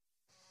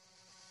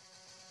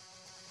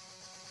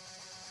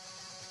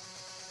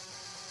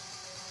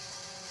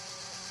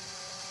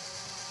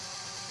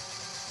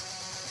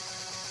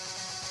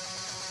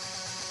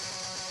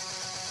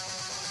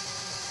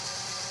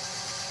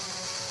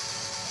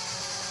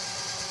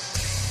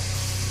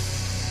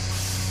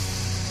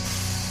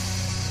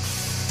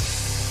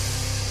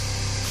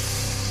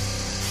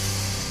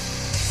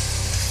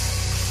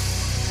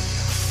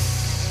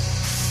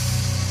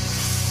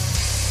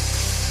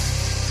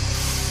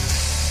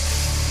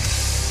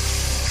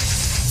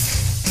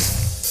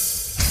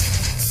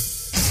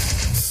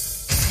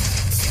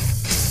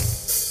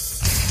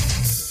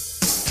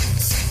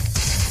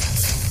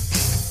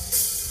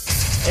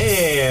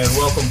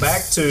welcome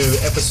back to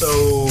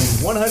episode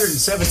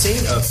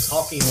 117 of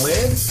Talking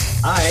Lead.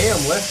 I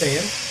am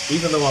left-handed,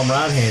 even though I'm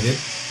right-handed.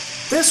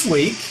 This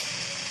week,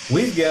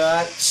 we've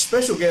got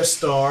special guest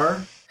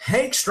star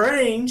Hank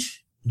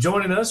Strange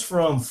joining us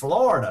from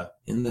Florida.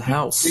 In the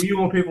house. Do you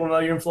want people to know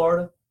you're in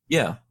Florida?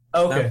 Yeah.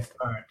 Okay,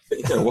 all right.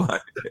 Yeah, why?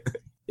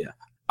 Yeah.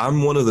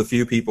 I'm one of the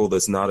few people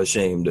that's not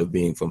ashamed of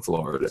being from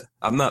Florida.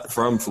 I'm not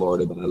from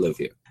Florida, but I live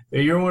here.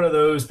 You're one of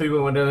those people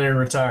who went down there and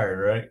retired,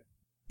 right?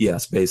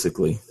 Yes,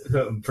 basically.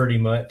 Pretty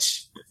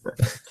much.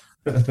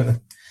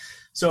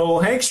 So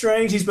Hank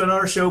Strange, he's been on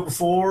our show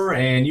before,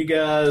 and you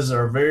guys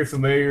are very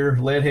familiar.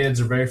 Leadheads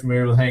are very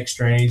familiar with Hank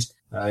Strange.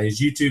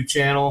 His YouTube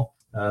channel,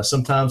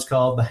 sometimes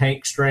called the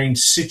Hank Strange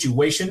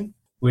Situation,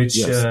 which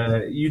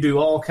yes. You do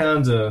all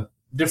kinds of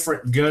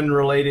different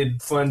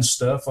gun-related fun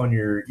stuff on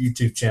your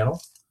YouTube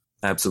channel.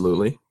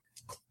 Absolutely.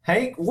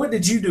 Hank, what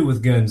did you do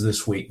with guns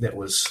this week that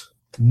was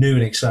new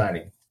and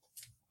exciting?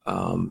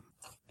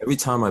 Every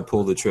time I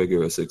pull the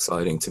trigger, it's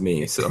exciting to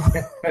me. So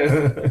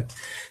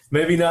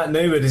maybe not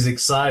new, but it's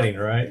exciting,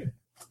 right?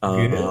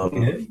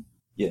 Good.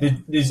 Yeah.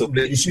 Did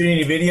you shoot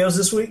any videos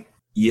this week?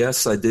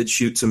 Yes, I did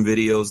shoot some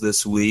videos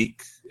this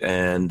week,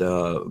 and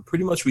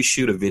pretty much we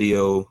shoot a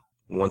video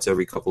once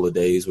every couple of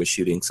days. We're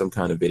shooting some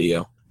kind of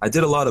video. I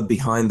did a lot of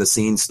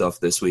behind-the-scenes stuff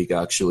this week,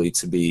 actually,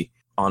 to be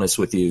honest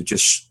with you,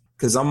 just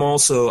because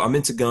I'm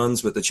into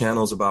guns, but the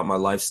channel's about my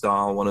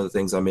lifestyle. One of the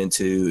things I'm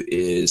into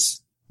is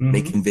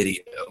making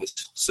videos.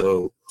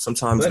 So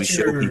sometimes we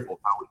show people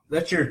how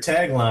that's your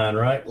tagline,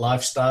 right?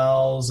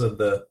 Lifestyles of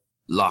the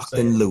locked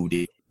and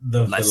loaded.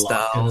 The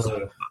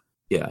lifestyles.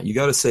 Yeah, you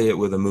got to say it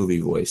with a movie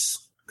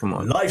voice. Come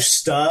on.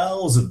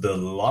 Lifestyles of the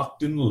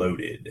locked and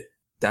loaded.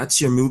 That's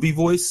your movie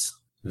voice?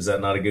 Is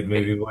that not a good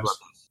movie voice?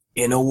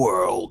 In a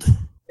world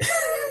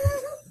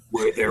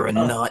where there are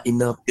not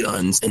enough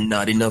guns and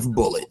not enough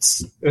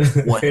bullets.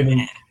 Not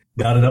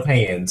enough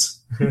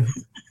hands.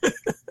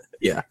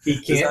 Yeah. He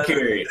can't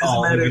carry it.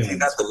 Doesn't matter if you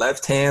got the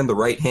left hand, the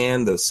right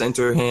hand, the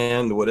center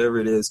hand, whatever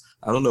it is.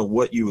 I don't know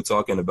what you were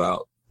talking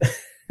about.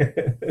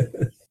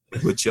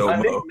 With Joe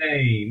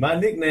My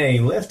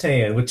nickname,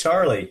 Lefthand, with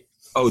Charlie.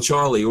 Oh,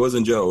 Charlie. It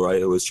wasn't Joe,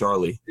 right? It was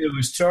Charlie. It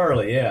was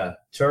Charlie, yeah.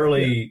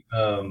 Charlie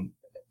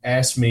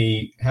asked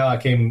me how I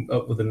came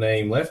up with the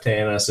name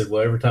Lefthand. I said,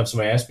 well, every time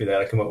somebody asks me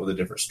that, I come up with a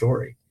different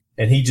story.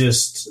 And he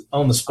just,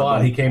 on the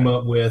spot, he came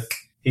up with,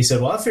 he said,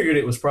 well, I figured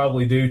it was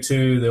probably due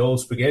to the old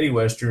spaghetti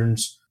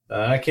westerns.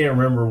 I can't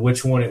remember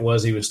which one it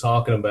was he was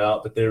talking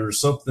about, but there was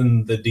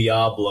something, the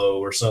Diablo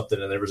or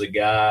something, and there was a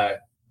guy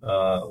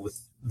with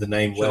the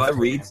name Shall I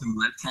read some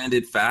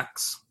left-handed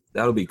facts?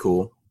 That'll be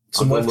cool.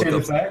 Some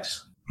left-handed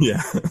facts?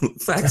 Yeah.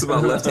 Facts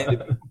about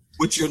left-handed,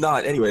 which you're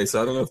not anyway,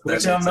 so I don't know if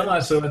Which I'm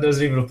not, so it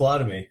doesn't even apply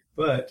to me.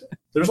 But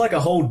there's like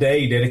a whole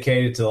day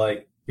dedicated to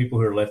like people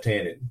who are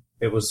left-handed.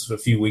 It was a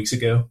few weeks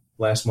ago,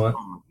 last month.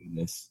 Oh, my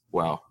goodness.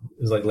 Wow.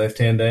 It was like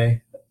Left-Hand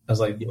Day. I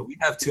was like, yeah, we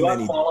have too many.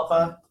 Do I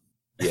qualify?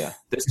 Yeah,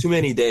 there's too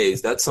many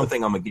days. That's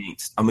something I'm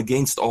against. I'm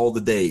against all the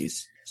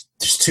days.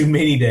 There's too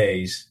many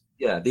days.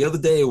 Yeah, the other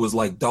day it was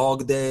like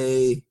Dog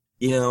Day.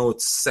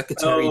 It's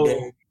Secretary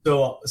Day.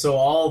 So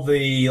all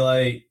the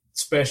like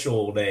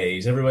special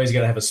days. Everybody's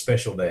got to have a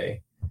special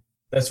day.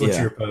 That's what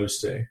you're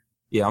opposed to.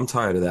 Yeah, I'm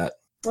tired of that.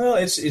 Well,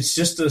 it's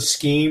just a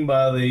scheme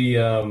by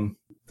the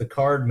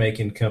card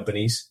making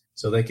companies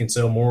so they can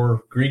sell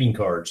more greeting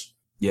cards.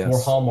 Yes. More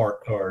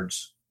Hallmark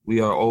cards.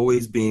 We are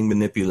always being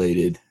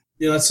manipulated.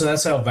 Yeah,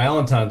 that's how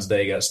Valentine's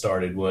Day got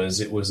started.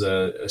 It was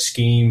a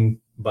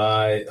scheme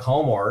by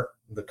Hallmark,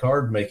 the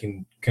card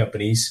making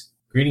companies,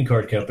 greeting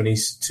card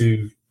companies,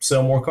 to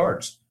sell more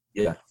cards.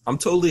 Yeah, I'm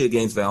totally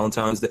against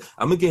Valentine's Day.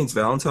 I'm against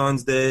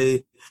Valentine's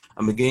Day.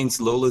 I'm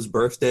against Lola's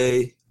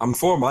birthday. I'm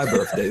for my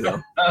birthday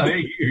though.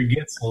 You're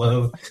against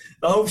love.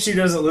 I hope she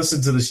doesn't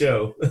listen to the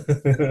show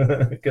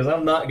because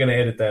I'm not going to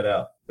edit that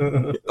out.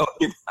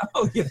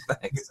 Yeah,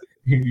 thanks.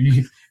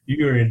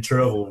 You are in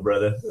trouble,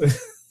 brother.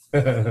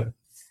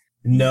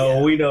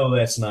 No, we know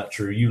that's not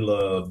true. You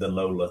love the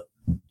Lola.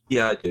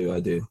 Yeah, I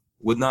do.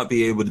 Would not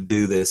be able to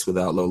do this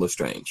without Lola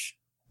Strange.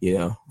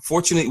 Yeah.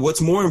 Fortunately, what's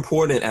more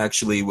important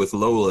actually with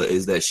Lola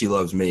is that she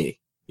loves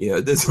me. Yeah,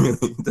 it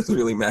doesn't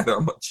really matter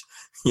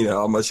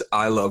how much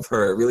I love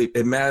her.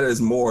 It matters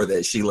more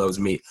that she loves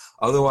me.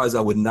 Otherwise, I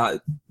would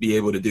not be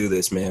able to do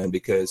this, man,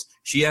 because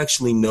she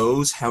actually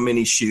knows how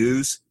many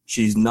shoes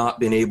she's not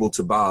been able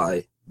to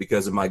buy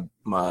because of my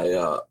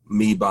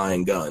me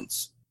buying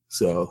guns.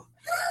 So.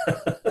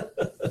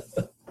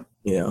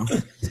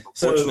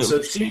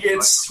 So she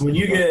gets, when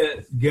you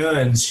get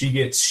guns, she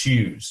gets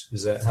shoes.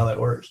 Is that how that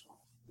works?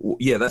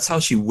 Yeah, that's how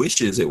she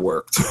wishes it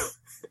worked.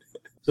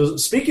 So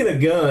speaking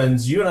of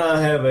guns, you and I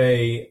have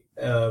a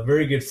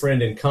very good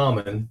friend in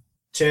common,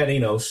 Chad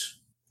Enos.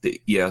 The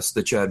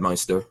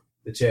Chadmeister.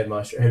 The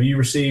Chadmeister. Have you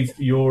received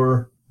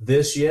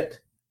this yet?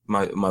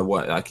 My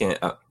what? I can't.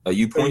 Are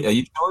you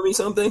showing me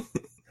something?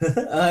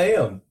 I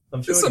am.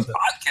 I'm showing you something.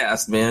 It's a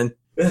podcast, man.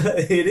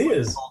 It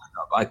is.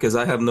 Because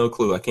I have no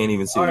clue. I can't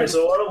even see. All right,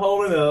 so what I'm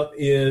holding up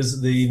is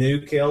the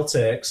new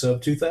Kel-Tec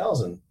Sub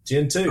 2000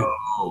 Gen 2.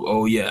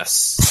 Oh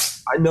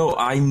yes.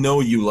 I know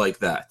you like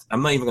that.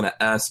 I'm not even going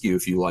to ask you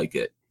if you like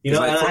it. You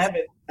know, I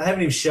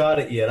haven't even shot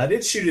it yet. I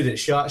did shoot it at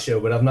SHOT Show,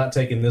 but I've not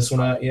taken this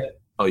one out yet.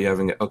 Oh, you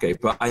haven't? Okay,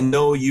 but I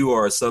know you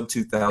are a sub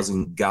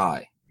 2000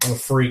 guy. I'm a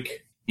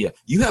freak. Yeah,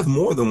 you have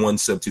more than one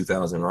sub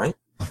 2000, right?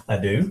 I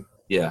do.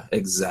 Yeah,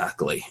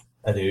 exactly.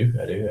 I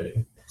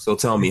do. So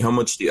tell me, how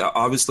much do you?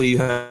 Obviously, you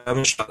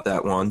haven't shot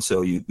that one,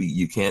 so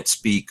you can't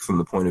speak from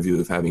the point of view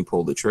of having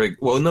pulled the trigger.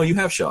 Well, no, you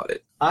have shot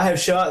it. I have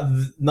shot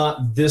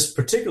not this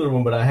particular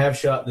one, but I have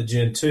shot the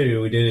Gen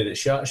 2. We did it at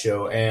SHOT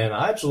Show, and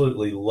I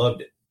absolutely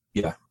loved it.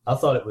 Yeah, I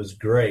thought it was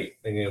great.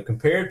 And, you know,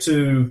 compared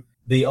to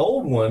the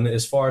old one,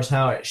 as far as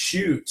how it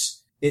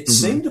shoots, it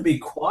seemed to be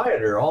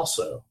quieter.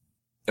 Also,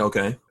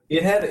 okay.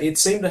 It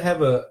seemed to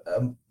have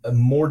a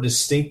more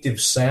distinctive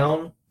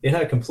sound. It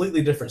had a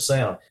completely different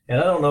sound. And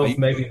I don't know if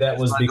maybe that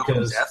was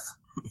because,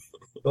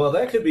 well,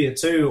 that could be it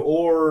too,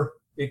 or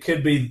it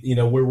could be, you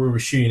know, where we were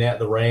shooting at,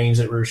 the range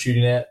that we were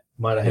shooting at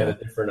might have had a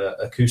different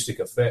acoustic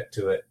effect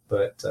to it.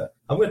 But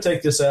I'm going to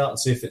take this out and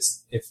see if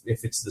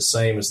it's the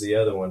same as the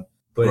other one.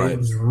 But It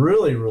was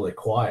really, really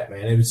quiet,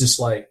 man. It was just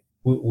like,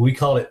 we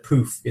called it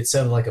poof. It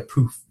sounded like a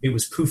poof. It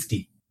was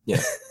poofty.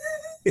 Yeah.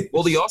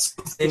 Well, the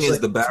awesome thing is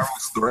the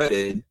barrel's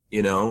threaded,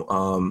 you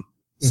know,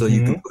 so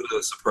you can put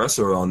a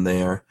suppressor on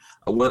there.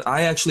 When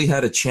I actually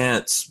had a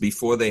chance,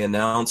 before they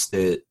announced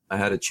it, I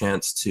had a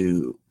chance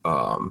to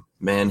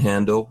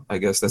manhandle, I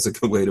guess that's a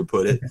good way to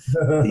put it,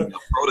 the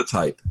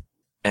prototype.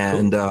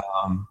 And,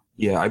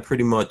 I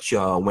pretty much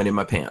went in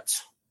my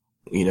pants,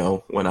 you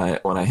know, when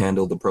I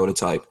handled the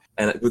prototype.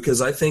 And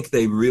because I think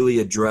they really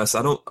address,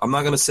 I'm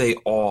not going to say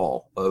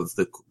all of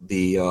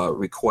the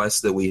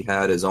requests that we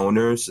had as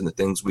owners and the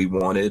things we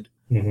wanted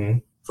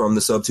from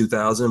the Sub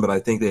 2000, but I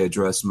think they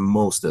address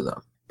most of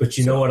them. But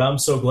you know what I'm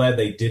so glad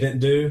they didn't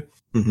do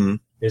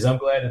is I'm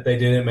glad that they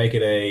didn't make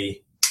it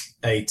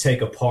a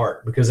take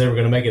apart, because they were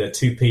going to make it a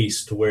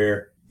 2-piece to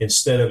where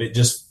instead of it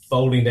just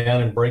folding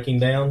down and breaking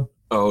down.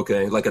 Oh,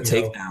 okay. Like a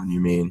takedown, you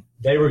mean?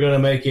 They were going to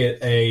make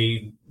it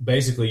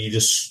basically you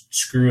just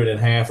screw it in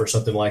half or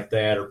something like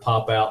that, or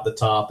pop out the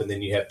top, and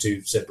then you have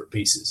 2 separate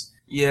pieces.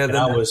 Yeah, and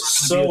I was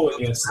so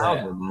against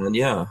that. Man.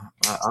 Yeah,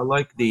 I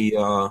like the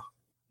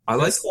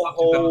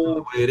whole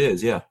way it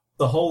is. Yeah,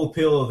 the whole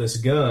appeal of this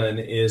gun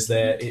is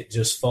that it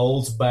just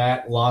folds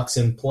back, locks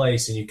in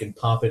place, and you can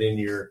pop it in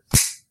your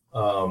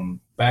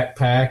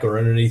backpack or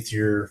underneath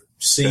your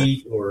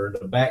seat or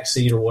the back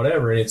seat or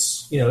whatever, and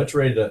it's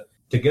ready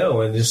to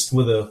go, and just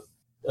with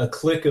a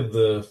click of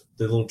the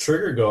little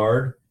trigger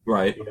guard.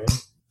 Right.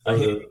 I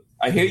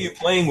hear you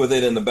playing with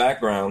it in the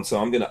background, so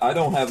I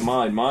don't have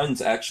mine.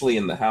 Mine's actually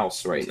in the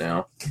house right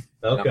now.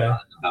 Okay. I'm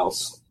not in the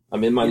house.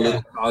 I'm in my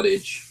little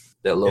cottage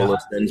that Lola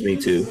sends me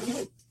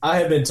to. I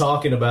have been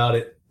talking about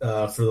it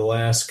for the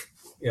last,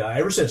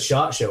 ever since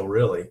SHOT Show,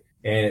 really.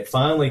 And it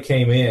finally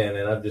came in,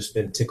 and I've just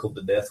been tickled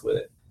to death with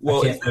it.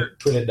 Well, I can't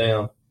put it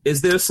down.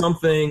 Is there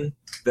something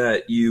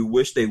that you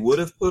wish they would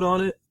have put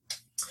on it?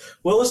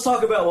 Well, let's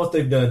talk about what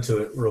they've done to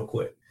it real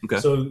quick. Okay.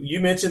 So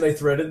you mentioned they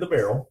threaded the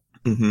barrel,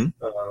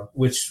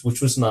 which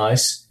was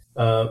nice.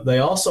 They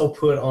also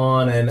put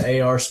on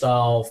an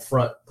AR-style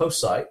front post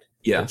sight,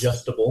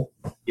 adjustable.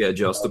 Yeah,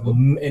 adjustable.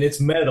 And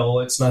it's metal.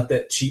 It's not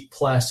that cheap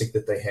plastic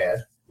that they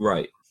had.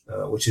 Right.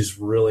 Which is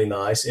really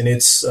nice. And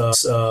it's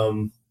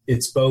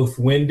both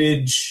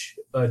windage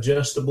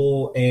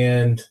adjustable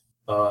and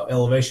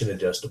elevation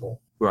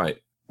adjustable. Right.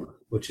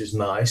 Which is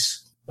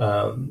nice.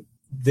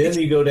 Then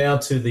you go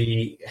down to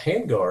the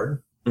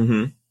handguard,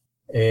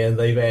 and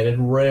they've added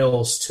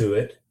rails to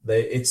it.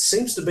 It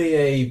seems to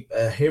be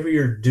a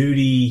heavier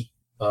duty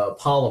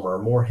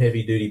polymer, more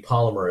heavy duty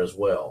polymer as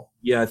well.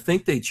 Yeah, I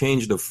think they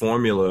changed the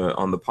formula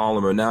on the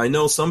polymer. Now, I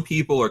know some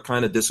people are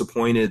kind of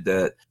disappointed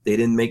that they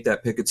didn't make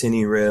that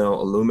Picatinny rail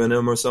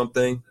aluminum or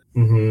something.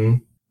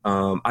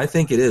 I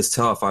think it is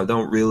tough.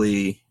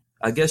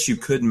 I guess you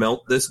could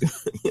melt this.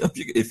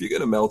 If you're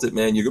going to melt it,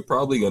 man, you're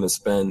probably going to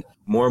spend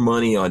more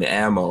money on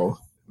ammo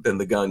than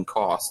the gun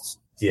costs.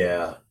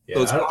 Yeah.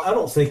 So I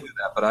don't think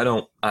that, but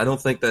I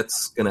don't think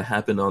that's going to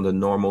happen under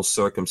normal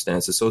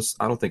circumstances. So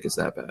I don't think it's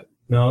that bad.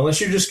 No, unless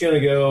you're just going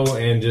to go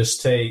and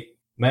just take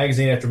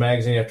magazine after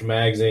magazine after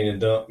magazine and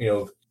dump,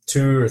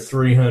 200 or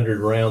 300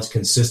 rounds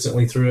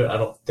consistently through it. I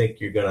don't think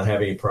you're going to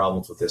have any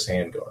problems with this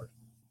handguard.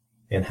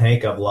 And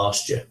Hank, I've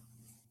lost you.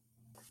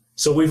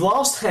 So we've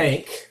lost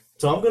Hank.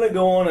 So I'm going to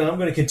go on and I'm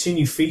going to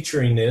continue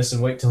featuring this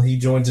and wait till he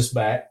joins us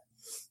back.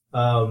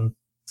 So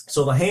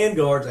the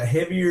handguard's a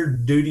heavier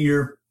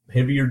dutier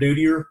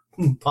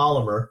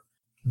polymer.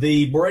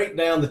 The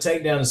breakdown, the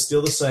takedown is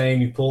still the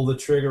same. You pull the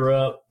trigger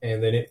up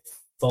and then it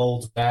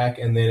folds back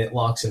and then it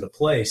locks into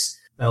place.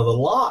 Now the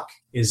lock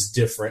is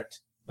different.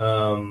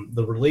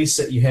 The release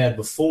that you had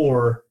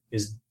before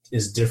is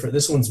different.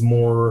 This one's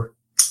more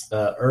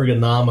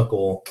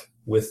ergonomical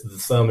with the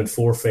thumb and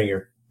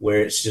forefinger,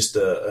 where it's just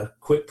a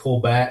quick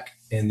pull back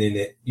and then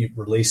it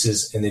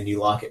releases and then you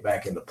lock it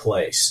back into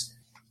place.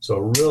 So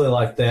I really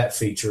like that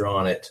feature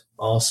on it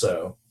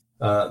also.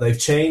 They've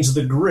changed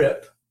the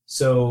grip.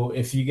 So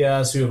if you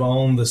guys who have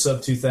owned the Sub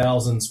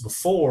 2000s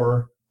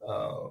before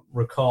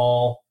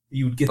recall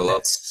you would get Hello?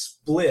 that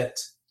split.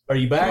 Are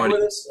you back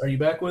with us? Are you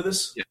back with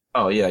us? Yeah.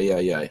 Oh, yeah.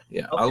 Okay.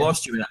 I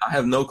lost you. I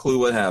have no clue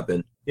what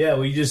happened. Yeah,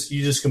 well, you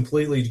just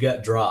completely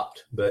got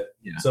dropped. But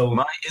yeah. So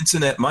my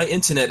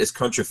internet is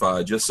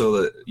countrified, just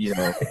so that you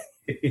know.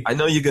 I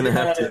know you're gonna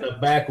have to. In the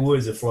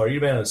backwoods of Florida.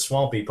 You're down in a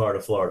swampy part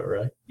of Florida,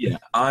 right? Yeah,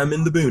 I'm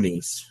in the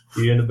boonies.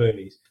 You're in the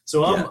boonies.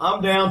 So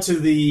I'm down to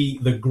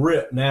the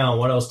grip now.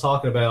 What I was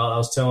talking about, I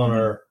was telling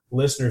our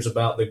listeners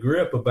about the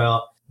grip,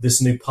 about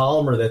this new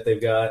polymer that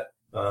they've got.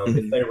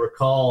 If they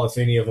recall, if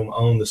any of them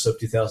owned the Sub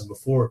 2000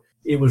 before,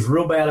 it was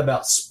real bad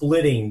about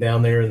splitting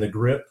down there in the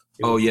grip.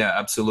 Yeah,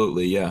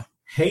 absolutely, yeah.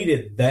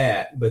 Hated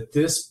that, but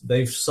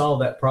they've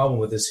solved that problem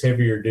with this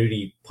heavier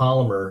duty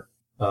polymer.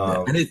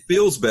 And it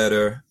feels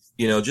better,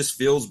 just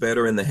feels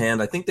better in the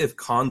hand. I think they've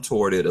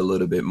contoured it a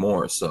little bit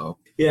more, so.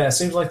 Yeah, it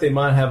seems like they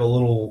might have a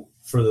little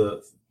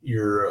for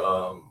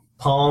your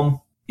palm.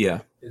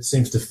 Yeah. It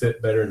seems to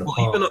fit better in the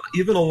palm.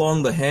 Even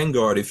along the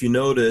handguard, if you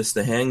notice,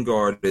 the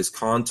handguard is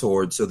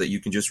contoured so that you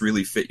can just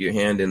really fit your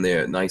hand in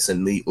there nice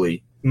and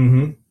neatly.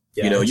 Mm-hmm.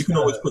 Yeah, you can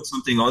always put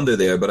something under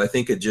there, but I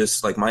think it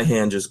just, like, my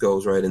hand just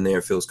goes right in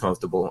there, feels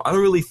comfortable. I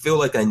don't really feel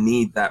like I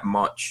need that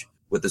much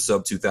with the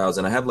Sub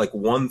 2000. I have, like,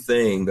 one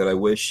thing that I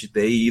wish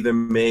they either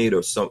made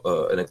or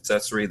an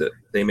accessory that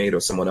they made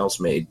or someone else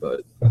made,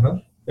 but... Uh-huh.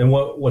 And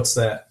what's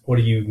that? What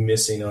are you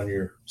missing on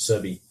your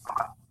subby?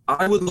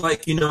 I would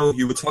like,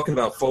 you were talking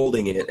about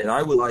folding it, and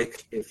I would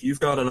like, if you've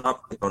got an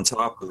optic on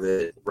top of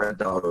it, red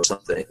dot or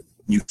something,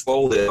 you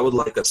fold it, I would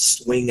like a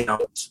swing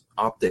out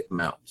optic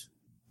mount.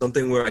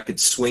 Something where I could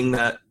swing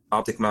that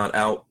optic mount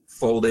out,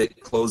 fold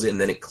it, close it, and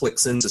then it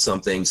clicks into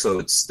something so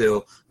it's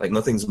still, like,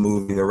 nothing's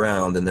moving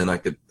around, and then I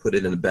could put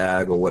it in a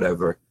bag or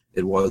whatever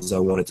it was I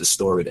wanted to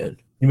store it in.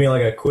 You mean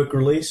like a quick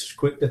release,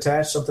 quick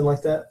detach, something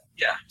like that?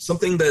 Yeah,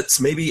 something that's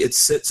maybe it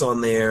sits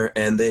on there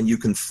and then you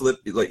can flip,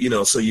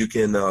 so you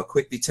can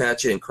quick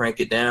detach it and crank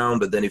it down.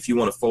 But then if you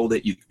want to fold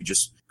it, you can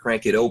just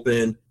crank it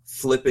open,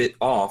 flip it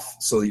off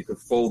so you can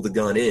fold the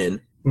gun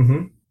in.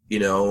 Mm-hmm.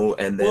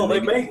 And then they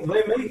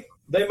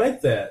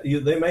make that.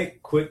 They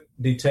make quick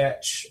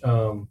detach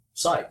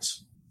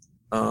sights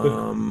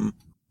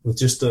with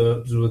just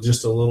a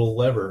little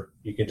lever.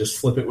 You can just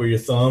flip it with your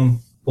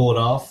thumb, pull it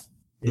off,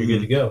 and you're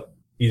good to go.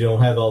 You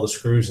don't have all the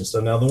screws and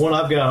stuff. Now, the one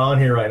I've got on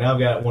here right now, I've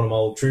got one of my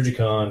old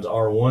Trigicons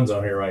R1s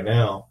on here right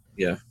now.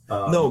 Yeah.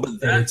 But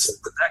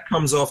that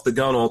comes off the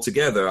gun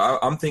altogether.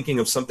 I'm thinking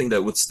of something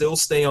that would still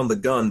stay on the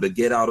gun but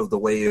get out of the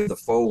way of the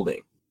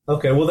folding.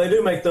 Okay, well, they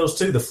do make those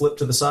too, the flip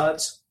to the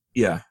sides.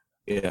 Yeah.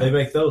 They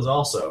make those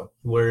also,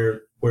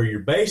 where your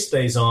base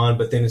stays on,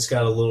 but then it's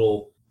got a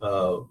little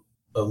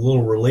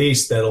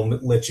release that'll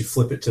let you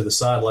flip it to the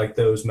side, like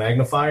those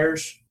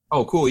magnifiers.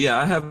 Oh, cool. Yeah,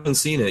 I haven't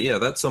seen it. Yeah,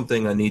 that's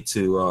something I need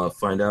to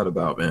find out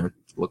about, man.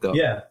 Look up.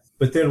 Yeah,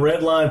 but then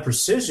Redline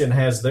Precision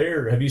has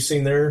have you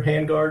seen their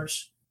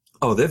handguards?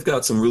 Oh, they've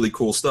got some really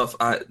cool stuff.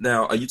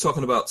 Now, are you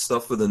talking about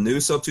stuff for the new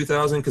Sub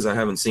 2000? Because I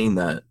haven't seen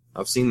that.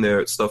 I've seen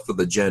their stuff for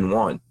the Gen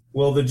 1.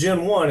 Well, the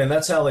Gen 1, and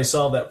that's how they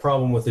solved that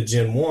problem with the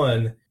Gen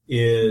 1,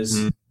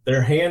 is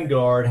their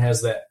handguard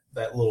has that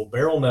little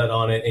barrel nut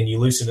on it, and you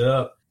loosen it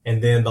up,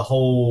 and then the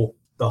whole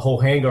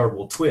handguard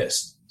will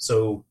twist.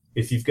 So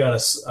if you've got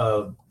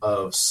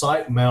a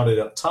sight mounted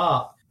up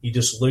top, you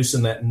just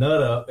loosen that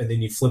nut up, and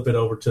then you flip it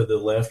over to the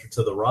left or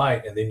to the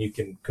right, and then you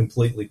can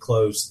completely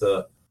close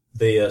the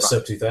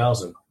Sub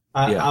 2000.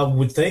 I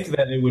would think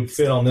that it would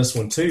fit on this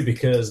one too,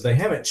 because they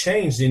haven't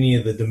changed any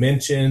of the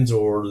dimensions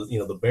or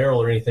the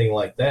barrel or anything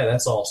like that.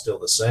 That's all still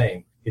the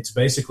same. It's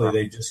basically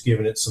they've just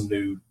given it some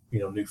new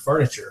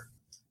furniture.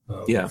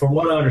 From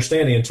what I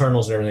understand, the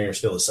internals and everything are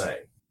still the same.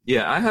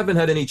 Yeah, I haven't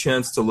had any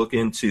chance to look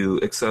into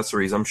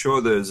accessories. I'm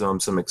sure there's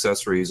some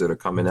accessories that are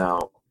coming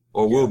out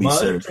or will be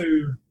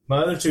soon. My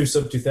other two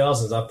Sub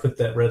 2000s, I put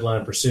that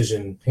Redline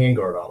Precision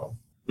handguard on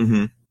them.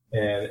 Mm-hmm.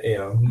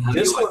 And How do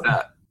you like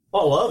that?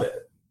 I love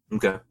it.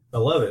 Okay, I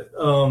love it.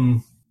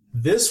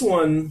 This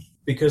one,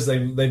 because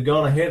they've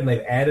gone ahead and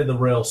they've added the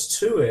rails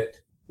to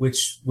it,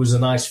 which was a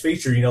nice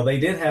feature. They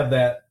did have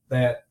that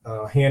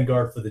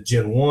handguard for the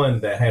Gen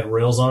 1 that had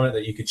rails on it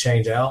that you could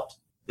change out.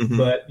 Mm-hmm.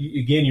 But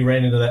again, you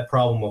ran into that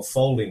problem of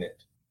folding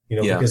it,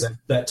 because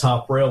that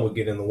top rail would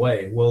get in the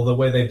way. Well, the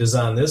way they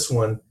designed this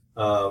one,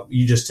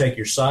 you just take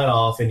your side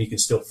off and you can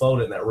still fold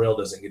it and that rail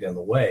doesn't get in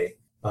the way.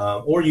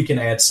 Or you can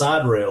add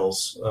side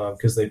rails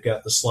because they've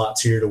got the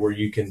slots here to where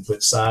you can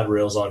put side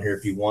rails on here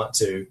if you want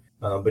to.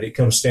 But it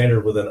comes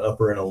standard with an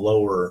upper and a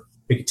lower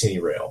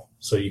Picatinny rail.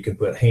 So you can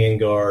put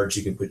hand guards,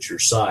 you can put your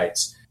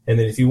sights. And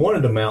then if you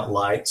wanted to mount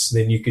lights,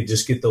 then you could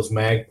just get those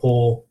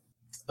Magpul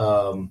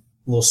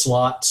little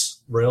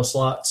slots, rail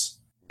slots.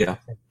 Yeah.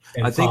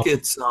 I think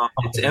it's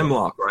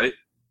M-Lock, right?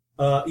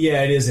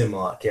 Yeah, it is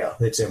M-Lock. Yeah,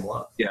 it's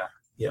M-Lock. Yeah.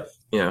 Yeah.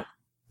 Yeah.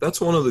 That's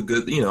one of the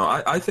good,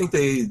 I think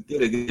they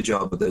did a good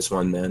job with this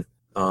one, man.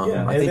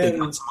 I think they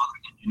got some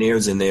other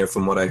engineers in there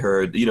from what I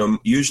heard.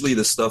 Usually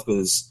the stuff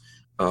is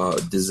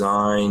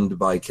designed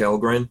by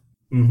Kellgren,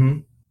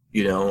 and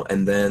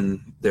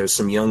then there's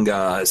some young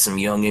guys, some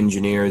young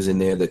engineers in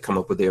there that come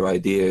up with their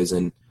ideas,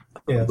 and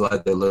I'm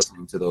glad they're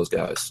listening to those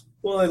guys.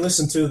 Well, they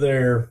listen to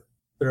their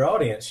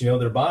audience,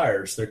 their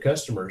buyers, their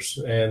customers,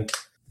 and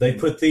they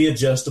put the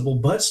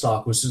adjustable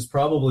buttstock, which is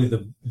probably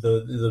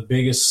the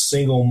biggest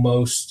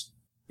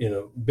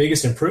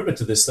biggest improvement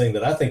to this thing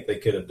that I think they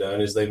could have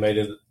done is they made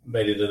it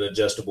an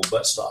adjustable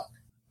buttstock.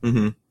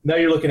 Mm-hmm. Now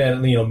you're looking at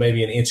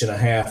maybe an inch and a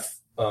half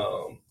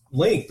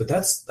length, but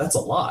that's a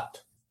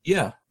lot.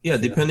 Yeah,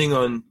 depending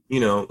on,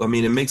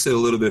 it makes it a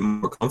little bit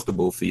more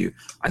comfortable for you.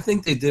 I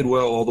think they did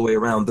well all the way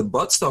around. The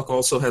buttstock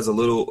also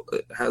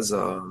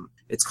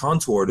it's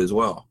contoured as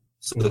well,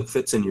 so it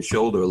fits in your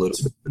shoulder a little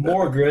bit.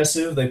 More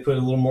aggressive. They put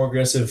a little more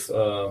aggressive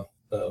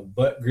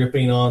butt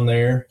gripping on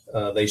there.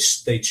 They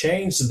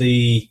changed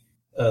the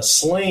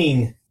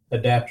sling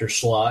adapter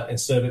slot.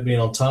 Instead of it being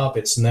on top,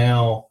 it's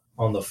now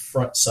on the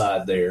front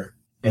side there.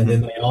 And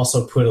then they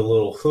also put a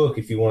little hook.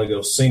 If you want to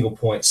go single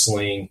point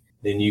sling,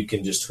 then you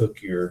can just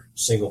hook your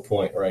single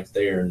point right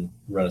there and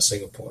run a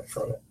single point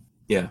from it.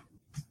 Yeah.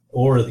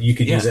 Or you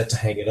could use that to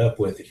hang it up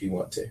with if you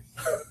want to.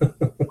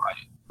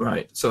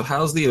 Right. So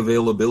how's the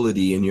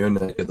availability in your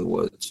neck of the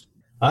woods?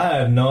 I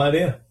have no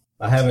idea.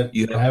 I haven't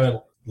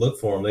looked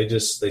for them. They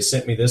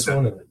sent me this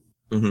one,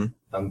 and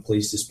I'm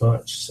pleased as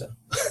punch. So.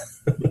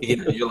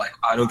 You're like,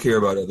 I don't care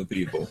about other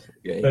people.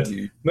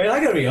 Okay, man,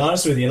 I got to be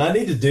honest with you, and I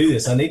need to do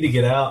this. I need to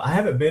get out. I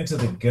haven't been to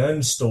the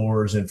gun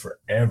stores in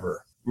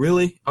forever.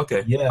 Really?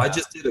 Okay. Yeah. I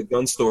just did a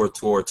gun store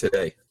tour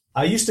today.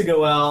 I used to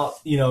go out,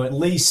 at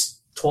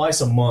least twice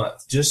a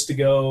month just to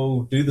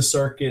go do the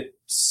circuit,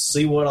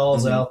 see what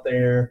all's out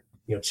there,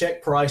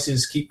 check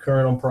prices, keep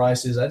current on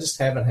prices. I just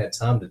haven't had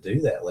time to do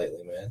that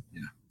lately, man.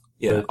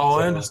 Yeah. But,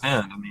 I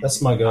understand.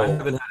 That's my goal.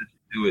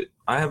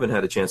 I haven't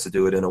had a chance to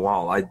do it in a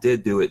while. I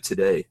did do it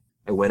today.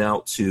 I went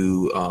out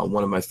to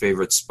one of my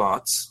favorite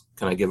spots.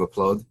 Can I give a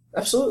plug?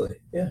 Absolutely,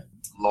 yeah.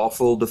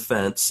 Lawful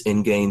Defense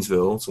in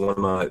Gainesville. It's one of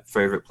my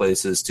favorite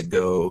places to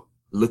go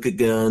look at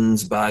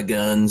guns, buy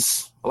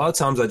guns. A lot of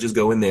times I just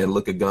go in there and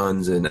look at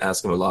guns and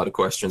ask them a lot of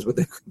questions, but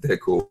they're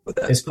cool with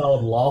that. It's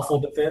called Lawful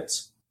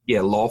Defense?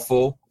 Yeah,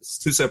 Lawful. It's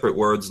two separate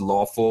words,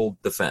 Lawful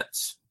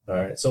Defense. All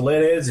right. So,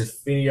 Leadheads,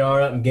 if any of y'all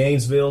are out in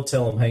Gainesville,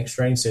 tell them Hank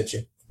Strange sent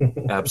you.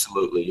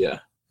 Absolutely, yeah.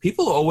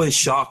 People are always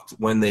shocked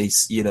when they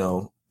see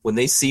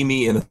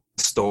me in a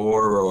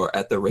store or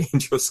at the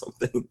range or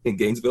something in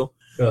Gainesville.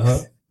 Uh-huh.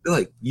 They're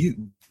like, do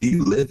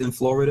you live in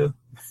Florida?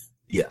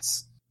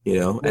 Yes.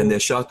 And they're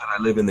shocked that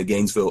I live in the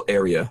Gainesville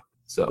area.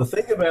 So the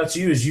thing about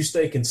you is you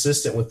stay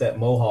consistent with that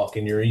mohawk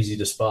and you're easy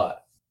to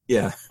spot.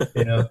 Yeah.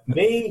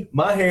 Me,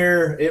 my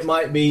hair, it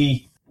might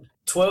be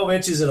 12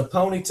 inches in a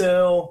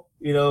ponytail,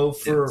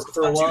 for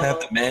a while. You have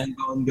the man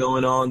bun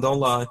going on, don't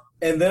lie.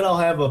 And then I'll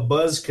have a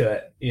buzz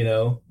cut,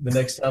 the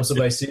next time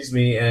somebody sees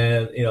me.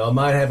 And, I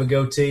might have a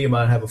goatee, I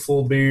might have a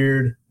full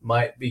beard,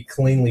 might be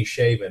cleanly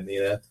shaven,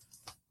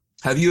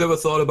 Have you ever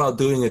thought about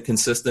doing a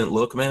consistent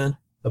look, man?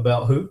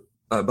 About who?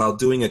 About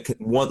doing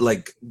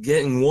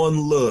getting one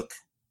look,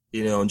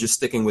 and just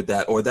sticking with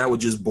that, or that would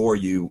just bore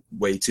you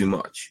way too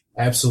much.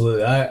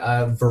 Absolutely.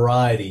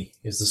 Variety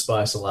is the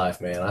spice of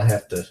life, man. I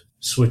have to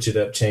switch it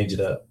up, change it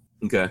up.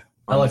 Okay.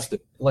 I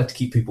like to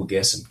keep people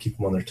guessing, keep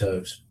them on their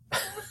toes.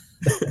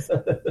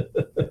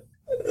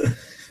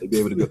 They'd be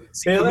able to go.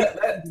 See,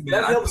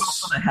 that helps.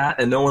 I put on a hat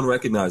and no one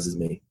recognizes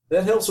me.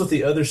 That helps with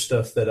the other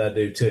stuff that I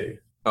do too.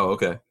 Oh,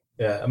 okay.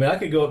 Yeah, I mean, I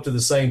could go up to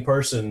the same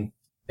person,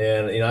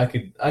 and I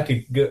could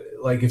go,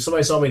 like if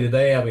somebody saw me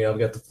today. I mean, I've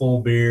got the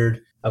full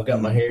beard, I've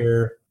got my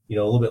hair, a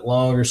little bit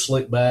longer,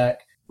 slicked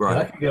back.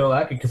 Right.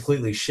 I could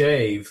completely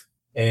shave,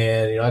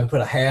 and I could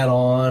put a hat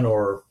on,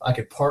 or I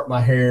could part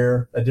my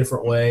hair a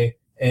different way.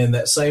 And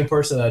that same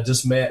person I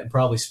just met and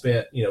probably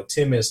spent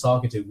 10 minutes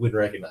talking to wouldn't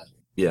recognize me.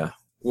 Yeah.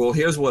 Well,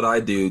 here's what I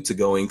do to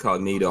go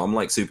incognito. I'm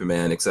like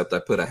Superman, except I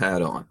put a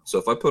hat on. So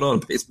if I put on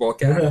a baseball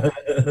cap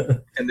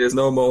and there's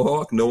no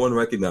mohawk, no one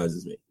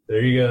recognizes me.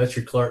 There you go. That's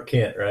your Clark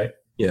Kent, right?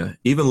 Yeah.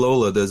 Even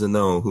Lola doesn't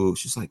know who.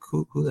 She's like,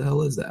 who the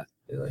hell is that?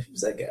 Like, who's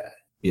that guy?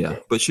 Yeah.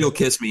 But she'll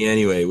kiss me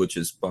anyway, which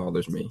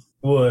bothers me.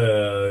 Well,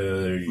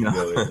 there you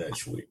go.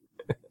 That's sweet.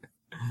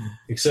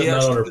 Except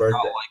not on her birthday.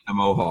 Not like the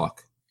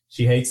mohawk.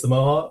 She hates the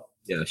mohawk?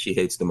 Yeah, she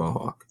hates the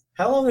mohawk.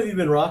 How long have you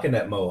been rocking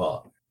that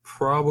mohawk?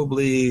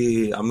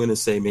 Probably, I'm going to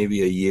say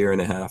maybe a year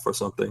and a half or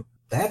something.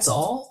 That's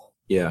all?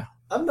 Yeah.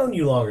 I've known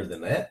you longer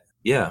than that.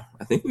 Yeah,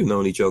 I think we've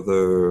known each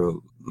other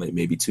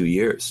maybe 2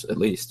 years at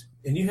least.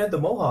 And you had the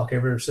mohawk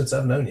ever since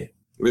I've known you.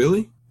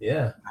 Really?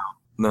 Yeah.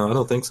 No, I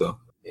don't think so.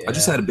 Yeah. I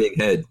just had a big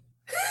head.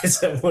 Is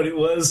that what it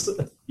was?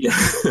 Yeah.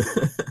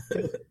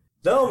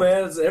 No,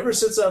 man. Ever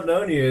since I've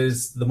known you,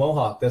 is the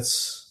mohawk.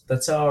 That's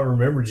how I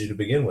remembered you to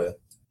begin with.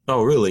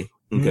 Oh, really?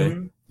 Okay.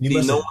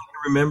 Mm-hmm. No one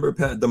can remember,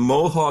 Pat. The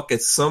mohawk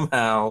has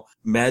somehow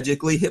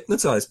magically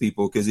hypnotized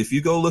people, because if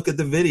you go look at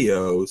the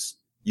videos,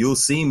 you'll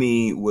see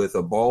me with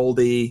a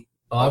baldy.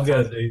 Oh, I've got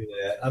to do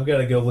that. I've got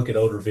to go look at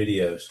older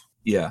videos.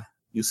 Yeah.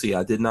 You see,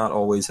 I did not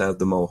always have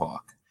the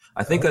mohawk.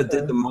 I think I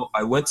did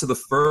I went to the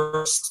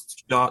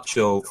first SHOT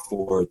Show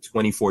for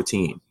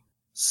 2014.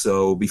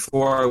 So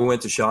before I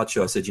went to SHOT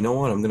Show, I said, you know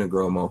what? I'm going to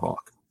grow a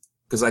mohawk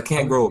because I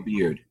can't grow a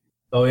beard.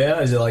 Oh, yeah?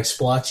 Is it like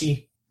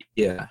splotchy?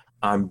 Yeah.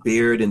 I'm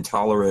beard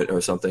intolerant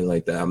or something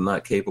like that. I'm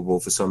not capable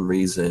for some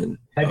reason.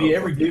 Have you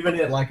ever given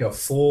it like a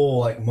full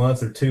like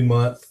month or 2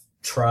 month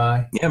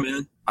try? Yeah,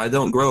 man. I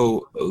don't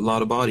grow a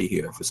lot of body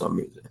hair for some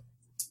reason.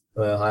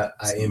 Well, I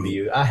envy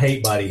you. I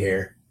hate body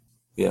hair.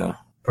 Yeah.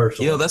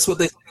 Personally. You know, that's what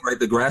they say, right?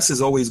 The grass is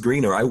always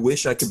greener. I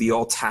wish I could be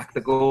all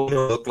tactical,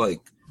 look like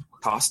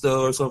Costa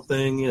or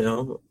something,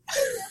 all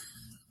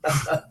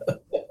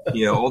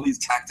these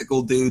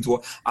tactical dudes.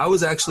 Well, I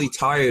was actually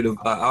tired of,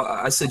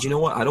 I said, you know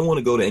what? I don't want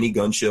to go to any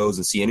gun shows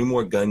and see any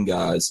more gun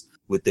guys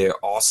with their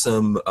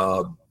awesome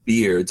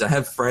beards. I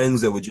have friends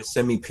that would just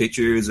send me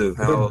pictures of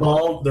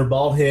how their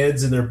bald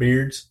heads and their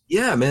beards.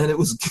 Yeah, man, it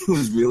was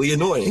really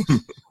annoying.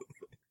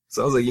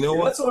 So I was like, you know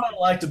what? That's what I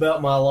liked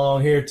about my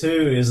long hair too.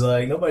 Is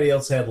like nobody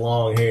else had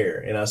long hair,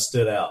 and I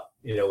stood out,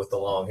 with the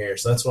long hair.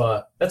 So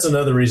that's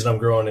another reason I'm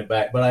growing it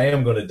back. But I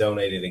am going to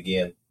donate it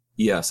again.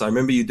 Yes, I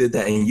remember you did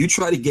that, and you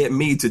tried to get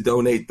me to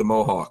donate the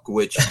mohawk,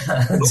 which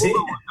Lola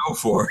would go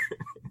for.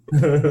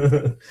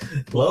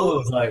 Lola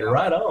was like,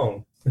 right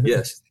on.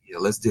 Yes,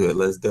 let's do it.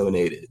 Let's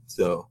donate it.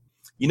 So,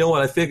 you know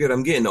what? I figured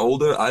I'm getting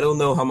older. I don't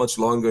know how much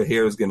longer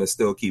hair is going to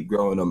still keep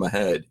growing on my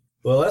head.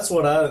 Well, that's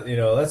what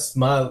that's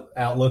my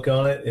outlook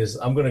on it is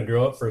I'm going to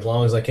grow it for as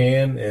long as I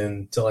can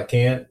until I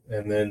can't,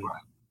 and then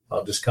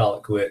I'll just call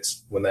it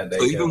quits when that day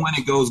comes. So even when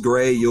it goes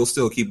gray, you'll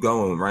still keep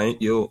going, right?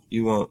 You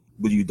won't.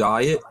 Would you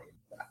dye it?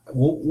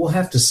 We'll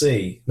have to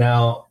see.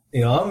 Now,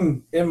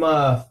 I'm in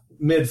my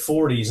mid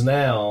 40s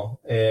now,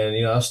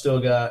 and I've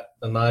still got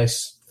a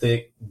nice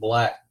thick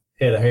black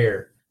head of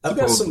hair. I've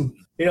got some.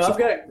 I've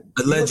got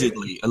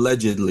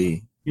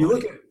allegedly. You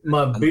look at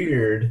my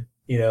beard,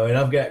 and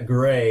I've got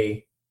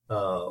gray.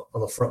 On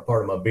the front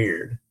part of my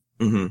beard.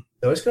 Mm-hmm.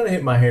 So it's going to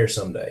hit my hair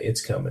someday. It's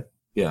coming.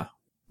 Yeah.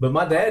 But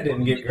my dad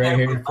didn't get gray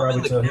hair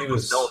probably until he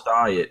was... Don't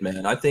dye it,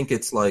 man. I think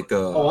it's like...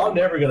 I'm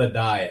never going to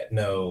dye it.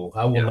 No,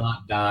 I will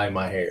not dye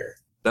my hair.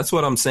 That's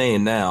what I'm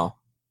saying now.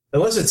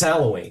 Unless it's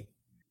Halloween.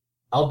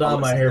 I'll dye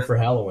my hair for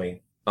Halloween.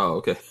 Oh,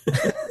 okay.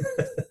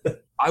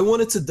 I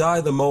wanted to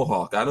dye the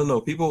mohawk. I don't know.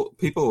 People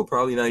are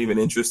probably not even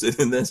interested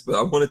in this, but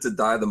I wanted to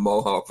dye the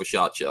mohawk for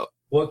SHOT Show.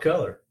 What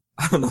color?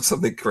 I don't know.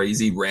 Something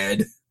crazy.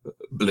 Red.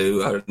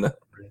 Blue, I don't know.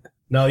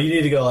 No, you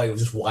need to go like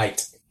just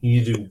white. You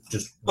need to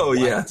just. Oh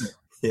white.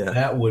 Yeah.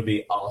 That would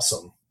be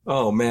awesome.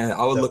 Oh man,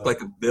 I would look like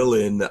a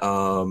villain.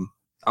 I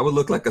would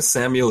look like a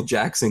Samuel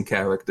Jackson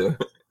character.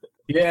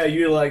 Yeah,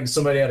 you're like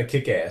somebody out of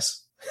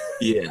Kick-Ass.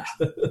 Yeah,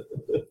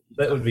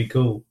 that would be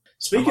cool.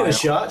 Speaking of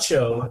SHOT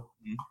Show,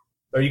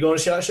 are you going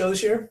to SHOT Show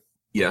this year?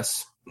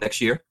 Yes,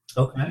 next year.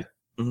 Okay.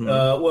 Mm-hmm.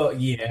 Well,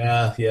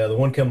 yeah, the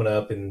one coming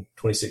up in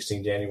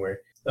 2016 January.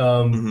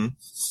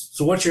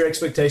 So what's your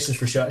expectations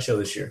for SHOT Show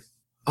this year?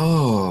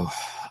 Oh,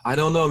 I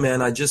don't know,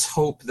 man. I just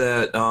hope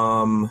that,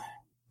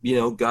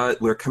 God,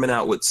 we're coming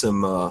out with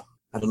some, I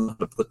don't know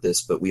how to put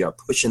this, but we are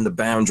pushing the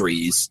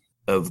boundaries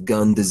of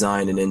gun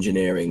design and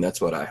engineering.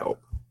 That's what I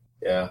hope.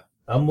 Yeah.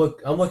 I'm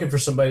looking for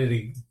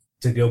somebody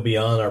to go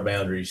beyond our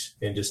boundaries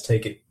and just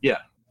take it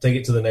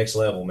to the next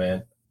level,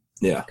 man.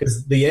 Yeah.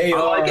 Because the AR...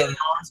 I like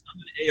ARs. I'm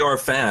an AR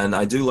fan.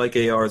 I do like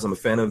ARs. I'm a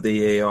fan of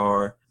the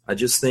AR. I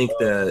just think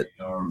that...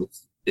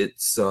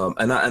 It's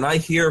and I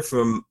hear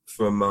from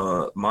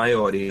my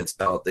audience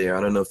out there.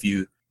 I don't know if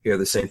you hear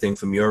the same thing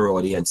from your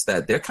audience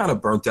that they're kind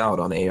of burnt out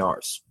on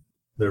ARs.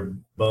 They're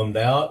bummed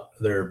out.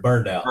 They're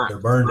burned out. They're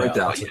burned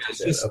out.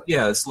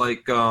 Yeah, it's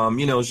like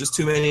it's just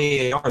too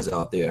many ARs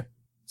out there.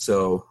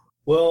 So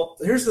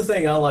here's the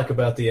thing I like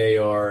about the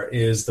AR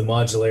is the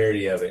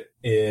modularity of it,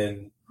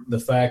 and the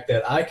fact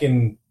that I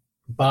can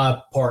buy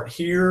a part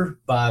here,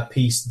 buy a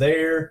piece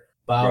there.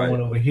 Buy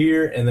one over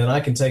here, and then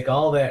I can take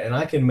all that and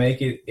I can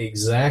make it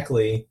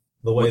exactly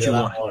the way that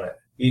I want it.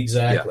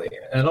 Exactly.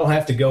 Yeah. And I don't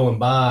have to go and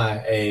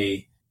buy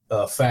a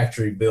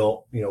factory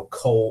built,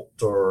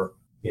 Colt or,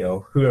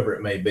 whoever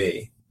it may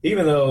be.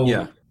 Even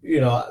though,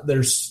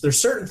 there's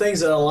certain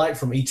things that I like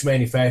from each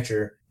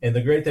manufacturer. And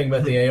the great thing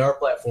about the AR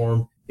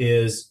platform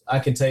is I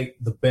can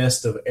take the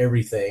best of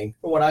everything,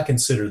 or what I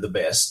consider the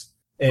best,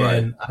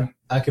 and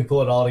I can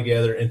pull it all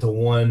together into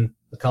one,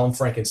 I call them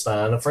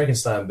a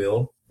Frankenstein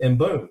build. And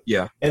boom.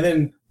 Yeah. And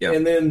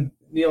then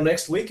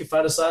next week, if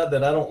I decide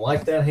that I don't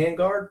like that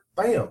handguard,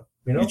 bam,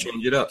 you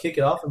change it up, kick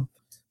it off and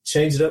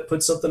change it up,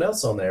 put something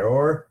else on there.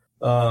 Or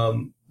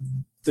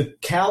the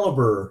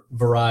caliber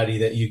variety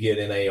that you get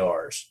in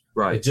ARs.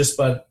 Right. Just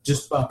by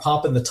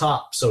popping the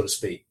top, so to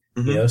speak.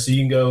 Mm-hmm. So you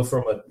can go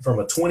from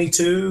a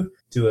 22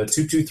 to a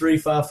 223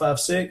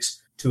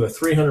 556 to a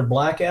 300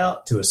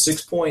 blackout to a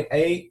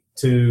 6.8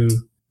 to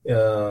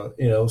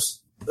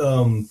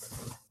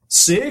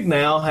SIG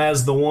now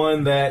has the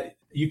one that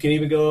you can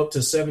even go up to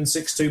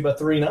 7.62 by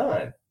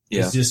 3.9.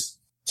 Yeah. It's just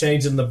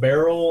changing the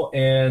barrel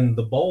and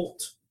the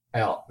bolt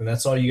out, and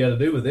that's all you got to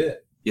do with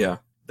it. Yeah,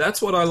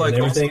 that's what I like.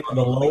 And everything on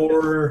the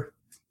lower,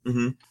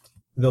 mm-hmm.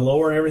 the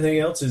lower and everything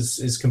else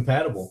is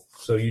compatible.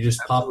 So you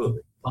just pop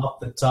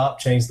the top,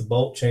 change the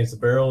bolt, change the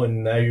barrel,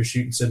 and now you're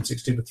shooting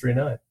 7.62 by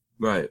 3.9.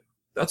 Right.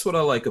 That's what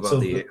I like about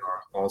the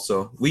AR.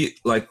 Also, we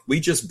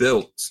just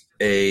built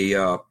a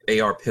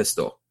AR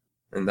pistol.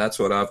 And that's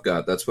what I've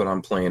got. That's what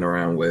I'm playing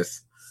around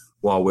with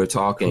while we're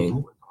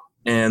talking.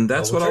 And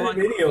that's what I like.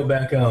 Turn your video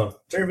back on.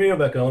 Turn your video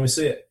back on. Let me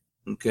see it.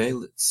 Okay,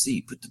 let's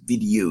see. Put the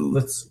video.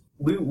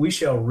 We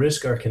shall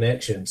risk our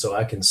connection so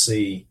I can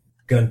see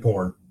gun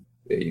porn.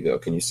 There you go.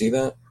 Can you see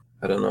that?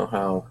 I don't know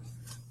how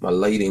my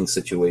lighting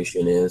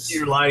situation is.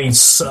 Your lighting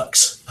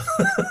sucks.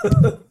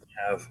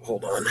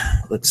 Hold on.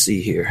 Let's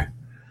see here.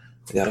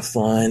 I gotta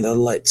find a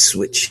light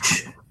switch.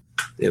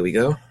 There we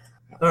go.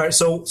 All right,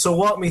 so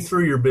walk me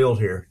through your build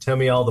here. Tell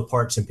me all the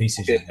parts and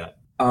pieces you got.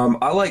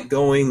 I like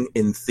going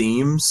in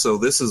themes, so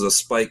this is a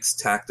Spikes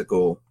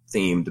Tactical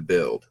themed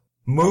build.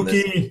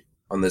 Mookie!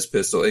 On this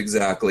pistol,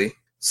 exactly.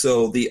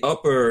 So the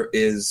upper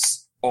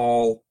is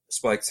all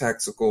Spikes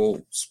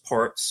Tactical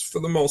parts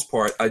for the most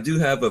part. I do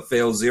have a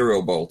Fail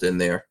Zero bolt in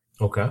there.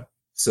 Okay.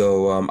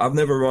 So I've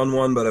never run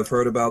one, but I've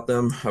heard about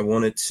them. I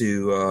wanted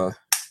to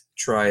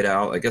try it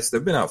out. I guess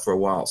they've been out for a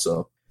while,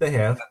 so. They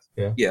have,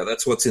 yeah. Yeah,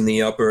 that's what's in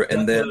the upper.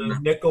 And then the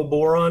nickel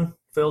boron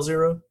Fail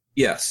Zero?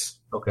 Yes.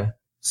 Okay.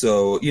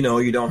 So,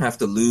 you don't have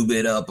to lube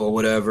it up or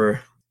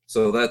whatever.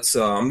 So that's,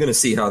 I'm going to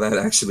see how that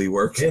actually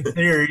works. In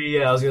theory,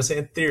 yeah. I was going to say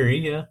in theory,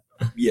 yeah.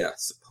 Yeah,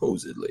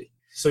 supposedly.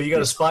 So you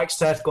got a Spikes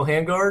Tactical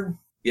handguard?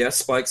 Yeah,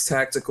 Spikes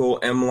Tactical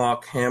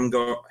M-Lock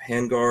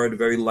handguard,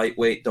 very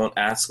lightweight. Don't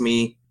ask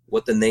me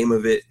what the name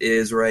of it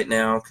is right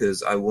now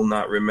because I will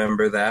not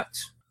remember that.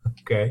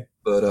 Okay.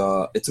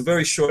 But it's a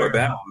very short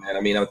barrel, man.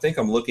 I mean, I think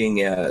I'm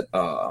looking at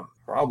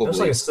probably... That's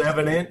like a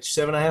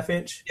 7.5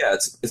 inch? Yeah,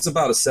 it's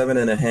about a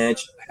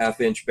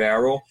 7.5 inch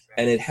barrel,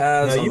 and it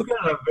has... Now, you've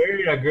got a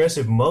very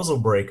aggressive muzzle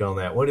brake on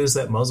that. What is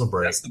that muzzle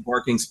brake? That's the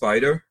Barking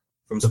Spider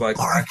from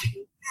Spikes.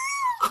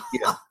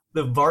 Yeah.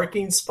 The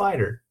Barking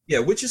Spider. Yeah,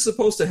 which is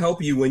supposed to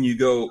help you when you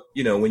go,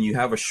 when you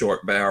have a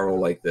short barrel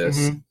like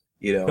this,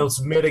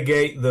 Helps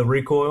mitigate the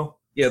recoil?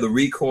 Yeah, the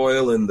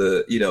recoil and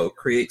the,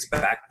 creates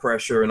back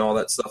pressure and all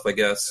that stuff, I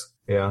guess.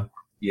 Yeah.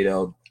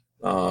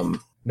 Now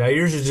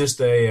yours is just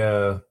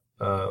a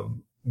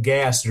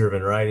gas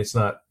driven, right? It's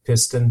not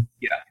piston?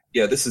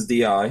 Yeah, this is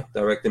DI,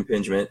 direct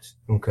impingement.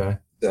 Okay.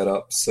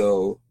 Setup.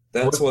 So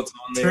that's what's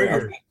on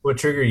there. What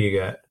trigger you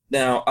got?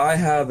 Now, I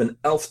have an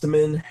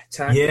Elftman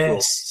Tactical.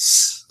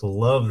 Yes.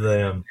 Love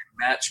them.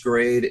 Match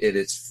grade. It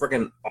is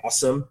freaking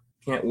awesome.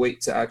 Can't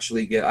wait to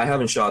actually get... I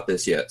haven't shot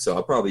this yet, so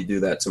I'll probably do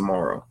that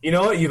tomorrow. You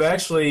know what? You've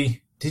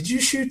actually... Did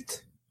you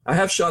shoot... I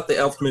have shot the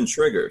Elftman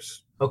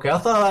triggers. Okay, I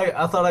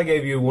thought I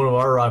gave you one of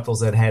our rifles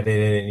that had it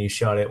in it and you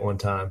shot it one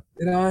time.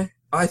 Did I?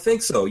 I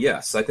think so,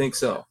 yes. I think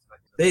so.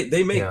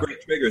 They make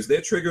great triggers.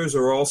 Their triggers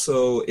are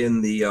also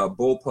in the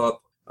Bullpup,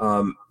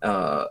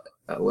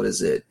 what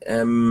is it,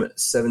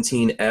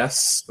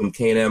 M17S from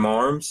K&M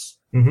Arms,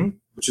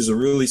 which is a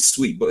really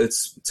sweet, but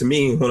it's, to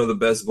me, one of the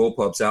best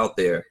Bullpups out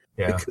there.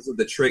 Yeah. Because of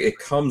the trigger, it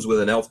comes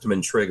with an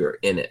Elftman trigger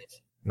in it.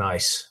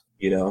 Nice.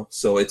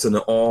 So it's an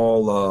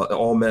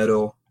all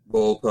metal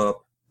bullpup,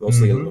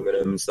 mostly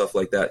aluminum and stuff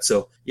like that.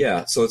 So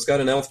yeah, so it's got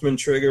an Elftman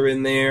trigger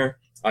in there.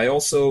 I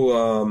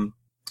also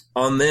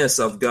on this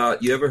I've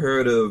got. You ever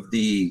heard of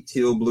the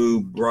Teal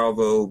Blue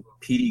Bravo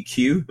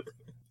PDQ?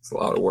 It's a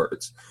lot of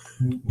words.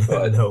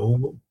 But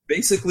no.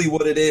 Basically,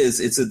 what it is,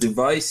 it's a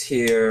device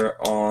here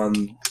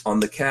on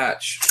the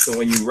catch. So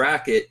when you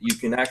rack it, you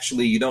can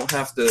actually, you don't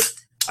have to.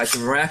 I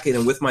can rack it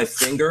and with my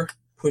finger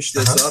push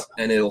this up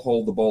and it'll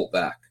hold the bolt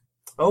back.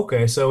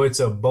 Okay, so it's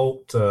a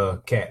bolt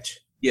catch.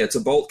 Yeah, it's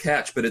a bolt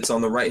catch, but it's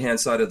on the right-hand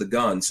side of the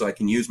gun, so I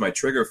can use my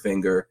trigger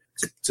finger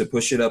to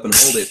push it up and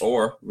hold it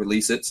or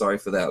release it. Sorry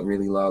for that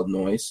really loud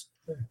noise.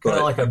 Kind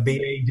of like a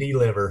BAD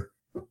lever.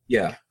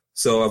 Yeah,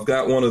 so I've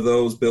got one of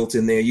those built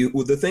in there.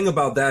 The thing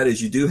about that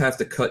is you do have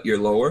to cut your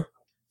lower.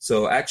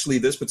 So actually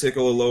this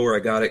particular lower, I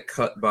got it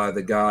cut by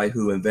the guy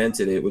who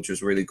invented it, which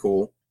was really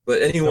cool.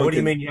 But anyone. So what do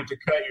you mean you have to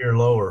cut your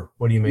lower?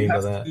 What do you mean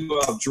by that?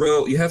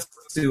 You have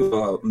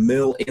to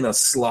mill in a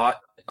slot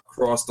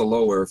across the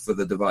lower for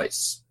the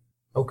device.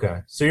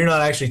 Okay, so you're not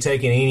actually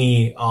taking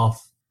any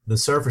off the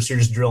surface. You're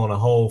just drilling a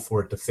hole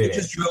for it to fit. You're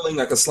just drilling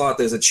like a slot.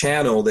 There's a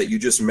channel that you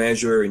just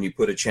measure, and you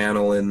put a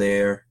channel in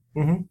there.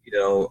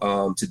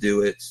 To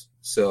do it.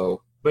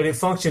 So. But it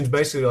functions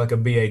basically like a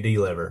BAD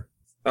lever.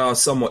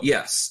 Somewhat,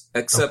 yes.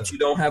 Except you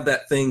don't have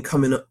that thing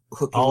hooking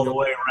all the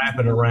way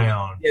wrapping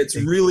around. Yeah, it's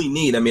really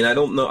neat. I mean, I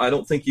don't know. I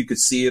don't think you could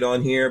see it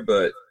on here,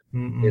 but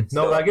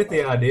no, I get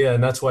the idea,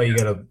 and that's why you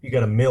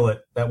gotta mill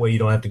it. That way, you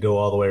don't have to go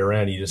all the way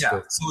around. You just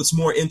go. So it's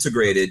more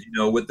integrated.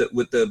 With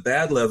the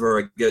bad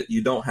lever,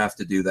 you don't have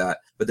to do that,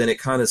 but then it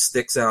kind of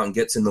sticks out and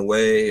gets in the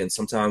way, and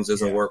sometimes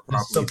doesn't work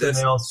properly. Something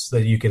else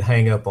that you could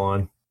hang up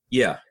on.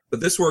 Yeah, but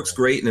this works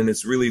great, and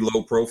it's really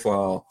low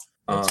profile.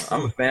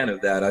 I'm a fan of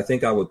that. I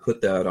think I would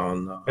put that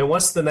on. And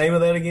what's the name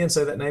of that again?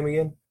 Say that name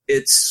again.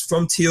 It's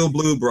from Teal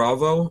Blue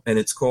Bravo, and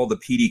it's called the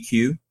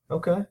PDQ.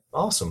 Okay,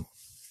 awesome.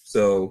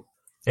 So,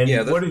 and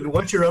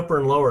what's your upper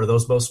and lower? Are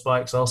those both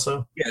spikes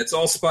also? Yeah, it's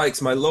all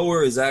spikes. My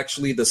lower is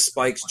actually the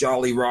Spikes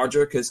Jolly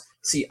Roger because,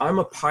 see, I'm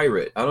a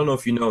pirate. I don't know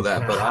if you know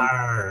that, but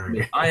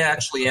I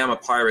actually am a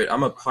pirate.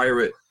 I'm a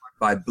pirate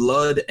by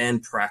blood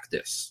and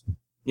practice.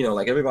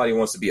 Like everybody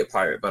wants to be a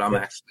pirate, but I'm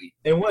actually.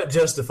 And what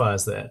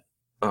justifies that?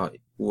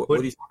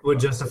 What do you? What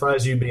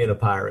justifies you being a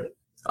pirate?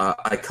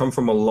 I come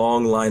from a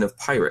long line of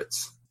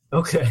pirates.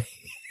 Okay.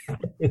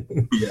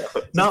 Yeah.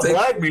 Not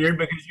Blackbeard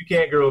because you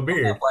can't grow a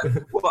beard.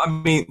 Well, I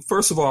mean,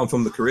 first of all, I'm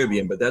from the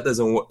Caribbean, but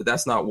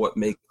that's not what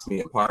makes me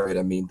a pirate.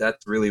 I mean,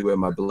 that's really where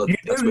my blood. You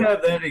do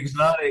have that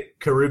exotic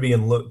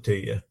Caribbean look to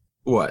you.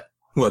 What?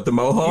 What, the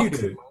mohawk?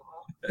 You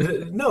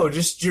do. No,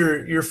 just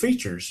your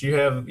features. You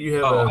have.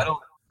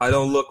 I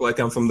don't look like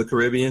I'm from the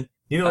Caribbean.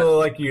 You don't look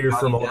like you're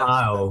from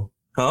Ohio.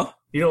 Huh?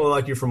 You don't look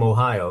like you're from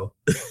Ohio.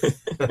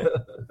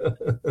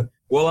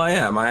 Well, I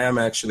am. I am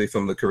actually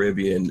from the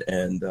Caribbean,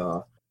 and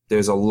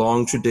there's a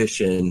long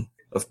tradition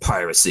of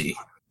piracy.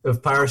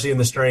 Of piracy in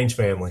the Strange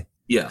family.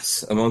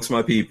 Yes, amongst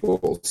my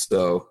people.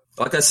 So,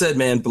 like I said,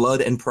 man, blood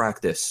and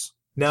practice.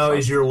 Now,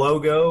 is your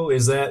logo,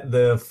 is that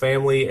the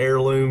family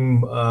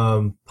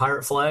heirloom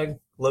pirate flag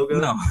logo?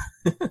 No.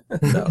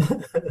 No.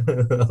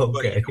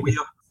 Okay. But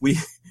we,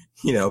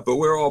 but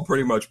we're all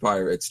pretty much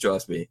pirates,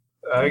 trust me.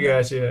 I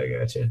got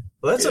you.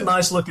 Well, that's a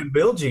nice looking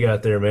build you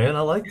got there, man.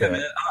 I like that.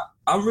 Man,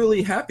 I'm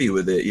really happy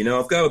with it.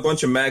 I've got a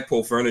bunch of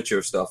Magpul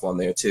furniture stuff on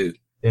there too.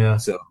 Yeah.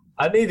 So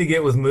I need to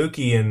get with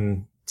Mookie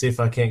and see if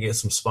I can't get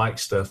some Spike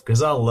stuff because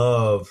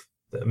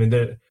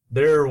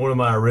they're one of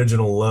my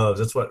original loves.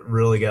 That's what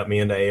really got me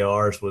into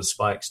ARs was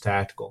Spike's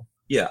Tactical.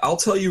 Yeah, I'll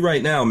tell you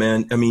right now,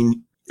 man. I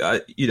mean,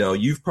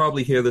 you've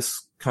probably hear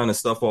this kind of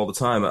stuff all the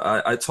time.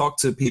 I talk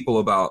to people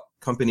about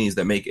companies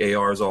that make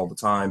ARs all the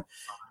time.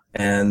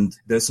 And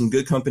there's some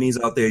good companies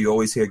out there. You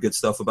always hear good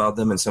stuff about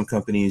them. And some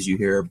companies you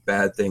hear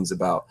bad things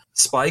about.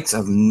 Spikes,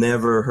 I've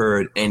never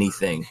heard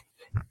anything.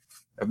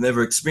 I've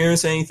never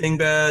experienced anything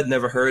bad,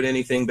 never heard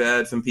anything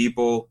bad from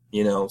people,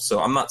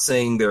 So I'm not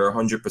saying they're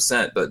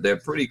 100%, but they're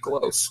pretty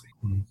close.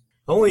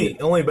 Only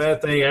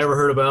bad thing I ever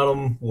heard about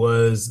them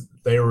was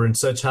they were in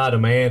such high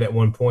demand at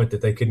one point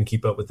that they couldn't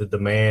keep up with the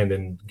demand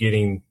and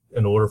getting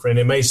an order for. And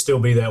it may still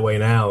be that way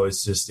now.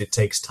 It's just it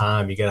takes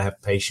time. You got to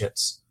have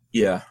patience.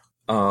 Yeah.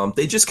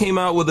 They just came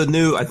out with a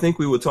new, I think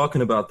we were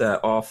talking about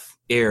that off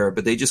air,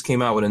 but they just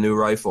came out with a new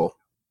rifle.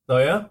 Oh,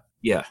 yeah?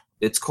 Yeah.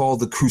 It's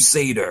called the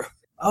Crusader.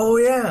 Oh,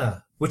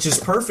 yeah. Which is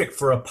perfect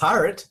for a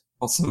pirate.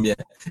 Awesome, yeah.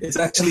 It's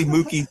actually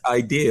Mookie's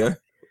idea.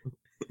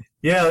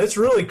 Yeah, it's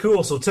really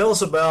cool. So tell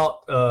us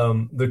about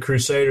the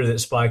Crusader that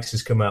Spikes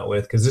has come out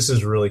with, because this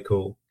is really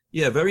cool.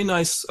 Yeah, very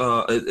nice.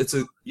 It's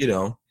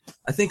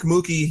I think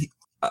Mookie,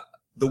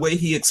 the way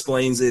he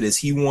explains it is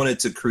he wanted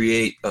to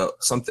create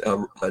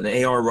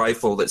an AR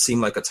rifle that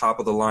seemed like a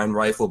top-of-the-line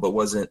rifle but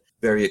wasn't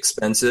very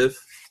expensive.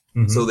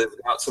 Mm-hmm. So they've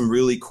got some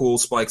really cool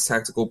Spikes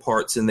tactical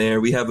parts in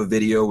there. We have a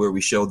video where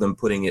we showed them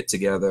putting it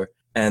together.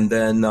 And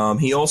then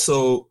he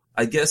also,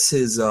 I guess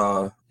his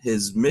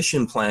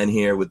mission plan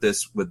here with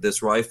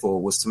this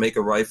rifle was to make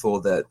a rifle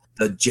that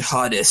the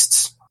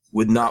jihadists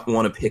would not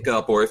want to pick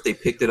up, or if they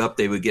picked it up,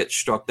 they would get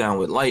struck down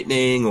with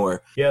lightning.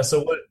 Or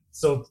So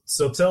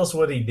tell us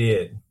what he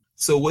did.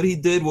 So what he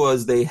did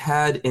was they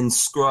had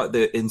inscribed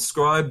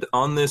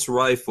on this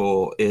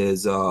rifle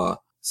is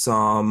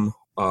Psalm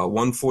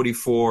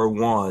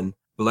 144:1.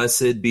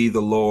 Blessed be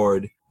the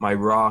Lord, my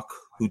rock,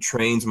 who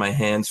trains my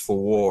hands for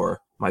war,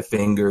 my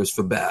fingers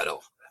for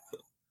battle.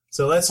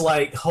 So that's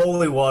like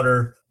holy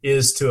water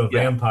is to a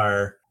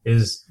vampire,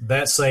 is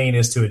that saying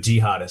is to a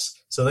jihadist.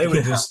 So they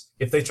would just,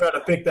 if they try to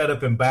pick that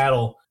up in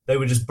battle, they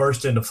would just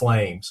burst into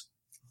flames.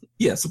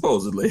 Yeah,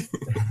 supposedly.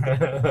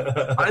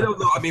 I don't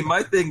know. I mean,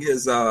 my thing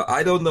is,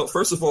 I don't know.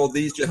 First of all,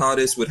 these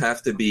jihadists would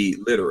have to be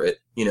literate.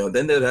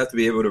 Then they'd have to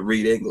be able to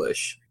read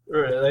English.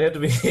 Right, they have to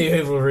be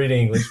able to read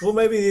English. Well,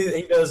 maybe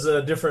he does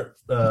different,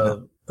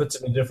 puts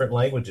it in different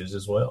languages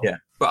as well. Yeah,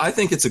 but I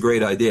think it's a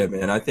great idea,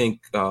 man. I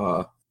think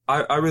I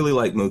really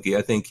like Mookie.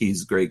 I think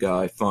he's a great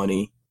guy,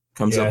 funny.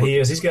 He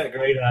is. He's got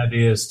great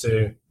ideas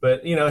too.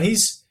 But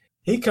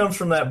he comes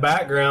from that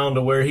background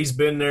to where he's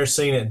been there,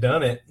 seen it,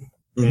 done it.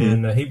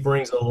 Mm-hmm. And he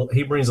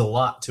brings a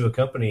lot to a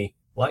company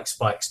like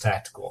Spike's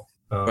Tactical.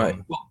 Right.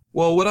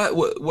 Well, what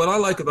I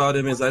like about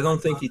him is I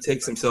don't think he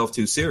takes himself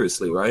too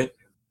seriously, right?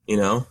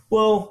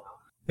 Well,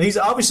 he's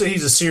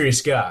a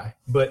serious guy,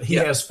 but he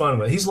has fun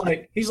with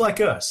it. He's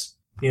like us.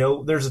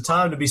 There's a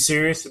time to be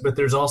serious, but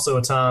there's also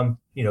a time,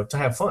 to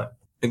have fun.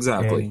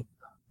 Exactly.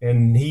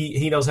 And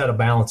he knows how to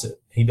balance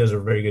it. He does a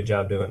very good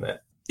job doing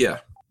that. Yeah.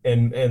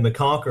 And the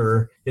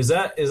Conqueror, is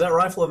that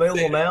rifle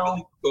available now?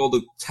 It's called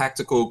the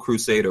Tactical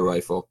Crusader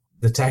rifle.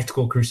 The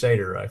Tactical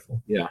Crusader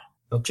rifle. Yeah.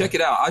 Okay. Check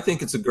it out. I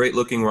think it's a great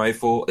looking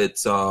rifle.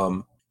 It's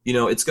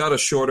it's got a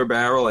shorter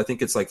barrel. I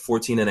think it's like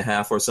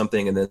 14.5 or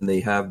something, and then they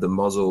have the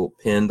muzzle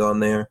pinned on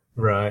there.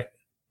 Right.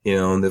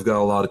 And they've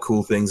got a lot of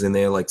cool things in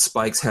there. Like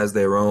Spikes has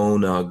their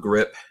own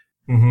grip.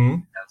 Mm-hmm.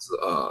 Has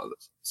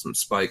some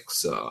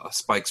Spikes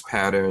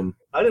pattern.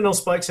 I didn't know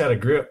Spikes had a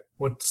grip.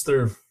 What's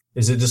their?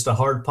 Is it just a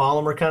hard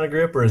polymer kind of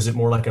grip, or is it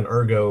more like an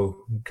ergo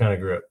kind of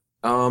grip?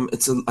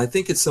 I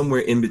think it's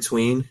somewhere in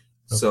between.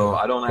 Okay. So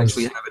I don't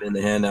actually have it in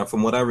the hand now.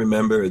 From what I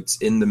remember,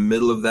 it's in the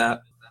middle of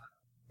that.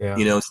 Yeah.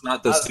 It's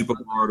not the super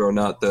hard or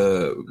not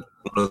the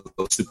one of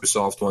those super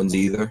soft ones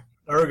either.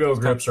 Ergo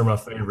grips are my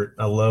favorite.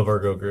 I love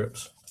ergo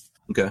grips.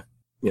 Okay.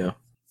 Yeah.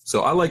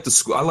 So I like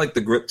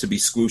the grip to be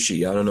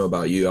squishy. I don't know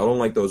about you. I don't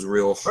like those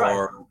real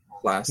hard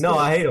plastic. No,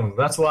 I hate them.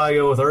 That's why I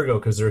go with Ergo,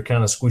 because they're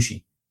kind of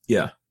squishy.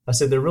 Yeah. I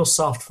said they're real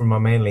soft for my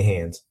manly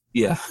hands.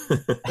 Yeah.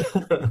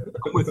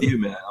 I'm with you,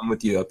 man. I'm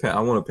with you. I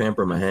want to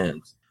pamper my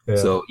hands. Yeah.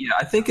 So, yeah,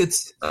 I think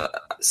it's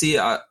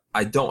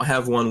I don't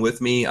have one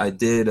with me. I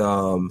did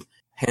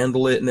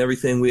handle it and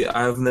everything.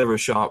 I've never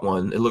shot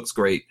one. It looks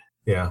great.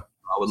 Yeah.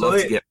 I would love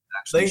to get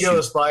They can go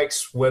to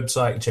Spike's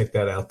website and check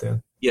that out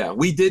then. Yeah,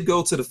 we did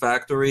go to the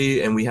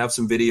factory, and we have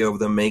some video of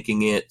them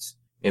making it,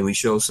 and we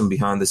show some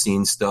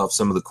behind-the-scenes stuff,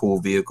 some of the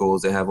cool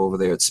vehicles they have over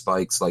there at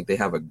Spike's. Like, they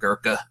have a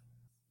Gurkha.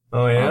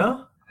 Oh,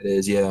 yeah? It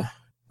is, yeah.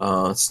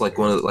 It's like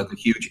a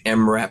huge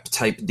MRAP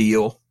type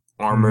deal,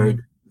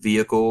 armored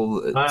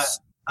vehicle.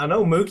 I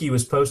know Mookie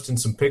was posting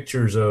some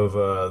pictures of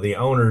the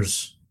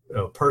owner's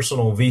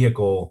personal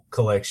vehicle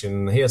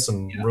collection. He has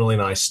some really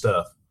nice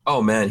stuff.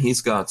 Oh, man,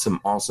 he's got some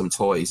awesome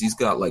toys. He's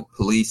got, like,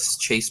 police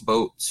chase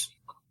boats.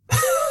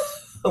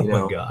 Oh,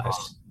 my gosh.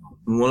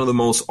 One of the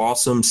most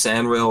awesome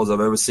sandrails I've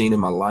ever seen in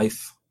my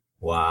life.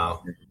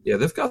 Wow. Yeah,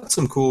 they've got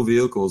some cool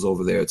vehicles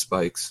over there at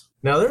Spike's.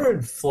 Now, they're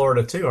in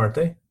Florida, too, aren't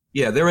they?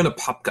 Yeah, they're in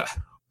Apopka.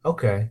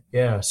 Okay,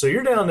 yeah. So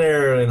you're down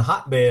there in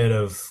hotbed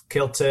of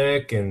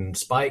Kel-Tec and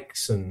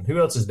Spike's, and who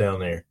else is down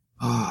there?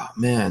 Oh,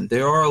 man,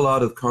 there are a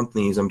lot of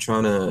companies.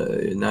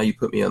 Now you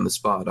put me on the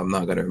spot. I'm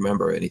not going to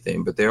remember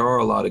anything, but there are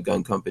a lot of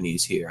gun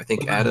companies here. I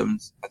think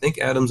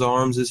Adams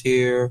Arms is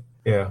here.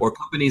 Yeah. Or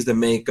companies that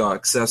make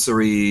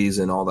accessories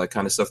and all that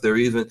kind of stuff. They're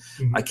even,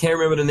 I can't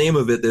remember the name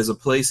of it. There's a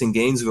place in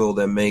Gainesville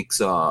that makes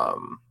the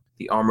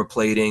armor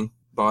plating,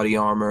 body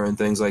armor, and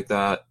things like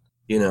that.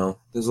 You know,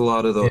 there's a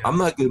lot of those. Yeah. I'm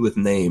not good with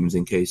names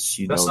in case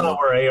you That's don't know. That's not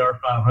where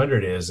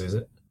AR-500 is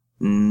it?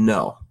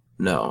 No.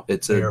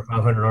 It's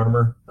AR-500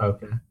 armor?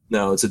 Okay.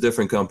 No, it's a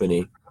different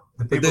company.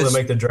 The people that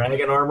make the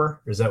Dragon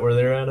armor? Is that where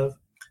they're out of?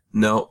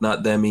 No,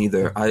 not them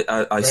either.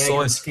 I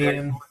saw it.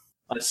 Skin.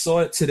 I saw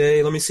it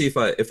today. Let me see if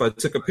I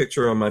took a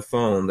picture on my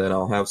phone, then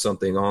I'll have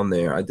something on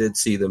there. I did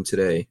see them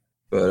today.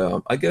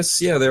 But I guess,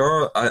 yeah, there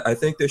are. I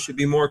think there should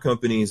be more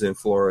companies in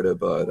Florida,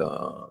 but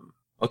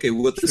okay,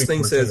 what this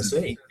thing says is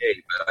DK,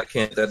 but I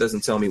can't. That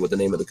doesn't tell me what the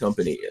name of the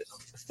company is.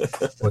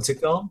 What's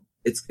it called?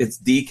 It's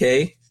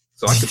DK.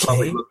 So I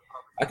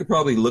could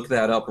probably look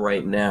that up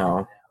right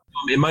now.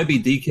 It might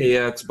be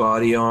DKX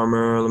body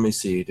armor. Let me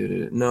see.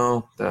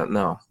 No.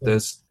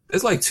 There's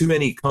like too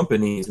many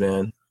companies,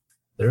 man.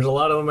 There's a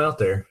lot of them out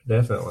there,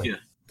 definitely. Yeah,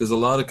 there's a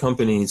lot of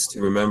companies to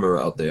remember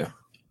out there.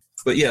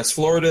 But yes,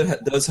 Florida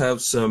does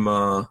have some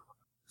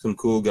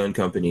cool gun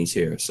companies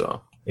here.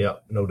 So yeah,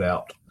 no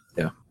doubt.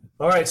 Yeah.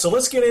 All right, so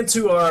let's get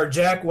into our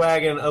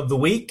Jackwagon of the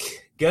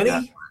week.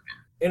 Gunny,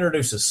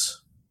 introduce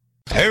us.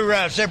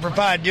 Hoorah, Semper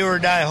Fi, do or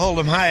die, hold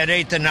 'em high at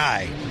 8th and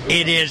I.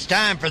 It is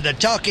time for the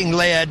talking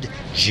lead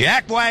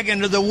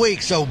Jackwagon of the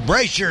week, so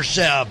brace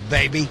yourself,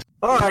 baby.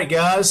 All right,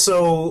 guys,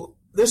 so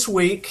this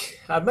week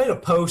I made a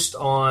post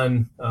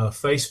on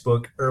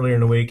Facebook earlier in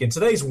the week, and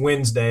today's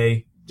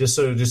Wednesday, just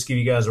to give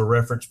you guys a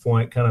reference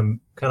point, kind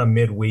of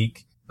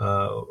midweek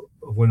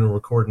when we're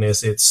recording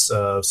this. It's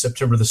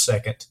September the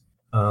 2nd.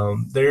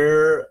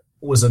 There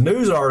was a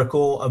news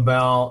article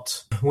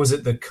about, was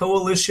it the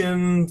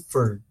Coalition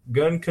for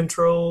Gun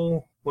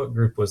Control? What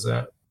group was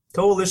that?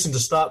 Coalition to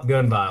Stop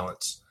Gun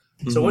Violence.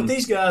 Mm-hmm. So what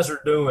these guys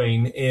are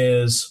doing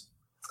is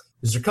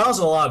they're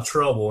causing a lot of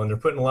trouble, and they're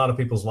putting a lot of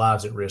people's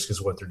lives at risk is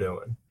what they're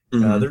doing.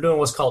 Mm-hmm. They're doing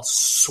what's called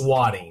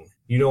swatting.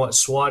 You know what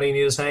swatting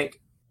is,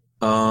 Hank?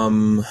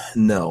 No.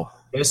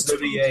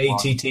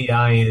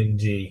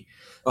 SWATTING.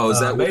 Oh, is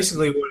that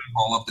basically what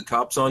call up the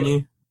cops on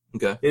you?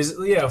 Okay.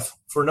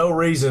 For no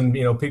reason,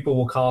 people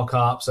will call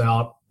cops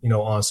out,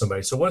 on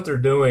somebody. So what they're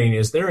doing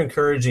is they're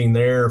encouraging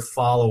their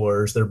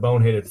followers, their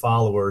boneheaded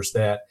followers,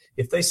 that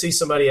if they see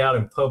somebody out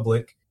in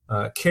public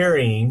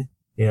carrying,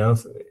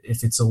 if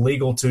it's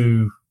illegal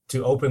to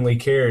openly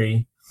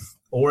carry,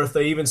 or if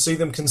they even see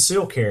them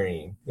conceal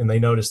carrying and they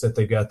notice that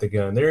they've got the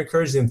gun, they're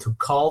encouraging them to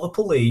call the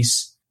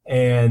police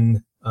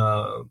and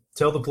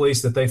tell the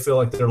police that they feel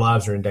like their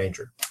lives are in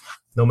danger,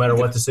 no matter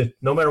what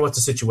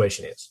the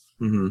situation is.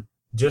 Mm-hmm.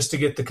 Just to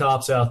get the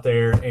cops out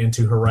there and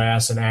to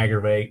harass and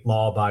aggravate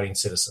law-abiding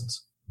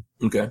citizens.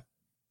 Okay.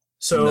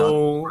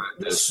 So,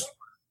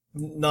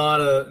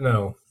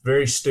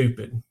 very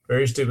stupid.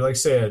 Very stupid. Like I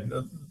said,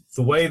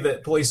 the way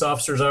that police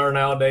officers are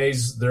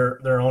nowadays,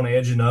 they're on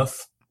edge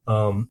enough.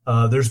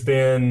 There's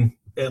been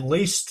at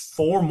least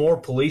 4 more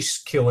police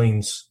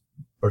killings,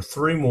 or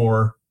 3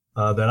 more,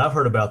 that I've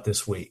heard about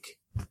this week.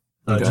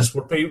 Okay.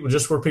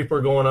 Just where people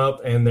are going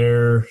up and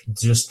they're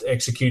just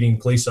executing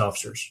police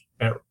officers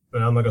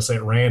I'm not going to say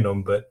at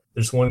random, but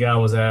there's one guy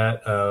was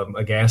at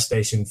a gas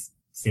station,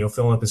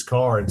 filling up his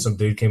car, and some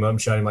dude came up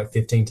and shot him like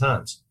 15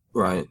 times.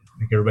 Right. I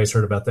think everybody's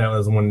heard about that.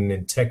 There's one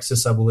in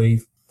Texas, I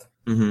believe.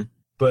 Mm-hmm.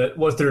 But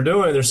what they're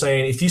doing, they're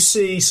saying, if you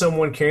see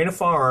someone carrying a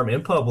firearm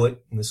in public,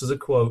 and this is a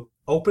quote,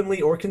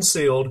 openly or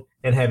concealed,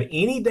 and have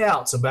any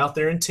doubts about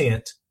their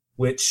intent,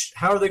 which,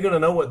 how are they going to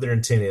know what their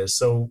intent is?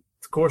 So,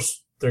 of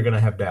course, they're going to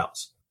have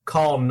doubts.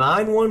 Call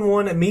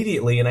 911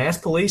 immediately and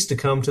ask police to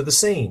come to the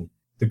scene.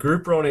 The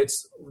group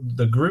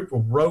the group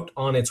wrote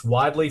on its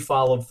widely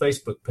followed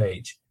Facebook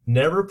page,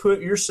 "Never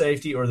put your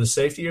safety or the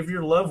safety of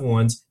your loved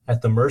ones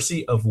at the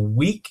mercy of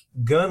weak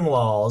gun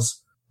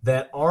laws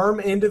that arm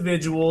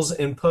individuals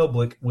in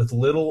public with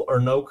little or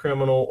no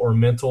criminal or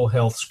mental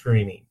health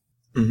screening."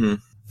 Mm-hmm.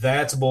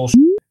 That's bullshit.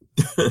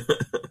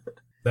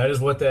 That is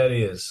what that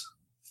is.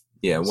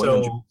 Yeah,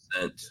 100%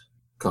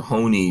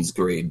 cojones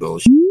grade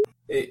bullshit.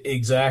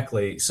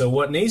 Exactly. So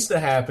what needs to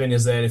happen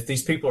is that if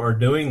these people are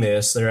doing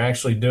this, they're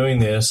actually doing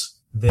this,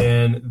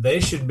 then they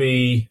should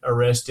be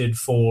arrested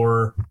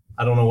for,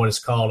 I don't know what it's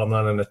called, I'm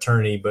not an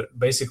attorney, but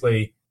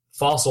basically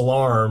false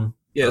alarm.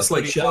 Yeah, it's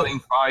like shouting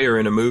fire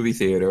in a movie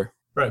theater.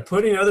 Right,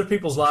 putting other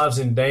people's lives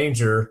in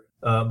danger,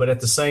 but at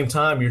the same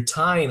time, you're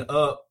tying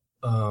up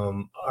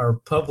our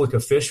public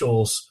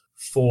officials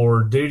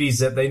for duties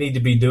that they need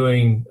to be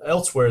doing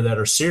elsewhere that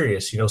are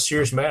serious,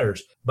 serious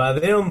matters. By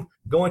them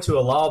going to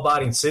a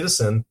law-abiding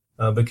citizen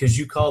because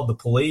you called the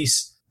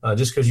police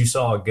just because you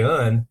saw a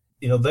gun,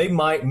 they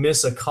might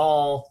miss a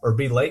call or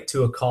be late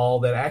to a call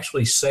that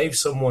actually saves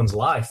someone's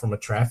life from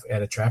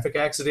at a traffic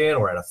accident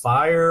or at a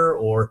fire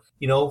or,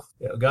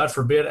 God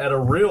forbid, at a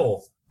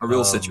real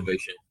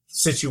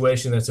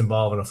situation that's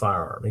involving a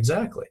firearm.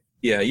 Exactly.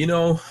 Yeah,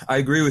 I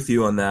agree with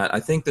you on that. I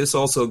think this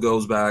also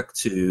goes back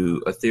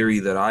to a theory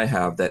that I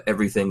have that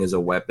everything is a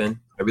weapon.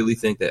 I really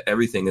think that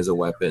everything is a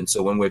weapon.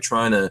 So when we're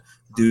trying to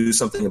do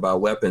something about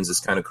weapons, it's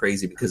kind of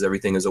crazy because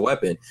everything is a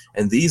weapon.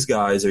 And these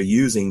guys are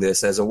using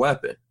this as a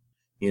weapon,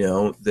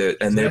 there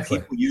are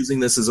people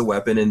using this as a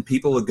weapon, and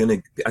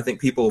I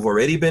think people have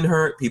already been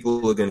hurt.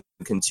 People are going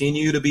to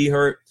continue to be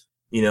hurt.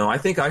 I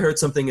think I heard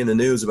something in the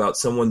news about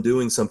someone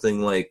doing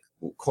something like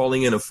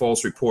calling in a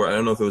false report. I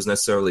don't know if it was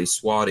necessarily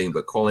swatting,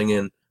 but calling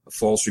in a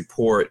false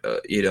report,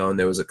 and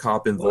there was a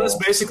cop involved. Well,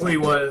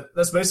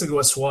 that's basically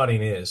what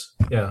swatting is.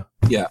 Yeah.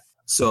 Yeah.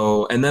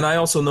 So, and then I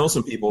also know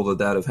some people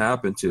that have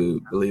happened to,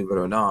 believe it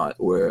or not,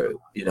 where,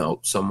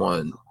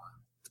 someone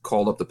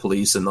called up the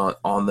police and not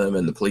on them,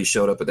 and the police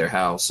showed up at their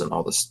house and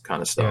all this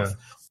kind of stuff.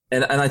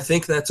 Yeah. And I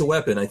think that's a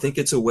weapon. I think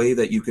it's a way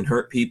that you can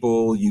hurt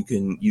people.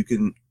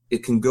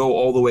 It can go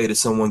all the way to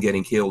someone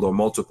getting killed or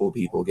multiple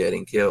people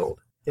getting killed.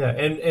 Yeah,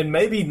 and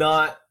maybe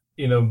not,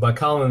 by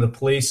calling the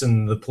police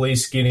and the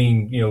police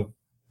getting,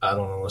 I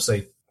don't know, let's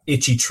say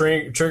itchy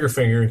trigger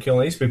finger and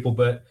killing these people,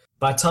 but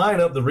by tying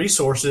up the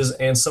resources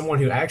and someone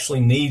who actually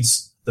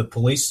needs the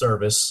police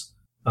service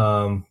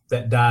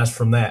that dies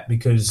from that,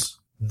 because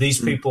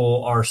these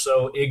people are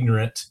so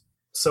ignorant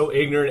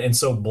and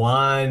so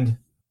blind,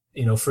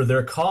 for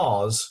their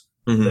cause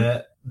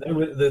that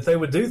they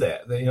would do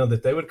that.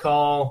 That they would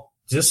call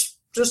just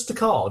to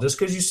call, just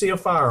because you see a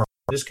firearm,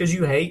 just because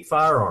you hate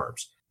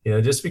firearms,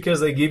 just because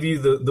they give you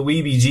the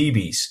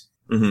weebie-jeebies.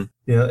 Mm-hmm.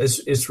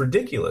 It's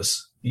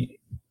ridiculous.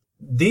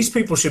 These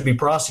people should be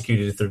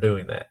prosecuted if they're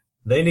doing that.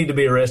 They need to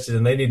be arrested,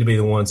 and they need to be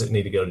the ones that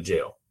need to go to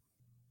jail.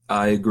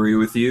 I agree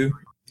with you,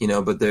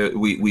 but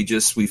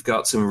we've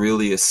got some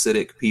really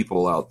acidic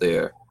people out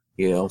there,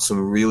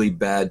 some really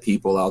bad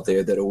people out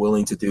there that are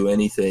willing to do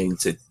anything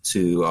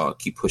to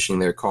keep pushing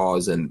their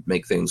cause and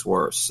make things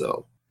worse.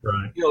 So.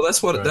 Right.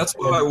 That's what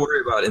I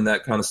worry about in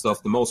that kind of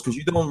stuff the most, because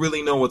you don't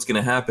really know what's going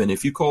to happen.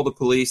 If you call the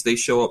police, they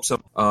show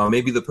up.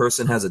 Maybe the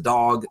person has a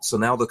dog, so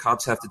now the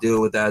cops have to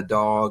deal with that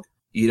dog.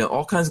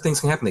 All kinds of things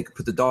can happen. They could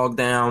put the dog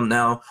down.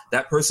 Now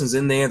that person's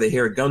in there. They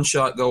hear a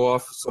gunshot go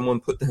off. Someone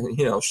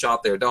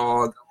shot their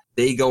dog.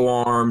 They go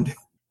armed.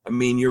 I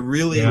mean, you're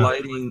really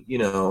lighting.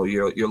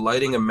 You're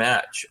lighting a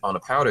match on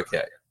a powder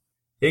keg.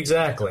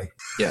 Exactly.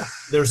 Yeah.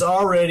 There's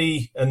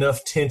already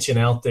enough tension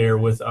out there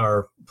with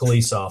our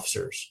police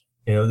officers.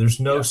 There's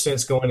no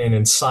sense going in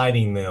and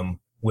citing them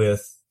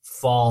with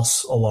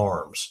false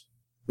alarms.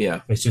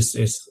 Yeah.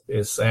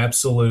 It's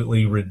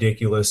absolutely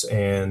ridiculous.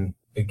 And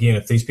again,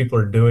 if these people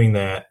are doing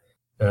that,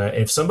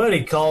 if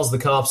somebody calls the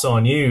cops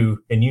on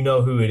you and you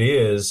know who it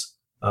is,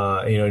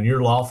 and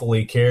you're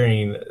lawfully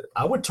carrying,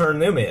 I would turn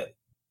them in.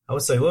 I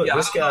would say, look,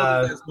 this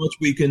guy.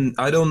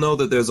 I don't know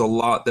that there's a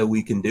lot that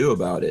we can do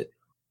about it.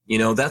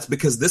 That's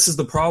because this is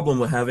the problem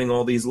with having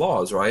all these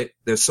laws, right?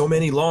 There's so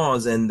many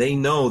laws, and they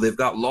know they've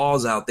got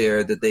laws out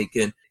there that they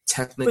can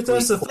technically. But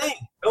that's the thing.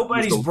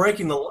 Nobody's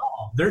breaking the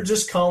law. They're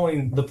just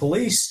calling the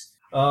police.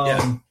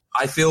 I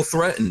feel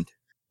threatened.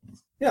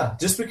 Yeah,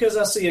 just because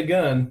I see a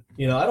gun,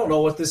 I don't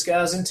know what this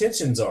guy's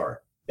intentions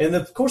are. And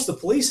of course, the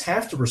police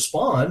have to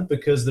respond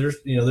because there's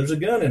a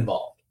gun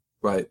involved.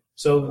 Right.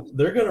 So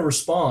they're going to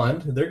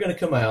respond. They're going to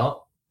come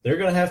out. They're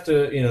going to have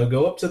to,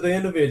 go up to the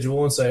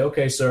individual and say,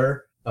 okay,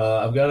 sir.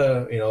 I've got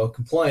a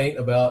complaint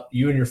about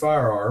you and your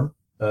firearm.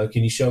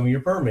 Can you show me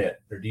your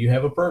permit, or do you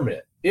have a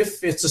permit?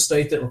 If it's a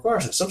state that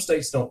requires it, some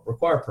states don't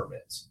require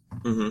permits.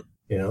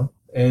 Mm-hmm.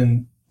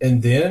 And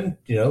then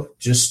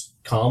just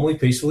calmly,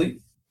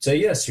 peacefully say,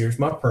 yes, here's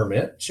my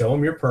permit. Show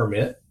them your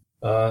permit,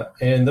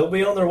 and they'll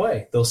be on their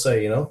way. They'll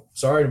say,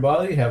 sorry to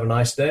bother you. Have a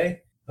nice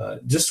day.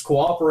 Just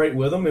cooperate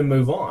with them and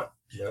move on.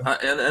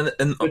 But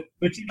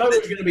there's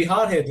going to be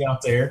hotheads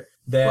out there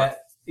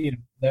that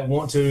that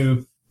want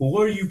to. Well,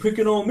 what are you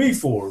picking on me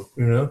for?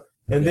 And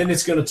then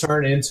it's going to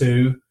turn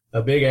into,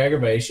 a big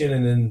aggravation,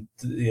 and then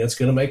it's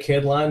going to make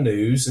headline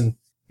news, and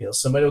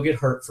somebody will get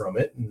hurt from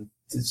it. And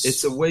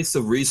it's a waste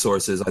of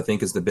resources, I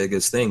think, is the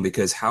biggest thing,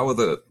 because how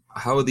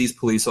are these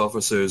police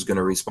officers going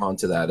to respond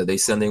to that? Are they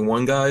sending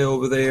one guy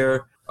over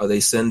there? Are they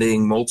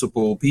sending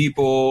multiple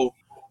people?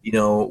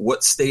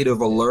 What state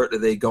of alert are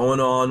they going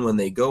on when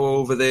they go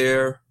over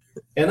there?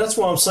 And that's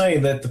why I'm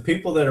saying that the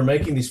people that are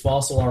making these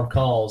false alarm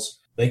calls,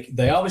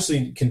 they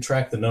obviously can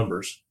track the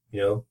numbers.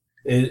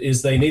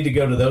 Is they need to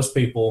go to those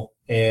people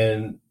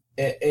and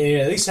at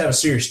least have a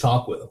serious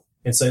talk with them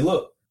and say,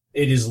 look,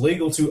 it is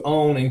legal to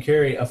own and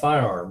carry a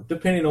firearm,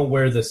 depending on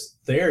where the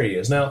area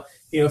is. Now,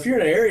 if you're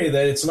in an area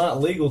that it's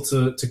not legal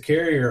to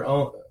carry or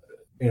own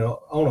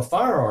a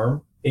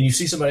firearm, and you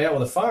see somebody out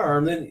with a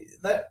firearm, then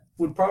that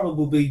would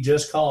probably be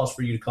just cause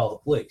for you to call the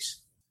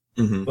police.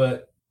 Mm-hmm.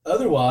 But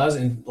otherwise,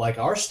 in like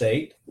our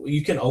state,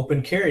 you can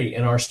open carry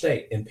in our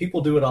state, and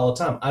people do it all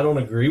the time. I don't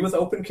agree with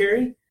open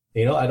carry.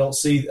 I don't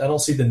see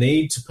the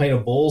need to paint a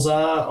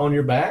bullseye on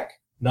your back,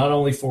 not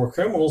only for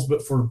criminals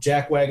but for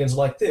jackwagons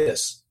like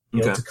this,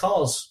 to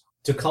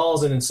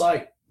cause and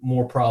incite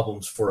more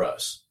problems for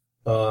us.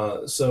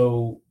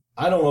 So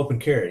I don't open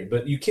carry,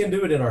 but you can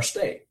do it in our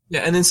state.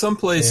 Yeah, and in some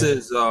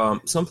places,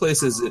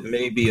 it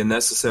may be a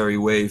necessary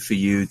way for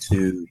you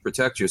to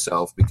protect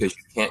yourself because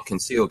you can't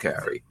conceal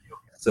carry.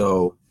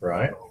 So,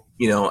 right.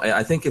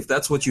 I think if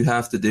that's what you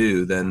have to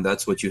do, then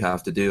that's what you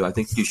have to do. I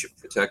think you should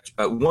protect.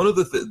 One of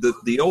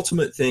the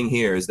ultimate thing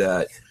here is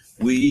that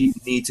we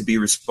need to be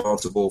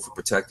responsible for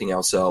protecting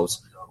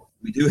ourselves.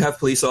 We do have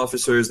police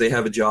officers; they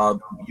have a job.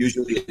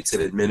 Usually, it's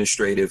an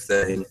administrative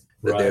thing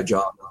that their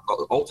job.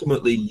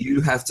 Ultimately,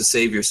 you have to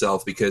save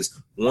yourself because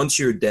once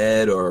you're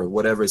dead or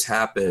whatever's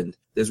happened,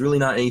 there's really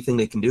not anything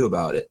they can do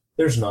about it.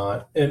 There's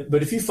not.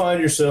 But if you find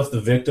yourself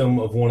the victim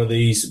of one of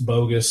these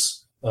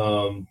bogus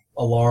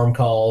alarm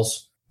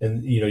calls,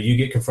 and you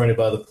get confronted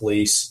by the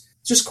police,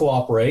 just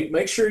cooperate.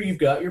 Make sure you've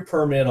got your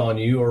permit on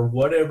you or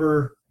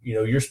whatever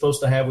you're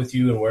supposed to have with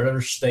you in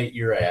whatever state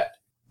you're at,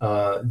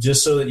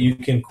 just so that you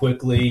can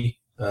quickly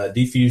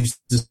defuse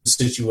the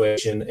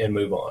situation and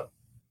move on.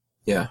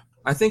 Yeah.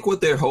 I think what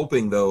they're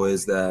hoping, though,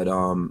 is that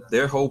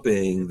they're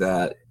hoping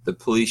that the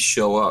police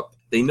show up.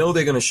 They know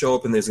they're going to show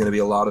up and there's going to be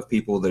a lot of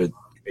people that are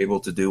able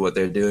to do what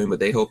they're doing, but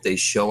they hope they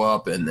show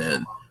up and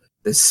then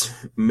this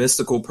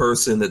mystical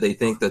person that they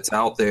think that's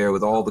out there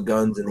with all the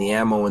guns and the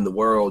ammo in the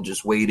world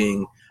just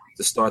waiting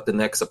to start the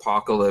next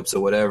apocalypse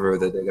or whatever,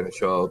 that they're going to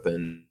show up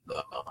and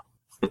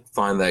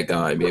find that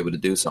guy and be able to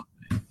do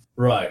something.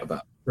 Right.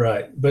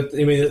 Right. But,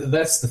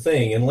 that's the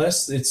thing.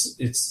 Unless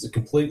it's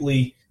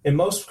completely – and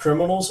most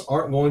criminals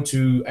aren't going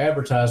to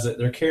advertise that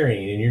they're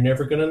carrying, and you're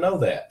never going to know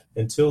that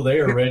until they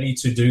are ready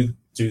to do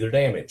their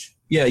damage.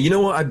 Yeah, you know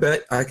what? I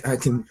bet I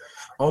can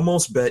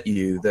almost bet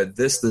you that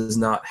this does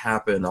not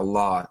happen a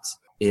lot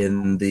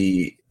in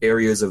the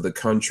areas of the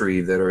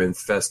country that are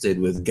infested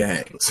with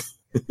gangs.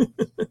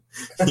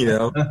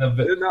 They're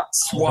not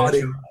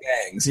swatting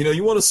gangs.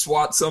 You want to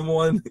swat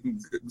someone,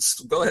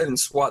 go ahead and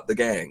swat the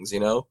gangs,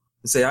 and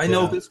say, I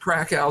know this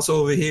crack house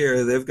over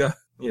here, they've got,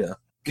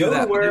 Go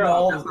that. Where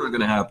that's not going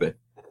to happen.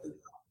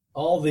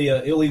 All the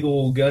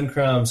illegal gun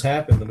crimes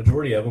happen, the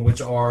majority of them, which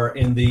are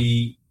in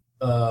the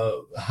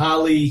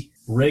highly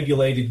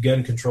regulated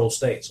gun control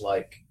states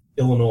like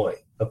Illinois,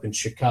 up in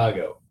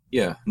Chicago.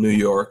 Yeah, New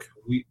York.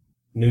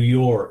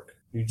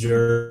 New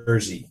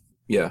Jersey.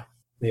 Yeah.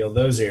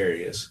 Those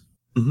areas.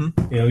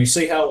 Mm-hmm. You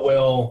see how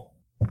well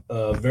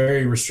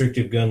very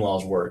restrictive gun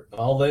laws work.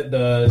 All that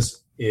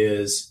does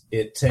is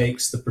it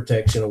takes the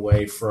protection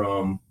away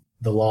from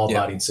the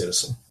law-abiding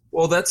citizen.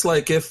 Well, that's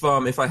like if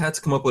I had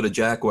to come up with a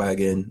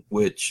jackwagon,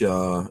 which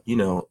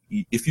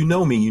if you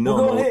know me, Well,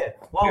 go ahead.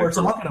 While we're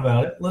talking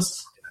about it,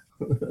 let's.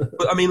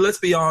 But let's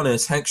be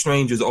honest. Hank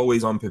Strange is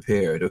always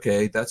unprepared.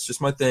 Okay, that's just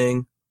my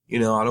thing. I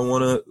don't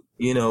want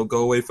to go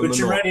away from. But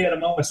you're ready at a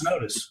moment's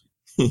notice.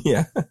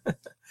 Yeah.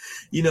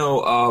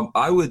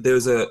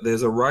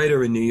 There's a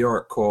writer in New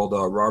York called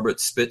Robert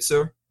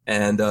Spitzer,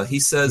 and he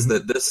says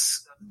that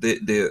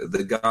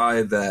the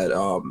guy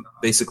that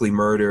basically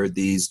murdered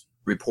these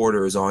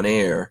reporters on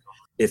air,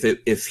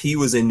 if he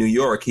was in New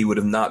York, he would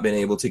have not been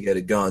able to get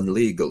a gun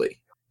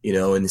legally,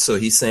 and so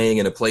he's saying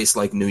in a place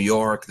like New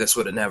York, this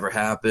would have never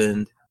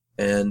happened.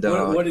 And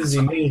what does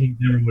he mean he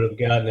never would have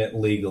gotten it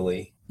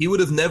legally? He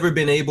would have never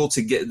been able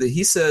to get,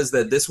 he says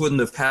that this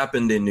wouldn't have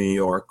happened in New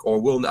York,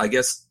 or I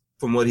guess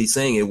from what he's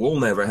saying, it will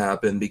never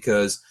happen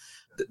because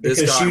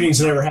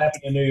shootings never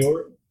happened in New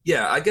York?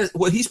 Yeah, I guess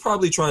what he's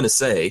probably trying to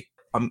say,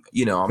 I'm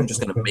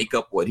just going to make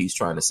up what he's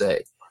trying to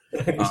say.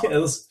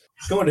 Let's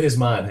go into his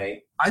mind,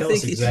 Hank. Tell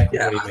us exactly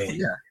what he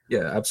means.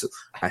 Yeah, absolutely.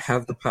 I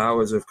have the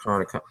powers of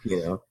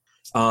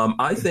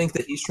I think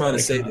that he's trying to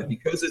say that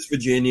because it's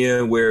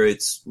Virginia, where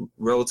it's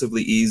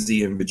relatively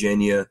easy in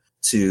Virginia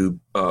to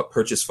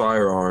purchase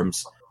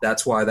firearms,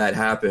 that's why that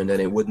happened,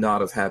 and it would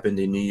not have happened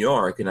in New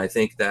York. And I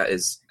think that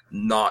is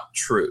not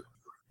true.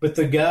 But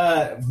the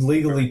guy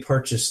legally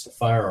purchased the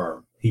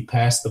firearm. He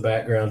passed the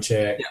background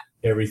check,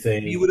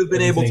 everything. He would have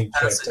been able to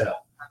pass it.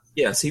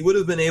 Yes, he would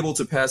have been able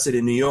to pass it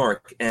in New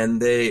York, and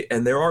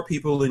there are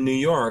people in New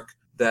York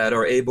that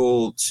are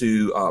able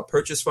to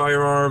purchase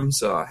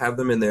firearms, have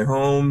them in their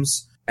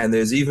homes, and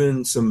there's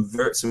even some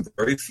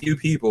very few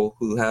people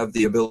who have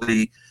the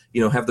ability,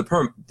 have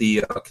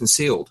the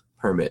concealed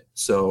permit.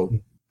 So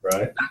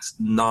that's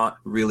not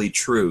really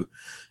true.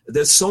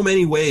 There's so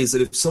many ways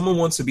that if someone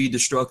wants to be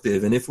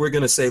destructive, and if we're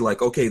going to say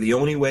like, okay, the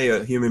only way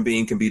a human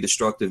being can be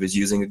destructive is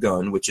using a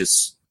gun, which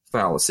is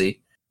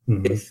fallacy.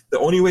 If the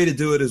only way to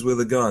do it is with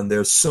a gun,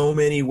 there's so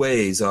many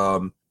ways.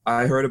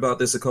 I heard about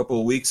this a couple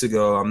of weeks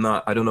ago.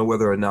 I don't know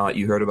whether or not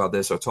you heard about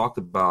this or talked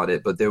about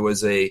it, but there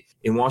was in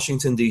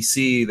Washington,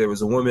 D.C., there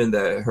was a woman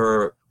that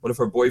one of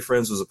her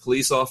boyfriends was a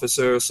police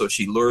officer. So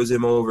she lures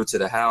him over to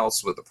the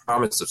house with the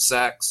promise of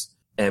sex.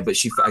 I guess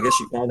she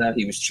found out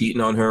he was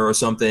cheating on her or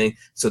something.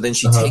 So then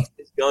she takes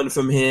his gun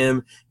from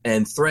him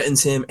and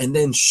threatens him and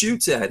then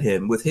shoots at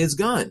him with his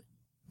gun.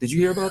 Did you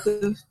hear about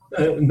this?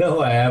 No,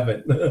 I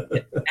haven't.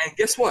 And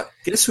guess what?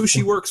 Guess who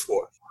she works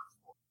for?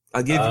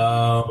 I'll give you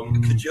a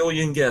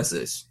cajillion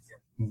guesses.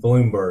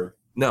 Bloomberg.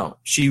 No,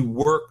 she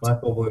worked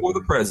for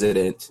the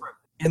president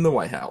in the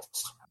White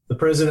House. The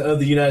president of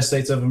the United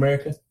States of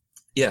America?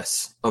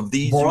 Yes, of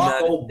these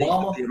Barack United Obama?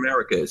 States of the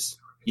Americas.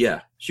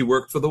 Yeah, she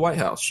worked for the White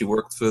House. She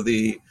worked for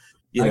the.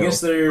 I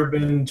guess they've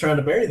been trying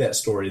to bury that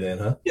story then,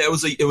 huh? Yeah,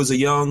 it was a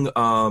young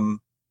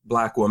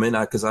black woman,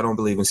 because I don't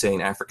believe in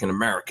saying African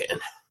American.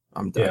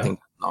 I think that's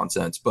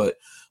nonsense, but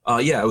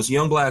it was a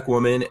young black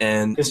woman,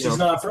 and because she's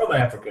not from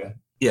Africa.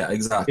 Yeah,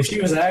 exactly. If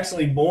she was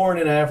actually born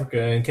in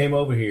Africa and came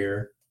over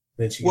here,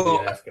 then she could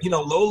be African.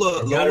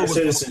 Lola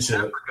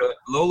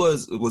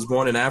was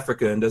born in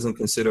Africa and doesn't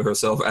consider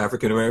herself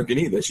African American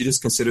either. She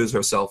just considers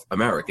herself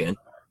American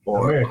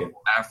or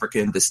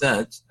African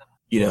descent.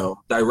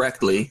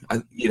 Directly.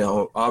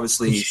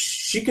 Obviously,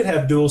 she could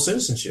have dual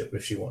citizenship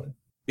if she wanted.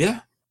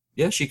 Yeah,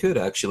 she could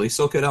actually.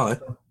 So could I.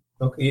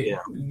 Okay.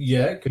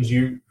 Yeah, because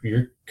you're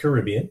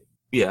Caribbean.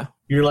 Yeah.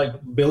 You're like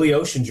Billy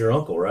Ocean's your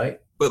uncle,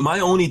 right? But my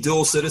only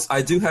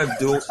I do have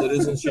dual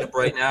citizenship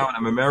right now, and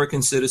I'm an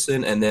American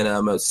citizen, and then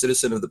I'm a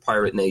citizen of the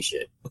Pirate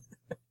Nation.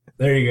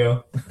 There you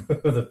go.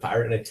 The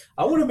Pirate Nation.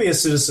 I want to be a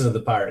citizen of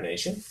the Pirate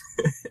Nation.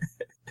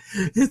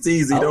 It's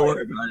easy. Don't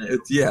worry about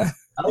it.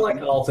 I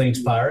like all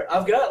things pirate.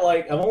 I've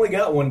only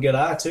got one good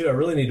eye too. I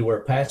really need to wear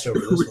a patch over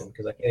this one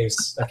because I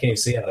can't even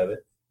see out of it.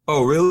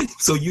 Oh, really?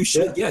 So you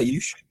should, you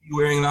should be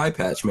wearing an eye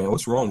patch, man.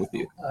 What's wrong with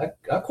you?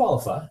 I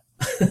qualify.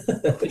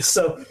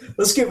 So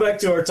let's get back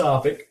to our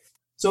topic.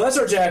 So that's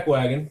our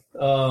Jackwagon.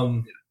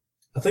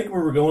 I think we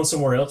were going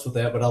somewhere else with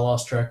that, but I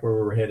lost track where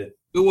we were headed.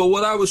 Well,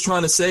 what I was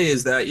trying to say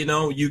is that,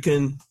 you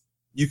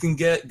can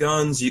get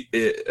guns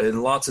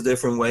in lots of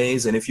different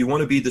ways. And if you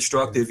want to be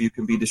destructive, you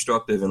can be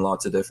destructive in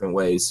lots of different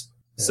ways.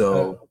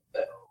 So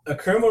a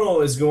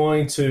criminal is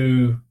going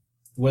to,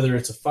 whether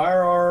it's a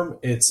firearm,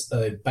 it's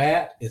a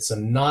bat, it's a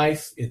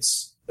knife,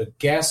 it's a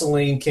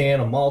gasoline can,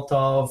 a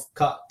Molotov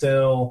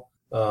cocktail,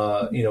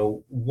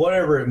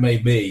 whatever it may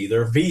be,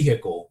 their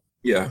vehicle.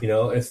 Yeah.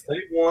 If they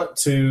want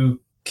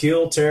to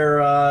kill,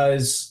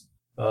 terrorize,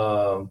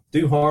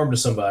 do harm to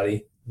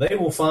somebody, they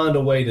will find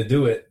a way to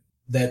do it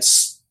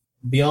that's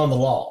beyond the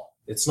law.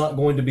 It's not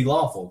going to be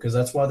lawful because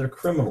that's why they're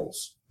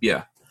criminals.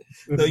 Yeah.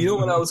 No, you know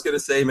what I was going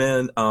to say,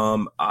 man?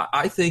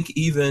 I think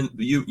even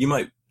you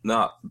might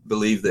not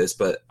believe this,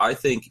 but I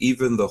think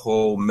even the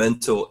whole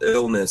mental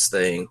illness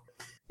thing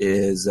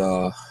is,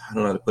 I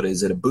don't know how to put it.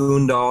 Is it a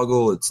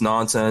boondoggle? It's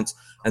nonsense.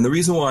 And the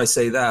reason why I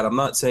say that, I'm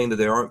not saying that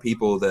there aren't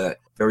people that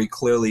very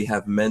clearly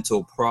have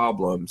mental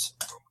problems,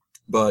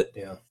 but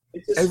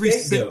every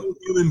single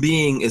human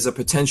being is a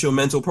potential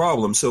mental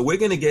problem. So we're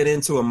going to get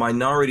into a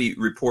Minority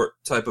Report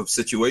type of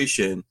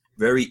situation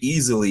very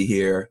easily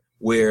here,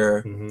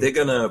 where they're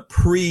going to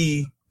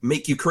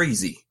make you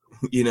crazy,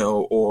 give you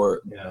that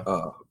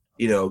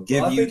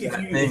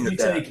thing. If you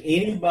take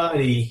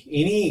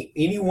anybody,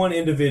 any one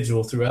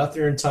individual throughout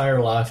their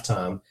entire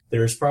lifetime,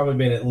 there's probably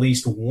been at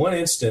least one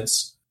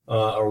instance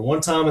or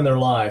one time in their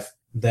life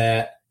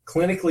that,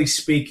 clinically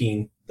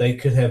speaking, they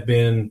could have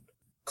been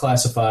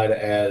classified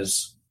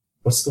as,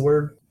 what's the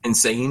word?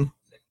 Insane.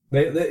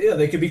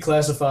 They could be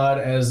classified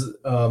as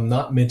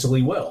not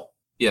mentally well.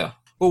 Yeah.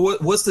 Well,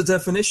 what's the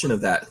definition of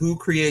that? Who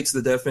creates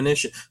the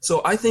definition?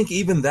 So I think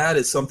even that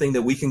is something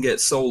that we can get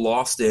so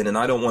lost in, and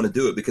I don't want to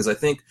do it because I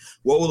think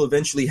what will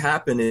eventually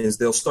happen is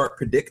they'll start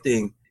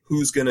predicting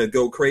who's going to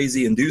go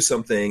crazy and do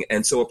something.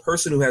 And so a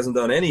person who hasn't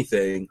done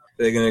anything,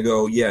 they're going to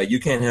go, yeah, you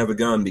can't have a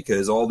gun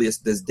because all this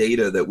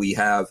data that we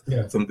have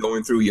from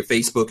going through your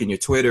Facebook and your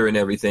Twitter and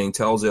everything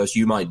tells us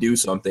you might do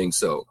something.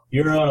 So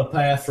you're on a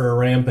path for a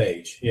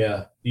rampage.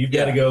 Yeah. You've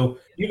got to go.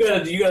 You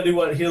got to do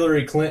what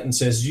Hillary Clinton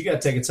says. You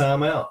got to take a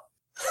time out.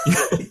 You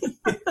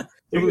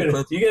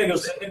gotta go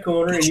sit in the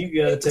corner and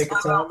you gotta take a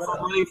time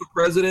out. Running for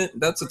president,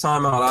 that's a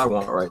timeout I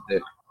want right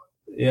there.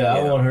 Yeah,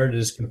 I want her to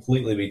just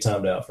completely be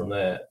timed out from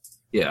that.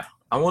 Yeah,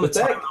 I want a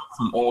timeout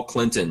from all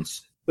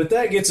Clintons. But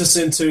that gets us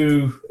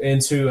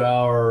into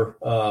our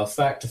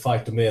fact to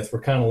fight the myth. We're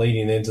kind of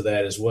leading into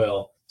that as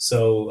well.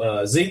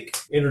 So Zeke,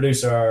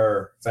 introduce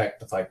our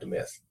fact to fight the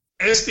myth.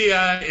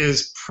 SDI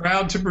is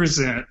proud to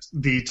present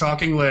the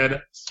Talking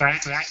Lead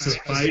Facts to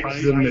Fight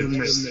the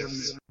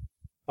Myths.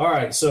 All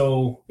right,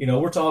 so,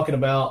 we're talking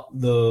about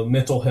the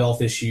mental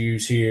health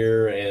issues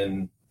here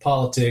and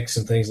politics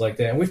and things like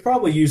that. And we've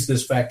probably used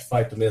this fact to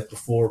fight the myth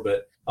before,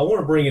 but I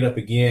want to bring it up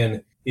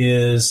again,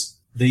 is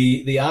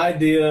the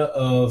idea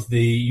of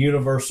the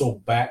universal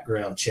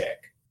background check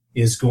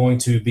is going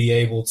to be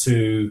able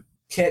to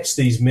catch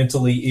these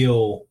mentally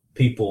ill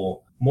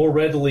people, more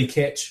readily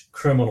catch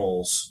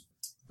criminals.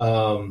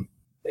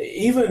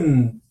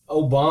 Even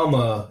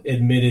Obama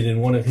admitted in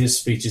one of his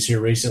speeches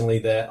here recently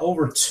that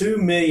over 2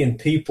 million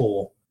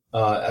people,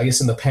 I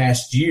guess in the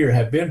past year,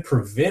 have been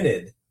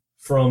prevented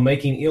from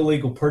making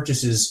illegal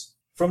purchases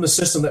from the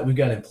system that we've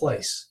got in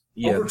place.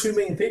 Yeah. Over 2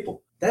 million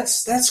people.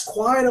 That's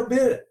quite a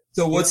bit.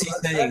 So what's he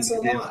saying?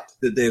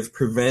 That they've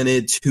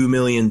prevented 2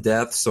 million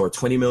deaths or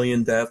 20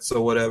 million deaths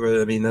or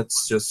whatever? I mean,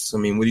 that's just,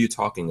 what are you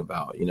talking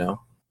about,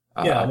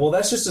 Yeah, well,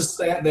 that's just a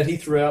stat that he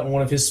threw out in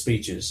one of his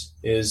speeches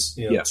is,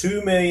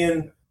 2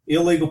 million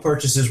illegal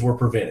purchases were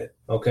prevented.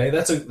 Okay,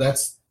 that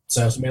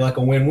sounds to me like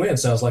a win-win.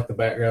 Sounds like the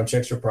background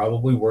checks are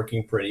probably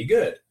working pretty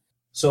good.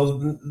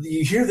 So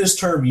you hear this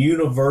term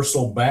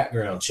universal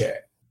background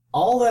check.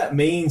 All that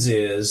means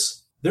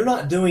is they're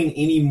not doing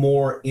any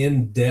more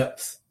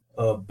in-depth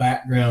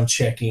background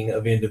checking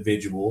of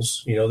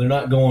individuals. They're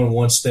not going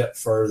one step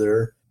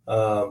further,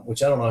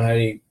 which I don't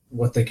know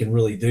what they can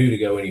really do to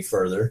go any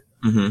further.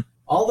 Mm-hmm.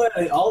 All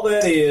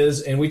that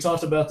is, and we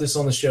talked about this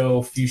on the show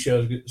a few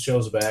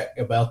shows back,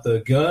 about the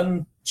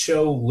gun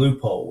show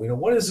loophole.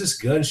 What is this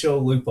gun show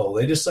loophole?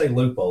 They just say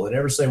loophole. They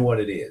never say what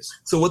it is.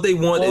 So what they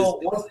want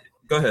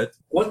go ahead.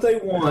 What they're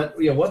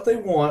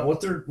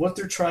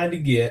trying to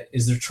get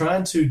is they're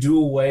trying to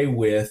do away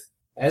with,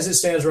 as it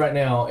stands right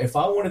now, if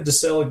I wanted to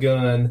sell a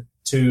gun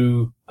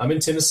I'm in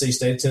Tennessee,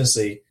 state of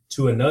Tennessee,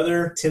 to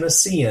another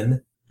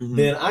Tennessean, mm-hmm.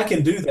 then I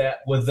can do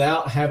that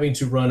without having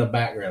to run a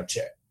background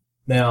check.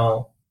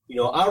 Now,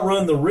 I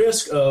run the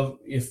risk of,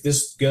 if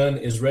this gun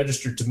is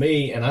registered to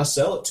me and I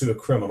sell it to a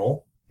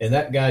criminal and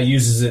that guy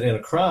uses it in a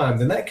crime,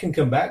 then that can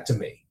come back to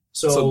me.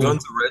 So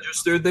guns are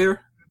registered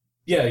there?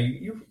 Yeah,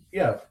 you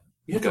have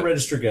to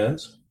register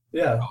guns.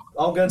 Yeah,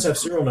 all guns have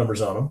serial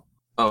numbers on them.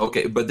 Oh,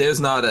 okay, but there's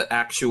not an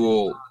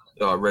actual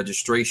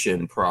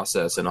registration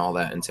process and all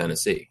that in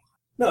Tennessee.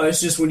 No,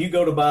 it's just when you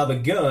go to buy the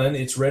gun,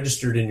 it's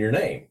registered in your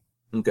name.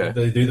 Okay.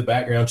 They do the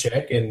background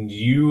check, and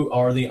you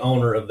are the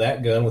owner of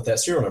that gun with that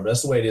serial number.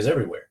 That's the way it is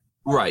everywhere.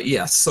 Right.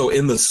 Yes. So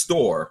in the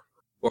store,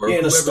 or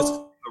whoever's on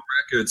the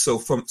record.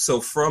 So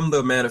from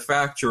the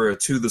manufacturer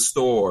to the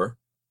store,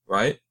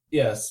 right?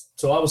 Yes.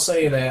 So I was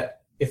saying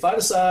that if I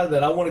decide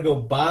that I want to go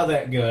buy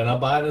that gun, I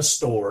buy it in a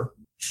store,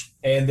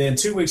 and then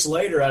 2 weeks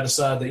later I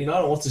decide that I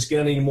don't want this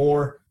gun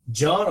anymore.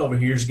 John over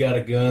here's got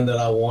a gun that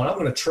I want. I'm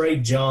going to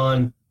trade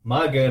John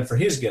my gun for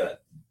his gun.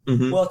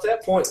 Mm-hmm. Well, at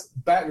that point,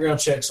 background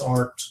checks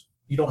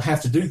you don't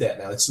have to do that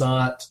now. It's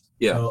not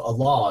a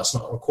law. It's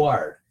not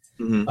required.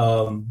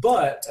 Mm-hmm.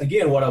 But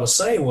again, what I was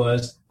saying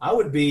was I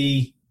would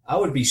be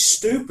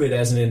stupid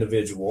as an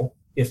individual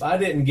if I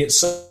didn't get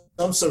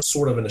some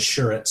sort of an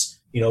assurance,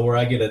 where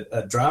I get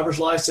a driver's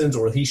license,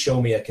 or he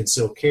show me a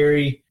concealed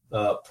carry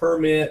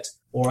permit,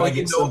 or I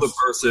get the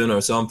person or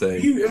something.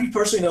 You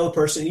personally know the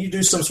person. You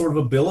do some sort of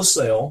a bill of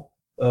sale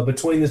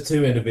between the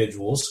two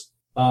individuals,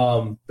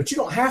 but you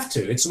don't have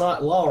to. It's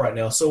not law right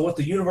now. So what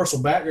the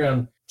universal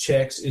background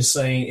checks is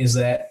saying is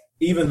that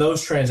even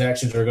those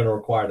transactions are going to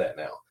require that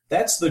now.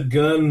 That's the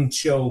gun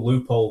show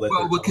loophole.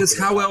 Because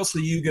how else are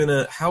you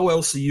gonna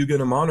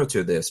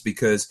monitor this?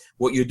 Because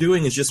what you're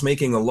doing is just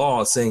making a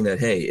law saying that,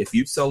 hey, if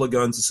you sell a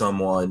gun to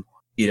someone,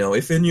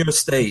 if in your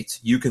state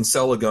you can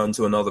sell a gun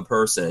to another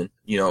person,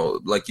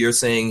 like you're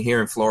saying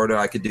here in Florida,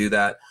 I could do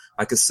that.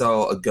 I could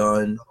sell a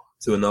gun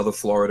to another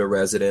Florida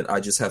resident. I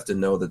just have to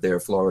know that they're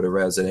a Florida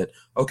resident.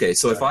 Okay,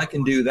 so if I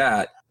can do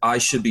that, I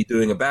should be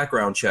doing a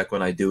background check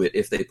when I do it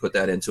if they put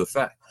that into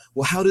effect.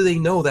 Well, how do they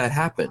know that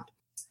happened?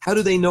 How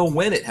do they know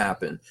when it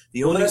happened?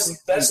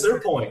 That's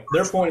their point.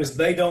 Their point is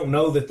they don't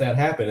know that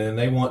happened, and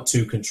they want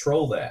to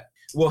control that.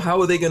 Well,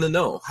 how are they going to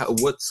know?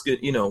 What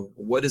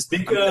is?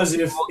 Because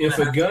if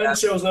a gun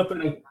shows up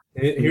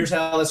here's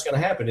how that's going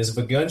to happen: is if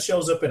a gun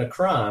shows up in a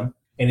crime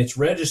and it's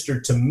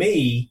registered to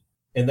me,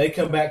 and they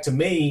come back to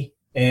me,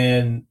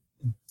 and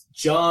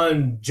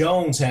John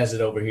Jones has it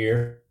over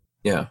here.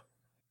 Yeah,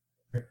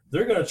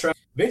 they're going to try.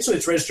 Eventually,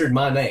 it's registered in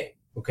my name.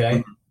 Okay.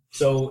 Mm-hmm.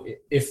 So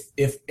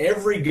if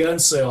every gun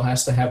sale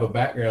has to have a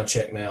background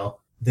check now,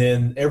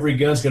 then every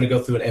gun's going to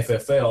go through an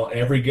FFL. And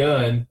every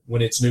gun,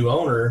 when its new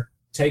owner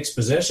takes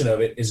possession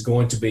of it, is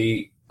going to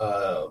be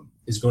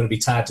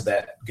tied to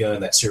that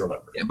gun, that serial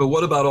number. Yeah, but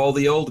what about all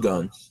the old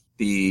guns?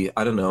 The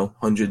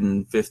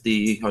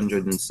 150,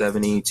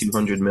 170,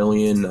 200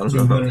 million. I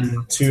don't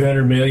know.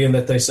 200 million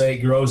that they say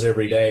grows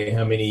every day.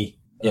 How many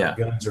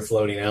guns are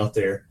floating out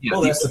there? Yeah,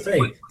 well, that's the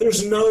thing.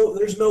 There's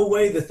no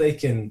way that they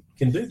can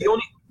do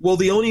that.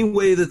 The only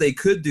way that they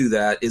could do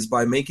that is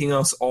by making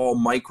us all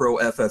micro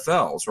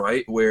FFLs,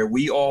 right? Where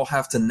we all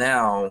have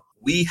to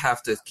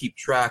keep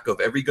track of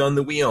every gun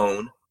that we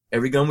own,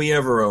 every gun we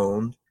ever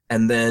owned,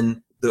 and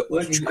then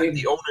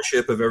the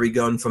ownership of every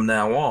gun from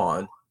now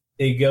on.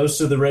 It goes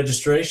to the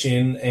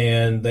registration,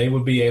 and they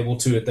would be able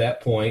to, at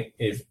that point,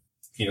 if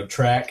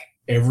track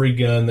every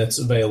gun that's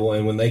available.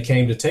 And when they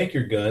came to take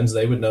your guns,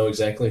 they would know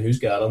exactly who's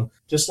got them.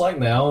 Just like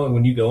now,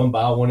 when you go and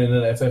buy one in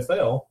an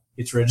FFL,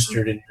 it's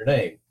registered in your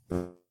name.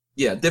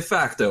 Yeah, de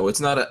facto. It's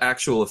not an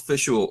actual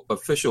official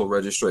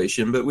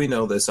registration, but we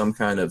know there's some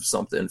kind of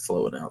something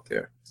flowing out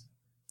there.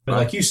 But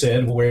like you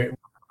said,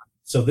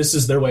 so this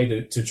is their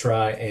way to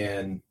try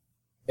and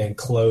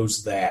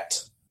close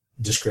that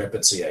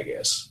discrepancy, I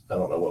guess. I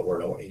don't know what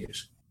word I want to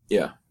use.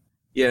 Yeah.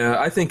 Yeah,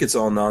 I think it's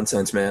all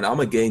nonsense, man.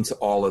 I'm against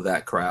all of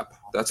that crap.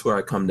 That's where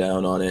I come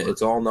down on it.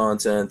 It's all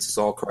nonsense. It's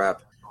all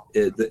crap.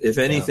 If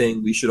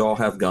anything, we should all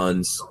have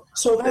guns.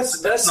 So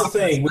that's the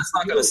thing. It's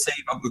not going to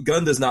save. A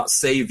gun does not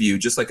save you.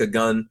 Just like a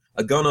gun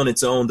on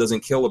its own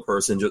doesn't kill a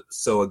person.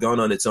 So a gun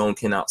on its own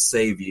cannot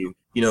save you.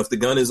 If the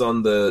gun is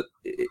in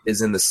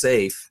the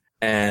safe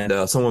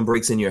and someone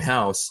breaks in your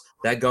house,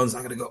 that gun's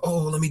not going to go,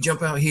 oh, let me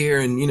jump out here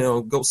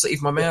and go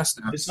save my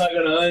master. It's not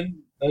going to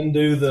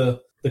undo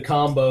the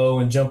combo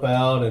and jump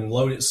out and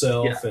load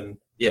itself.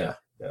 Yeah.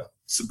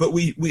 So, but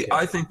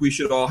I think we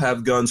should all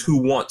have guns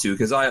who want to,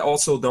 because I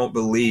also don't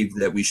believe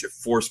that we should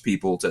force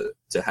people to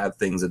have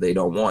things that they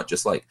don't want.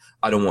 Just like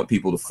I don't want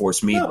people to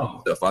force me to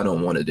do stuff I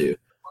don't want to do.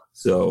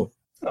 So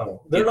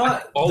no, they're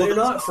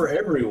not for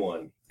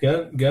everyone.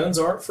 Guns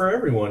aren't for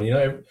everyone.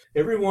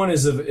 Everyone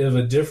is of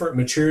a different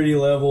maturity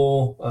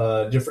level,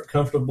 different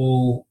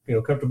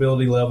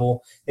comfortability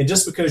level. And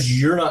just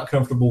because you're not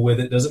comfortable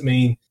with it doesn't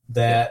mean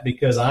that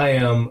because I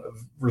am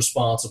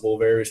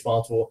very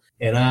responsible,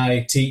 and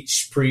I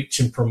teach, preach,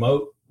 and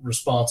promote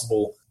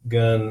responsible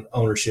gun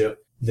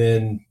ownership,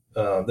 then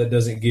that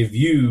doesn't give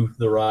you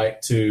the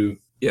right to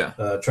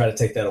try to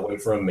take that away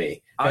from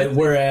me.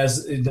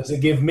 Whereas it doesn't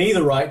give me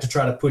the right to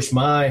try to push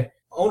my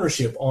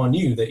ownership on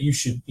you that you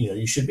should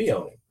be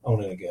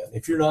owning a gun.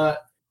 If you're not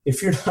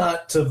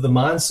of the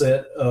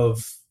mindset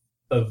of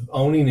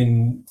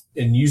owning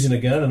and using a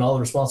gun and all the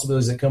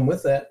responsibilities that come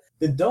with that,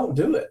 then don't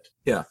do it.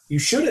 Yeah. You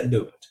shouldn't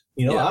do it.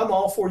 I'm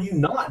all for you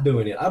not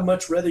doing it. I'd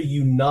much rather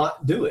you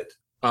not do it.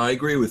 I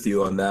agree with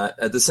you on that.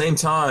 At the same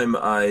time,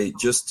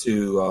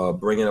 to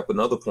bring it up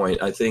another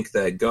point, I think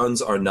that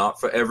guns are not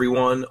for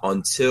everyone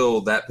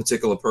until that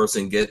particular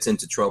person gets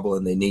into trouble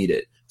and they need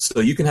it. So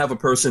you can have a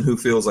person who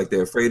feels like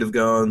they're afraid of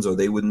guns, or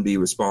they wouldn't be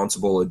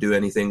responsible or do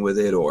anything with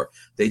it, or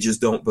they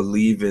just don't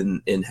believe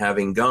in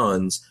having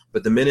guns.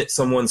 But the minute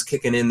someone's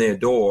kicking in their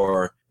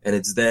door and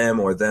it's them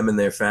or them and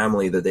their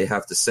family that they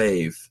have to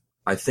save,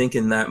 I think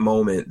in that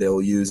moment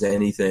they'll use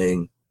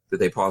anything that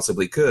they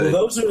possibly could.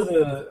 Well, those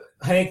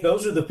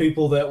are the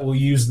people that will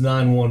use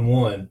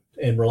 911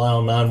 and rely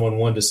on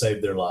 911 to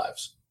save their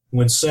lives.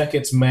 When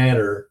seconds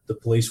matter, the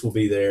police will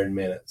be there in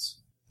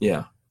minutes.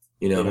 Yeah.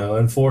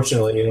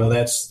 Unfortunately,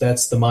 that's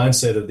the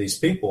mindset of these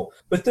people.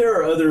 But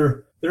there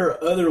are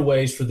other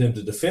ways for them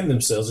to defend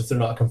themselves if they're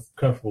not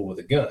comfortable with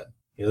a gun.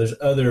 There's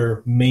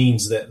other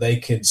means that they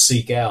can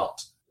seek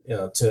out,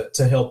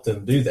 to help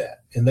them do that,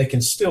 and they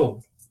can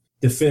still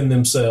defend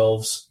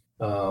themselves,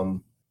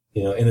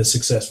 in a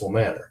successful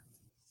manner.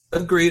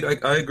 Agreed.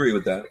 I agree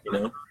with that.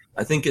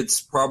 I think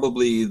it's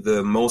probably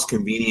the most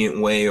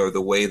convenient way, or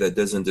the way that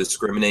doesn't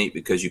discriminate,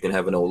 because you can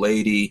have an old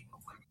lady,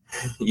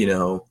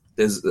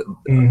 there's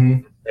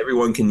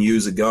everyone can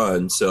use a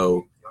gun.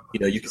 So,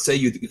 you can say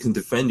you can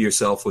defend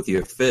yourself with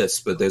your fists,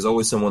 but there's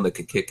always someone that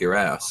could kick your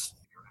ass.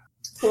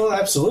 Well,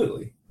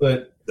 absolutely.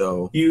 But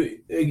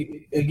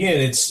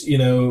it's,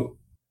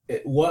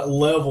 at what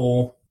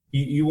level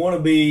you want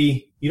to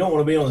be. You don't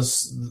want to be on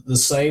the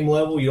same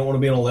level. You don't want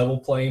to be on a level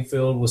playing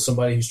field with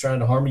somebody who's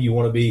trying to harm you. You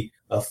want to be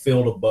a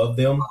field above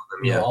them,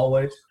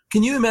 always.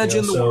 Can you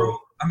imagine the world?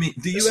 I mean,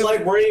 it's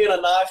like bringing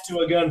a knife to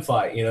a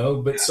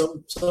gunfight, but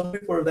some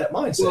people are of that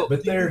mindset.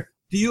 Well,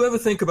 do you ever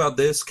think about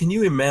this? Can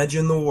you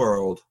imagine the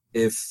world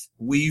if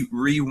we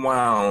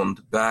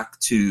rewound back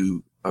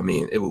to,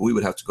 we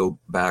would have to go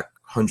back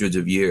hundreds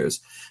of years,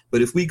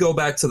 but if we go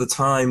back to the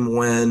time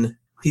when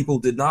people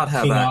did not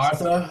have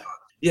access.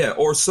 Yeah,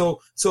 or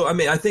so.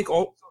 I think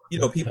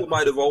people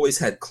might have always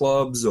had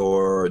clubs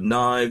or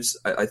knives.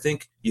 I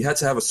think you had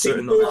to have a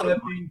certain. People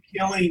have been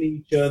killing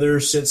each other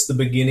since the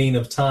beginning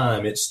of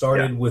time. It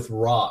started with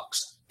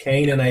rocks.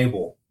 Cain and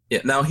Abel. Yeah.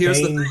 Now here's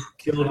the thing.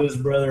 Killed his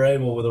brother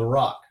Abel with a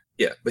rock.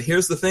 Yeah, but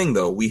here's the thing,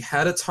 though. We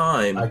had a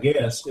time. I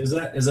guess is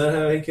that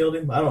how he killed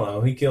him? I don't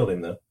know. He killed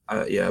him though.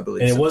 Yeah, I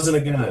believe. And so. It wasn't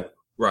a gun.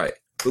 Right,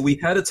 but we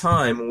had a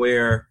time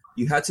where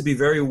you had to be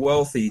very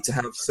wealthy to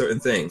have certain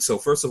things. So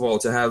first of all,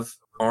 to have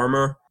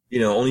armor,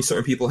 only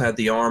certain people had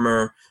the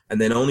armor,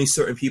 and then only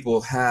certain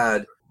people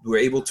were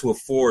able to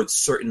afford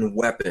certain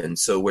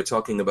weapons. So we're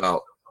talking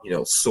about,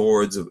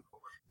 swords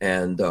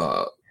and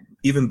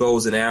even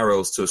bows and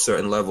arrows to a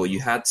certain level.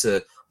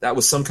 That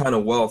was some kind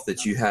of wealth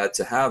that you had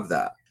to have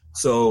that.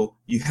 So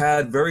you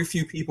had very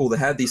few people that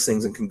had these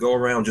things and can go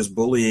around just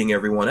bullying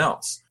everyone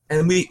else.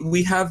 And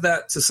we have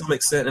that to some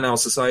extent in our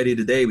society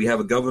today. We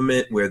have a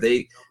government where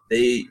they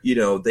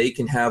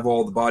can have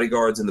all the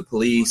bodyguards and the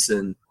police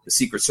and the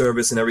Secret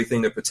Service and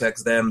everything that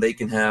protects them. They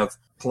can have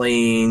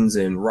planes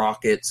and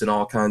rockets and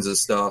all kinds of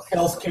stuff.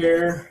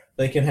 Healthcare.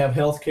 They can have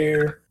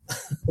healthcare.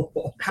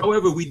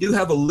 However, we do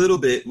have a little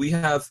bit. We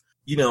have,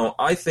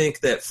 I think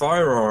that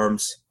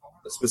firearms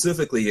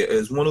specifically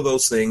is one of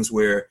those things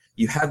where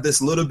you have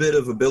this little bit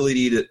of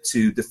ability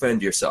to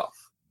defend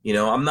yourself.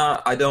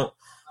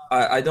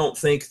 I don't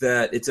think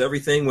that it's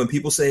everything. When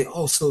people say,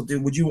 "Oh, so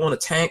dude, would you want a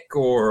tank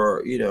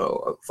or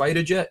a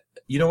fighter jet?"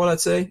 You know what I'd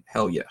say?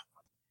 Hell yeah.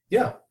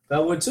 Yeah, I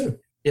would too.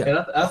 Yeah, and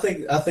I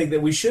think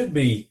that we should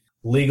be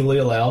legally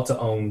allowed to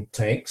own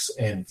tanks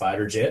and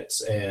fighter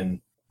jets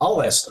and all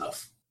that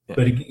stuff. Yeah.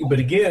 But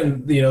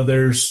again,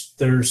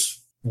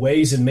 there's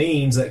ways and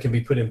means that can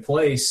be put in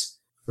place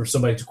for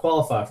somebody to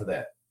qualify for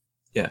that.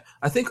 Yeah,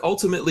 I think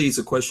ultimately it's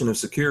a question of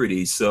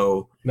security.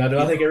 So now, do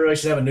I think everybody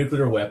should have a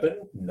nuclear weapon?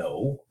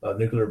 No. A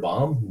nuclear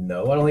bomb?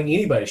 No. I don't think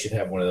anybody should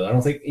have one of those. I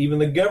don't think even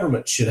the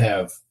government should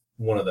have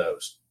one of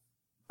those.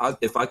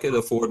 If I could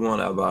afford one,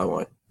 I'd buy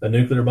one. A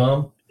nuclear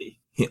bomb?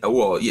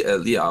 Well,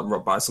 yeah, I'll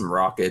buy some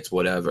rockets,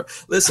 whatever.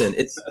 Listen,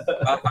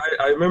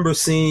 I remember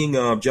seeing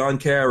John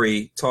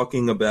Kerry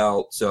talking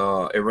about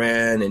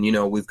Iran,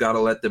 and we've got to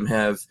let them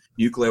have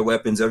nuclear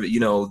weapons.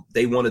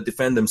 They want to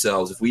defend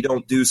themselves. If we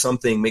don't do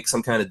something, make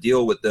some kind of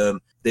deal with them,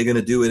 they're going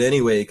to do it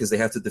anyway because they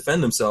have to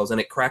defend themselves.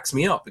 And it cracks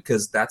me up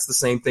because that's the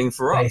same thing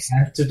for us. They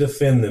have to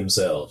defend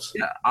themselves.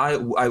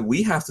 Yeah,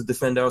 we have to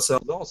defend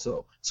ourselves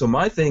also. So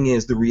my thing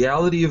is the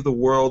reality of the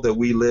world that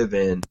we live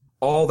in.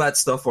 All that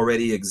stuff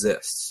already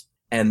exists.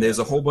 And there's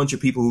a whole bunch of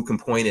people who can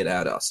point it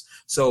at us.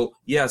 So,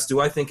 yes, do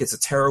I think it's a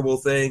terrible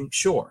thing?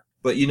 Sure.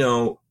 But,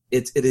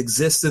 it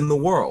exists in the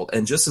world.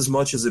 And just as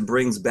much as it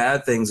brings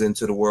bad things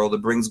into the world,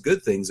 it brings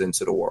good things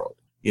into the world,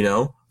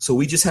 So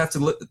we just have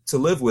to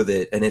live with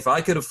it. And if I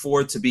could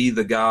afford to be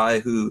the guy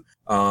who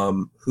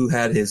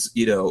had his,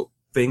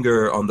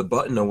 finger on the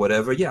button or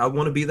whatever, yeah, I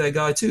want to be that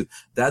guy too.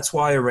 That's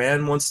why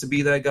Iran wants to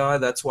be that guy.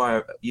 That's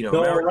why,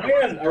 No,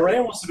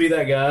 Iran wants to be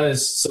that guy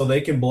is so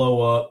they can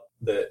blow up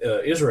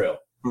Israel.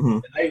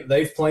 Mm-hmm.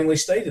 They've plainly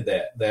stated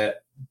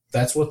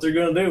that's what they're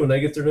going to do when they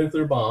get their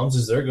nuclear bombs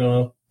is they're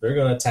going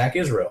to attack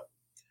Israel.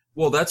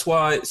 Well, that's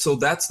why. So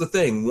that's the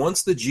thing.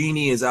 Once the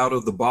genie is out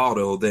of the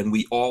bottle, then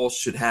we all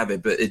should have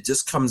it. But it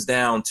just comes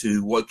down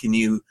to what can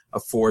you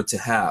afford to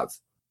have.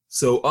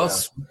 So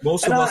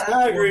most of us.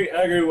 I agree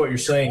with what you're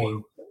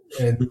saying,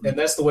 and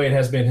that's the way it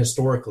has been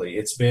historically.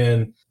 It's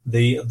been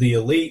the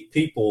elite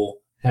people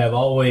have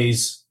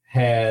always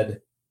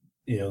had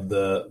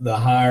the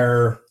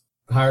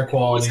higher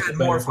quality, had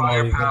more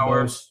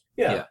firepower.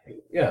 Yeah.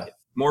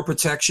 More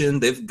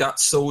protection. They've got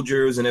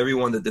soldiers and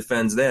everyone that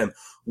defends them.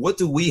 What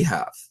do we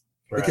have?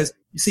 Right. Because,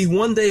 you see,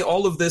 one day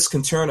all of this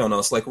can turn on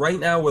us. Like right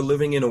now we're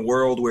living in a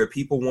world where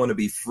people want to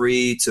be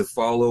free to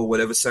follow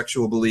whatever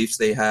sexual beliefs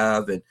they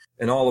have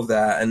and all of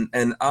that.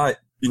 And I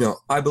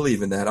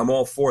believe in that. I'm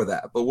all for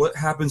that. But what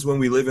happens when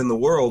we live in the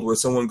world where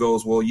someone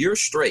goes, well, you're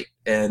straight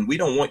and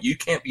you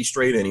can't be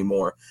straight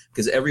anymore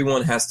because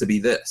everyone has to be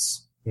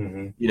this,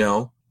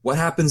 What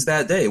happens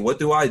that day? What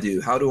do I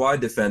do? How do I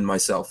defend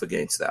myself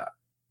against that?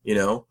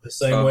 The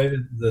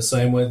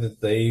same way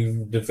that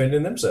they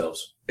defended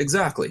themselves.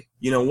 Exactly.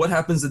 What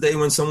happens the day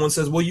when someone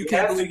says, "Well, you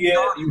can't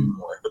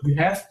anymore."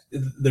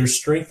 There's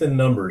strength in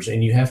numbers,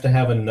 and you have to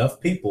have enough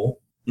people,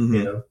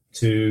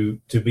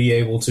 to be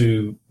able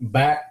to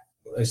back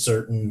a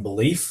certain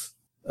belief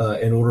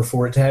in order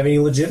for it to have any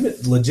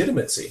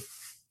legitimacy.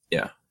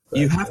 Yeah.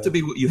 You have to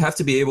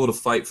be able to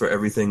fight for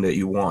everything that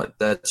you want.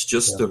 That's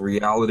just the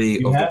reality.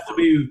 You have to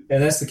be,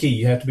 and that's the key.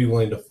 You have to be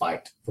willing to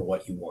fight for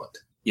what you want.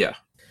 Yeah.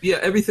 Yeah,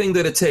 everything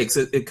that it takes.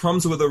 It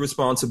comes with a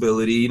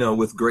responsibility.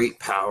 With great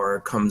power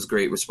comes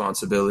great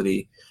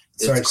responsibility.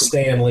 Sorry,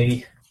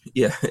 Stanley.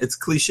 Yeah, it's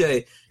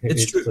cliche.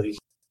 It's true. Cliche.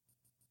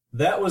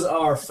 That was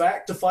our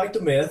fact to fight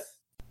the myth.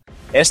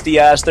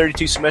 SDI's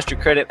 32 semester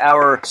credit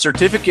hour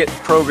certificate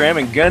program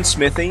in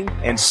gunsmithing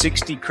and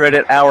 60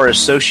 credit hour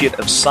Associate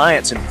of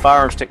Science and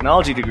Firearms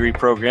Technology degree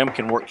program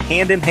can work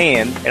hand in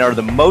hand and are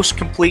the most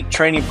complete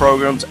training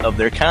programs of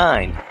their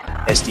kind.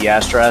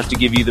 SDI strives to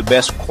give you the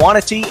best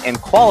quantity and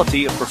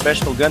quality of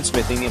professional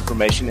gunsmithing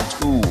information and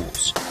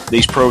tools.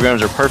 These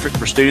programs are perfect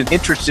for students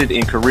interested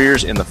in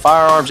careers in the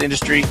firearms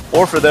industry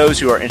or for those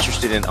who are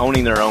interested in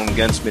owning their own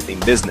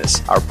gunsmithing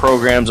business. Our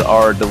programs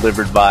are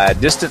delivered via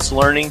distance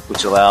learning,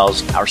 which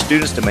allows our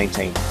students to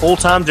maintain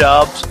full-time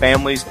jobs,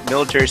 families,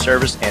 military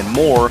service, and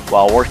more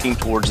while working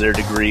towards their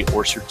degree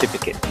or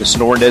certificate. The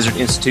Sonoran Desert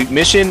Institute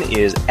mission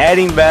is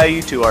adding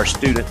value to our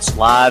students'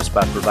 lives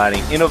by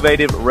providing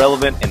innovative,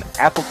 relevant, and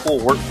applicable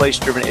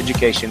workplace-driven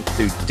education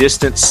through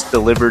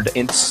distance-delivered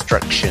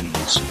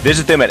instructions.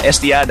 Visit them at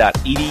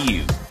sdi.edu.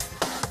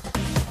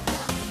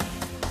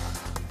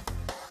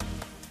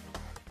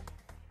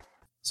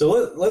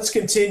 So let's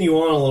continue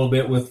on a little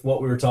bit with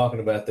what we were talking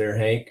about there,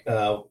 Hank.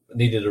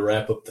 Needed to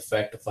wrap up the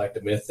fact to fight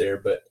the myth there,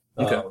 but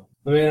okay.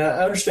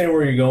 I understand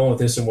where you're going with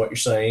this and what you're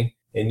saying,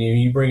 and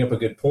you bring up a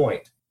good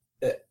point.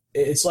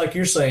 It's like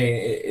you're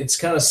saying, it's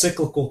kind of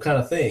cyclical kind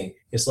of thing.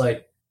 It's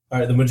like, all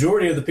right, the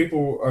majority of the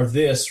people are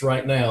this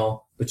right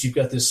now, but you've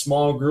got this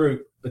small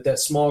group but that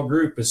small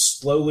group is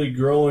slowly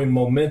growing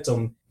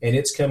momentum, and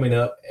it's coming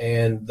up,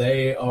 and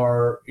they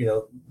are,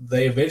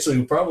 they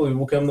eventually probably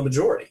will become the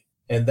majority.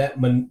 And that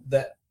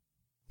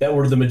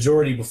were the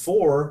majority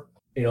before,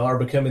 are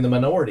becoming the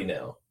minority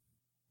now.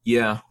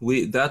 Yeah,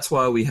 that's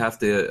why we have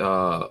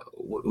to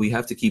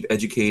keep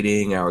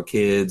educating our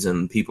kids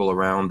and people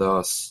around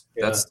us.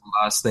 Yeah. That's the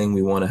last thing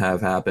we want to have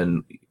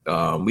happen.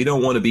 We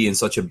don't want to be in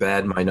such a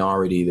bad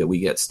minority that we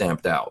get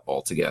stamped out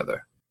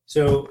altogether.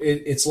 So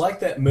it's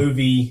like that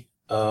movie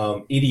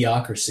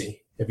Idiocracy.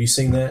 Have you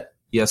seen that?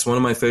 Yes, one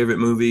of my favorite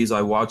movies.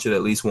 I watch it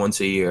at least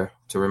once a year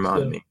to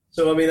remind me.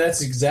 So I mean,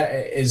 that's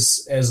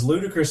as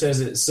ludicrous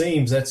as it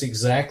seems. That's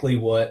exactly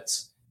what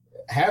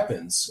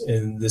happens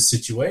in this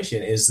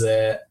situation, is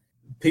that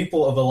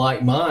people of a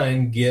like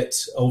mind get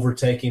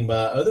overtaken by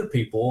other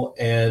people,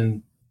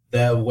 and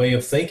the way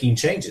of thinking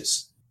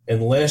changes.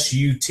 Unless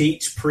you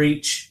teach,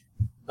 preach,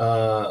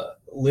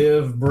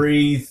 live,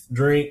 breathe,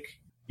 drink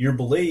your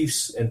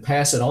beliefs and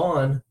pass it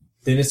on,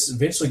 then it's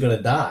eventually going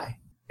to die,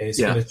 and it's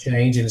going to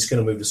change, and it's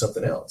going to move to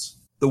something else.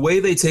 The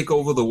way they take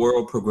over the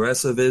world,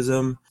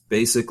 progressivism,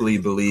 basically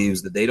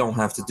believes that they don't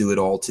have to do it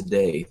all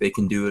today. They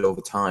can do it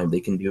over time. They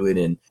can do it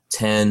in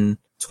 10,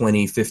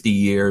 20, 50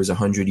 years,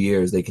 100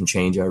 years. They can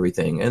change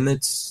everything. And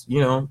it's,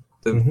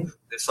 there's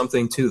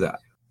something to that.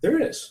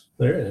 There is.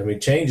 I mean,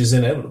 change is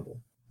inevitable.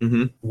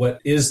 Mm-hmm. What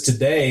is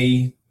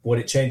today, what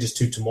it changes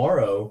to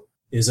tomorrow,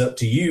 is up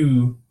to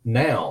you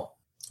now.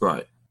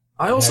 Right.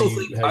 I also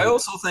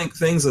think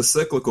things are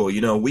cyclical.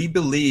 We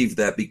believe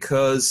that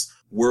because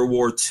World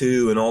War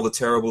II and all the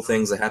terrible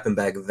things that happened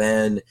back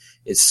then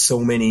is so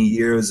many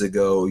years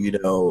ago,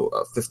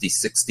 50,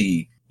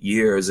 60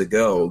 years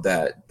ago,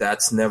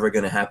 that's never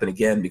going to happen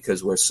again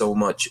because we're so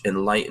much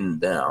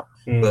enlightened now.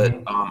 Mm-hmm.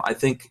 But I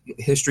think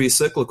history is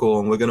cyclical,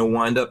 and we're going to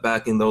wind up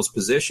back in those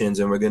positions,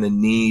 and we're going to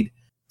need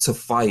to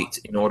fight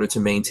in order to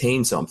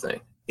maintain something,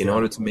 in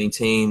order to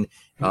maintain.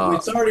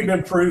 It's already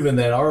been proven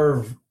that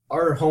our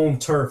home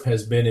turf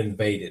has been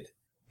invaded,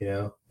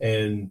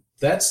 and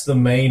that's the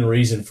main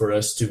reason for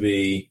us to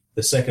be,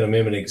 the Second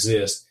Amendment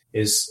exists,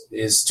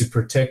 is to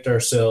protect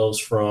ourselves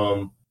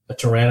from a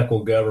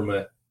tyrannical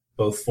government,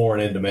 both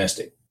foreign and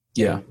domestic.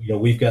 Yeah.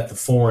 We've got the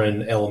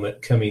foreign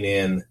element coming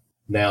in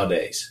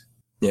nowadays.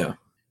 Yeah.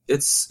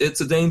 It's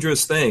a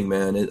dangerous thing,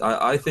 man.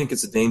 I think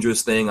it's a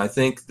dangerous thing. I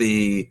think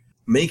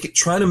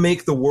trying to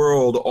make the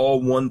world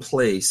all one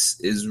place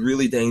is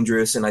really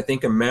dangerous, and I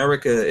think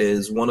America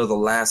is one of the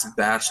last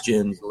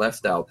bastions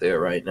left out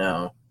there right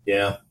now.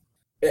 Yeah.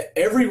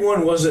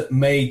 Everyone wasn't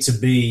made to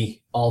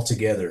be all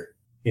together.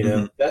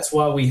 Mm-hmm. That's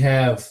why we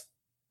have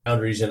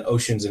boundaries and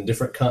oceans and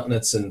different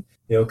continents, and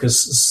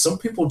because some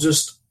people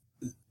just,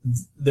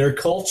 their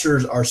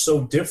cultures are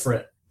so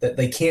different that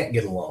they can't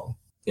get along.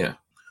 Yeah.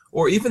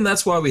 Or even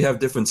that's why we have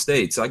different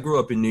states. I grew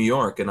up in New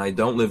York, and I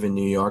don't live in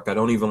New York. I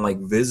don't even like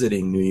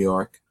visiting New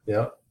York.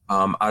 Yeah.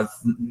 I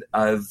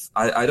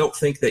don't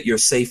think that you're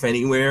safe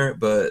anywhere,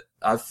 but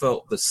I've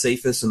felt the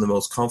safest and the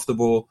most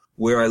comfortable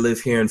where I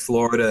live here in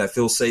Florida. I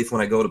feel safe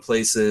when I go to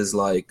places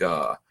like,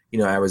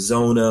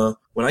 Arizona.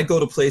 When I go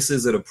to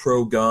places that are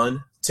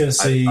pro-gun.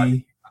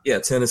 Tennessee.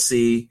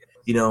 Tennessee.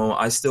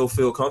 I still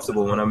feel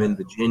comfortable when I'm in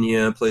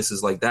Virginia,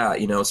 places like that,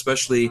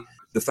 especially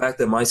the fact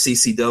that my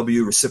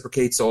CCW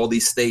reciprocates to all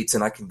these states,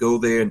 and I can go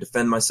there and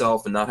defend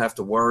myself and not have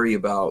to worry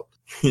about,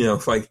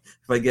 if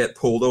I get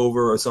pulled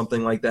over or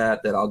something like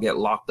that I'll get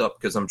locked up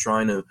because I'm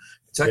trying to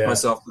protect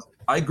myself.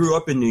 I grew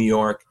up in New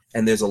York,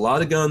 and there's a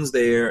lot of guns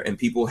there, and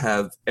people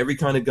have every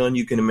kind of gun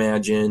you can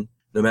imagine,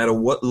 no matter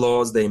what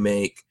laws they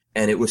make,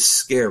 and it was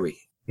scary.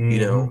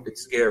 Mm-hmm.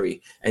 It's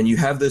scary. And you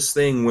have this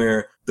thing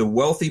where the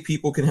wealthy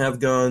people can have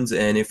guns,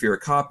 and if you're a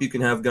cop, you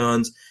can have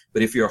guns.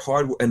 But if you're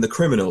and the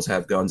criminals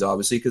have guns,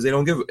 obviously, because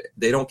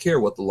they don't care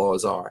what the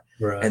laws are.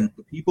 Right. And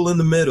the people in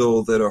the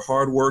middle that are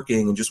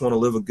hardworking and just want to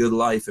live a good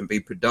life and be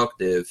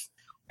productive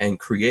and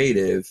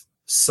creative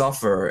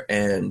suffer.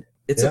 And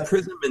it's a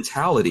prison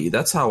mentality.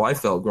 That's how I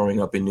felt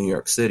growing up in New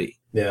York City.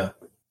 Yeah.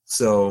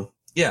 So,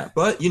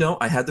 but,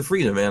 I had the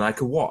freedom, and I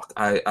could walk.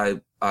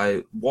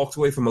 I walked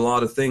away from a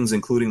lot of things,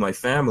 including my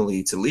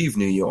family, to leave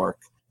New York.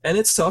 And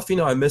it's tough,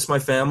 I miss my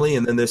family,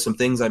 and then there's some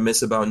things I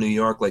miss about New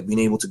York, like being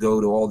able to go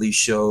to all these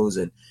shows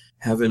and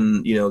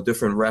having,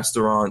 different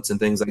restaurants and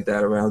things like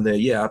that around there.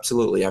 Yeah,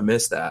 absolutely. I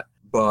miss that.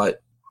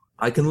 But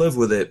I can live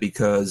with it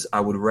because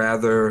I would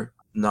rather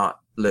not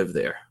live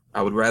there.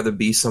 I would rather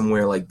be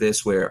somewhere like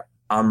this where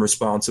I'm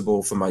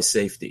responsible for my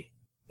safety.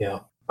 Yeah.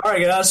 All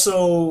right, guys.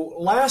 So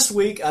last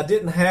week I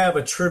didn't have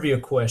a trivia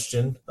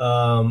question,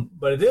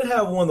 but I did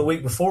have one the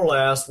week before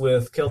last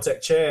with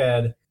Kel-Tec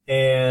Chad.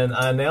 And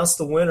I announced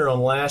the winner on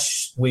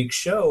last week's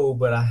show,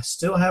 but I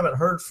still haven't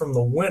heard from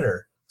the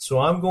winner. So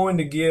I'm going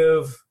to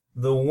give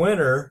the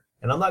winner,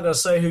 and I'm not going to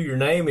say who your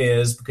name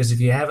is, because if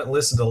you haven't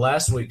listened to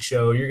last week's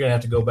show, you're going to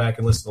have to go back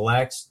and listen to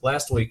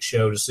last week's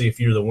show to see if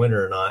you're the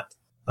winner or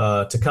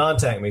not, to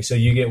contact me. So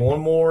you get one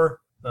more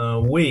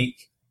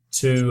week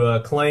to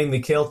claim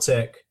the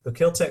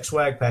Kel-Tec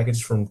swag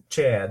package from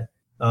Chad.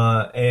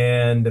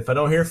 And if I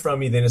don't hear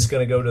from you, then it's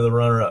going to go to the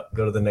runner-up,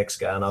 go to the next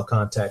guy, and I'll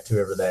contact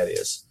whoever that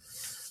is.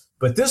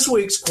 But this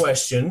week's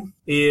question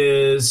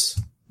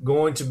is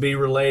going to be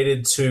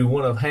related to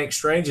one of Hank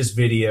Strange's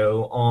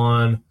video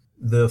on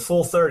the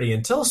Full 30.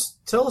 And tell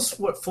us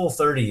what Full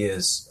 30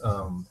 is,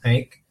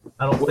 Hank.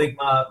 I don't think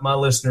my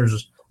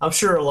listeners, I'm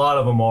sure a lot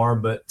of them are,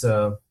 but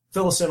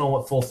fill us in on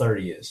what Full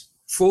 30 is.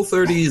 Full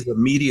 30 is a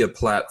media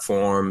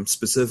platform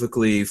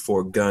specifically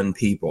for gun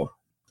people.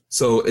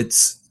 So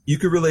you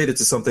could relate it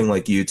to something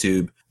like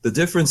YouTube. The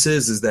difference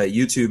is that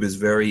YouTube is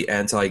very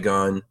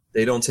anti-gun.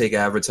 They don't take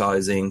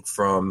advertising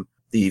from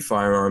the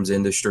firearms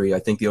industry. I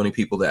think the only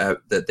people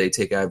that they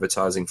take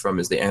advertising from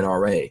is the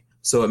NRA.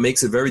 So it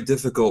makes it very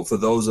difficult for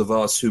those of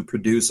us who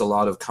produce a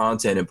lot of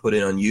content and put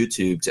it on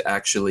YouTube to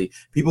actually,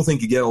 people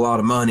think you get a lot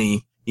of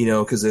money,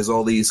 because there's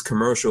all these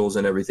commercials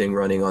and everything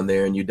running on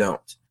there, and you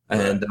don't. Right.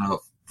 And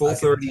Full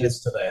 30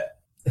 is to that.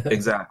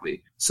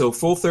 Exactly. So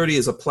Full 30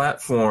 is a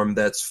platform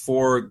that's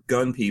for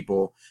gun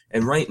people.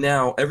 And right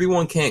now,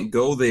 everyone can't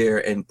go there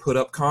and put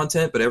up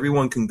content, but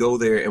everyone can go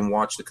there and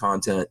watch the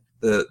content.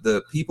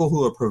 The people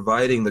who are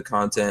providing the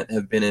content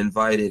have been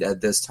invited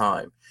at this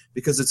time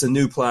because it's a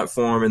new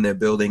platform and they're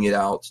building it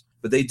out.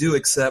 But they do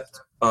accept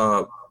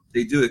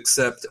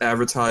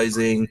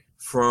advertising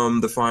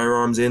from the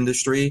firearms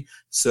industry.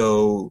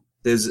 So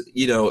there's,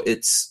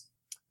 it's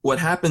what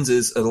happens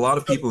is a lot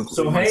of people.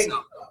 So Hank,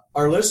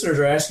 our listeners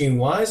are asking,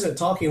 why isn't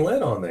Talking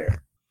Lead on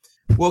there?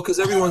 Well, because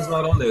everyone's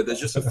not on there. There's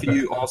just a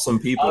few awesome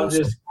people.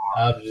 Just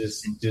a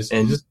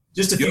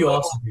few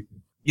awesome people.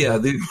 Yeah,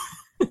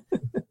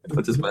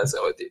 I'm just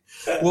messing with you.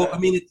 Well, I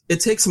mean,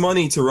 it takes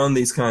money to run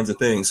these kinds of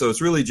things, so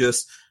it's really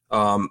just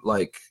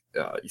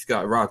you've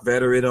got Rock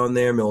Veteran on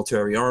there,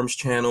 Military Arms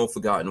Channel,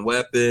 Forgotten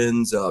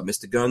Weapons,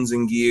 Mr. Guns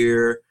and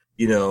Gear.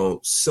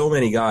 So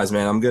many guys,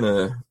 man. I'm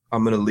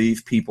gonna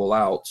leave people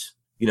out.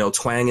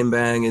 Twang and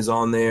Bang is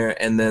on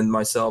there, and then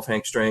myself,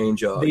 Hank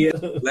Strange.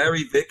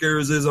 Larry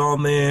Vickers is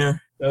on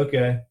there.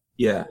 Okay.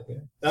 Yeah. Okay.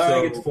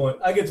 I get the point.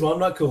 I'm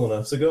not cool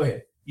enough, so go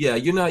ahead. Yeah,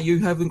 you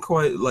haven't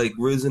quite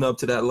risen up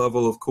to that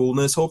level of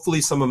coolness.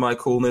 Hopefully some of my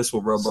coolness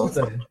will rub off.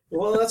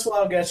 Well, that's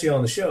why I got you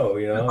on the show,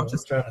 I'm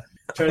just trying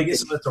to get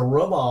some of that to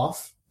rub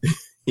off.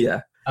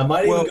 Yeah. I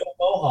might even go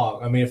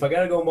Mohawk. I mean, if I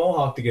got to go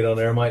Mohawk to get on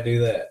there, I might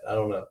do that. I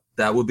don't know.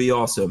 That would be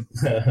awesome.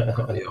 That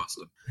would be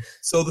awesome.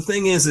 So the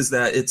thing is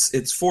that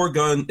it's for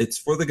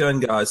the gun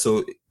guys.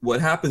 So what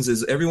happens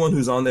is everyone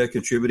who's on there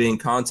contributing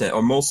content,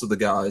 or most of the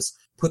guys,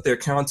 put their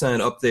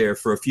content up there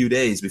for a few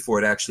days before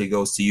it actually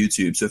goes to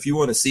YouTube. So if you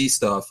want to see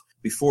stuff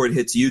before it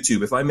hits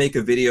YouTube, if I make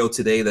a video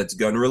today that's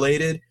gun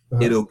related,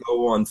 it'll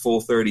go on Full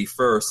 30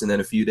 first, and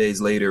then a few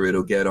days later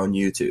it'll get on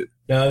YouTube.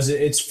 Now,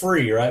 it's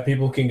free, right?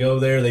 People can go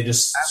there. They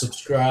just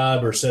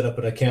subscribe or set up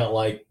an account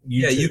like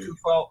YouTube.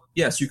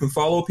 Yeah, you can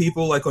follow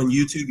people like on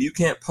YouTube. You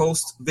can't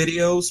post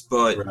videos,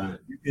 but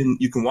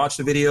you can watch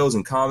the videos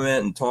and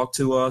comment and talk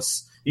to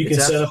us. You can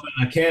set up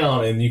an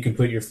account and you can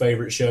put your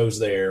favorite shows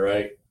there,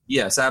 right?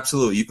 Yes,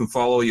 absolutely. You can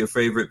follow your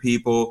favorite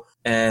people,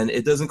 and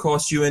it doesn't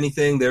cost you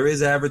anything. There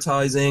is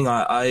advertising.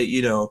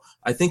 I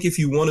think if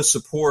you want to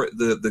support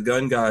the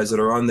gun guys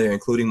that are on there,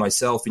 including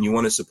myself, and you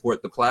want to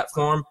support the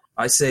platform,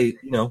 I say,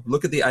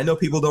 look at I know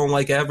people don't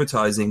like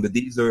advertising, but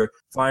these are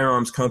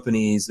firearms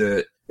companies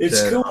that.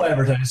 It's cool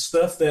advertising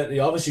stuff that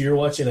obviously you're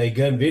watching a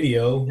gun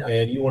video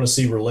and you want to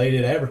see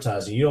related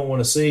advertising. You don't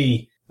want to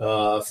see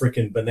a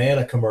freaking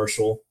banana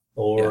commercial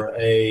or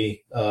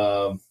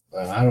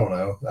I don't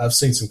know. I've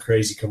seen some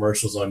crazy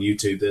commercials on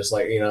YouTube that's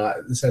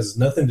this has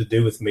nothing to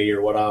do with me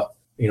or what I,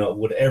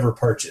 would ever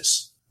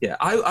purchase. Yeah,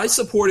 I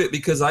support it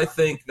because I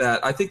think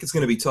it's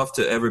going to be tough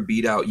to ever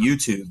beat out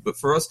YouTube. But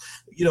for us,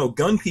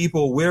 gun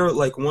people, we're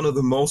like one of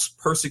the most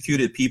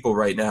persecuted people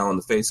right now on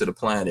the face of the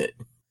planet.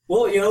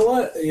 Well, you know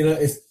what?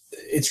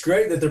 It's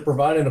great that they're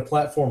providing a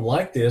platform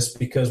like this,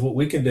 because what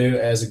we can do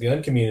as a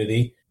gun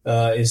community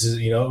is,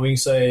 we can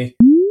say,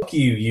 "Fuck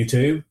you,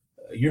 YouTube.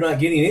 You're not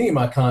getting any of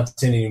my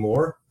content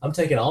anymore. I'm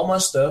taking all my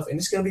stuff, and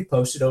it's going to be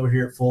posted over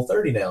here at Full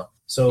 30 now.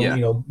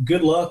 So,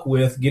 good luck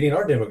with getting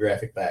our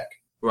demographic back."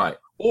 Right.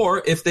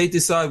 Or if they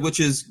decide, which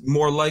is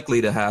more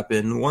likely to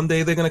happen, one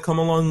day they're going to come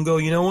along and go,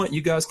 you know what?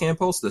 You guys can't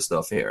post this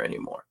stuff here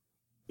anymore.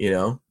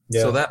 Yeah.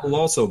 So that will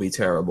also be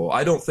terrible.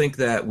 I don't think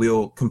that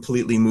we'll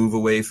completely move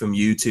away from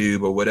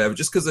YouTube or whatever,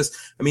 just because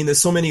there's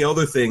so many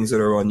other things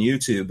that are on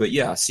YouTube. But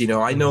yes,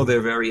 I know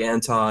they're very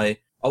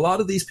a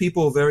lot of these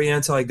people are very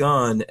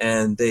anti-gun,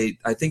 and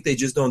I think they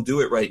just don't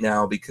do it right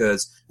now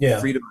because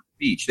freedom of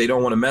speech. They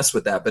don't want to mess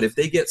with that. But if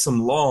they get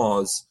some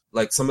laws,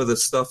 like some of the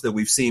stuff that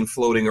we've seen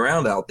floating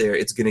around out there,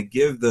 it's going to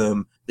give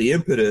them the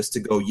impetus to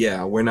go,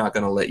 we're not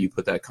going to let you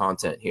put that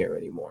content here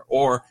anymore.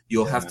 Or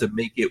you'll have to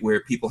make it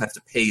where people have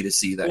to pay to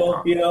see that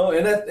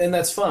content. And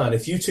that's fine.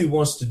 If YouTube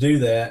wants to do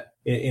that,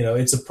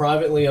 it's a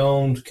privately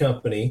owned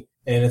company.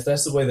 And if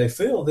that's the way they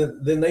feel,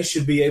 then they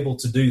should be able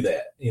to do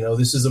that.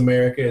 This is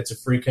America. It's a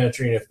free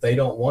country. And if they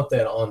don't want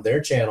that on their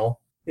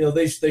channel,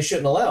 they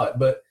shouldn't allow it.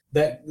 But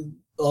that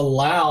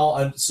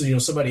allow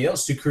somebody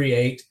else to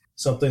create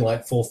something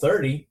like Full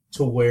 30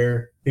 to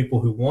where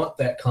people who want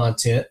that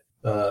content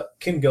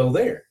can go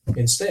there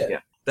instead. Yeah.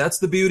 That's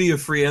the beauty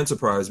of free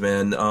enterprise,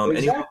 man.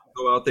 Anyone can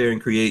go out there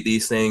and create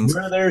these things.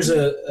 Where there's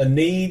a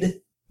need,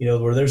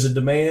 where there's a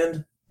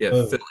demand. Yeah,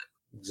 fill it.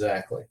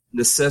 Exactly.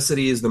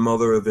 Necessity is the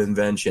mother of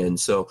invention.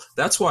 So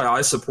that's why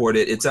I support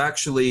it. It's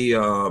actually,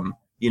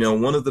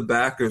 one of the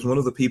backers, one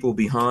of the people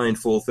behind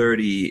Full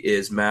 30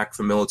 is Mac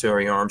from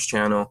Military Arms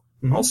Channel,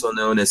 also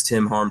known as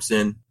Tim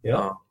Harmson.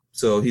 Yeah.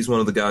 So he's one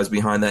of the guys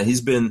behind that.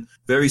 He's been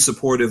very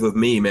supportive of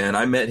me, man.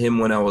 I met him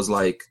when I was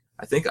like,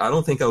 I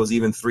don't think I was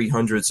even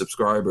 300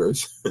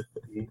 subscribers.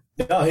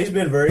 No, he's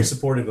been very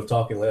supportive of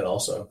Talking Lead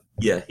also.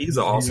 Yeah, he's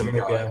an awesome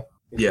guy.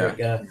 He's a great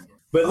guy.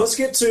 But let's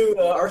get to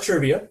our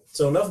trivia.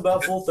 So enough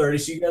about Full 30.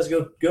 So you guys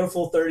go to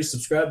Full 30,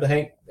 subscribe to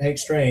Hank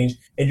Strange,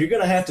 and you're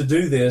going to have to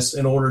do this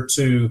in order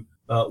to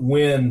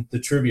win the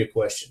trivia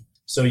question.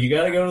 So you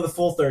got to go to the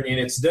Full 30, and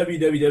it's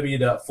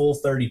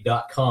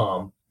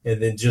www.full30.com,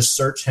 and then just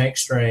search Hank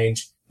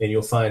Strange, and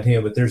you'll find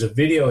him. But there's a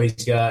video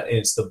he's got, and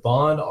it's the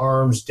Bond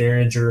Arms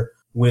Derringer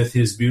with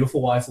his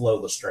beautiful wife,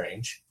 Lola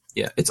Strange.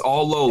 Yeah, it's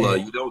all Lola.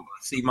 You don't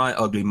see my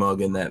ugly mug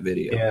in that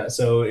video. Yeah,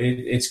 so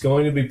it's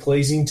going to be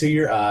pleasing to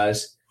your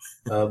eyes,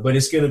 but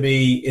it's going to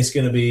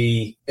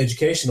be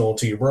educational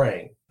to your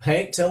brain.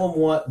 Hank, tell them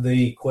what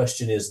the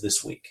question is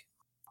this week.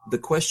 The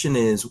question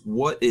is,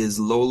 what is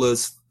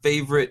Lola's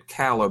favorite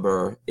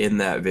caliber in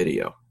that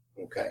video?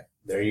 Okay,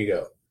 there you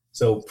go.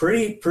 So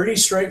pretty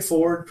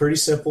straightforward, pretty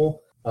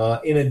simple.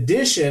 In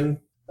addition,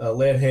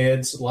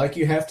 Leadheads, like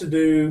you have to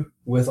do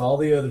with all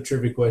the other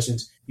trivia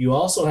questions, you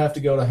also have to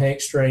go to Hank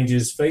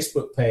Strange's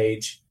Facebook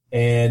page,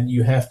 and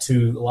you have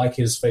to like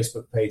his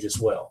Facebook page as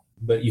well.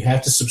 But you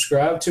have to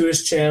subscribe to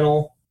his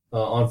channel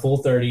on Full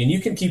 30, and you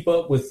can keep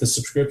up with the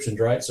subscriptions,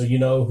 right? So you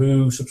know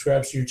who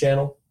subscribes to your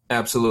channel?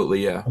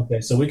 Absolutely, yeah.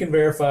 Okay, so we can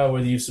verify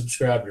whether you've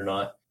subscribed or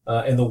not.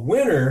 And the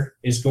winner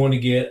is going to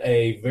get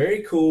a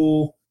very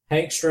cool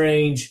Hank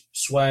Strange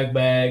swag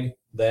bag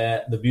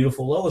that the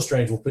beautiful Lola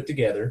Strange will put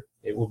together.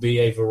 It will be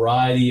a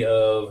variety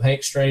of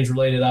Hank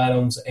Strange-related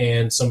items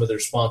and some of their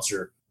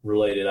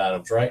sponsor-related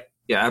items, right?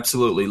 Yeah,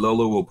 absolutely.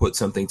 Lola will put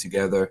something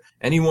together.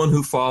 Anyone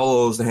who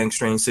follows the Hank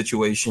Strange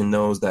situation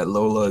knows that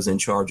Lola is in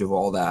charge of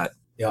all that.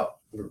 Yeah,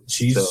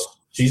 she's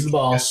the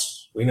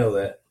boss. We know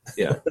that.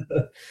 Yeah.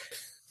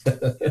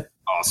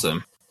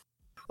 Awesome.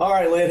 All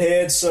right,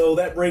 Leadheads, so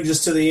that brings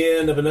us to the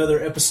end of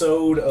another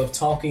episode of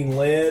Talking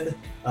Lead.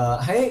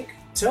 Hank,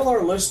 tell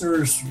our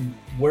listeners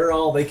where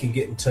all they can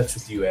get in touch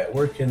with you at.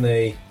 Where can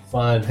they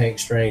find Hank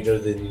Strange other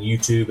than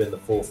YouTube and the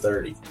Full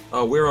 30?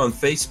 We're on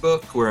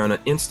Facebook, we're on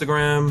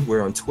Instagram,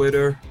 we're on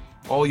Twitter.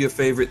 All your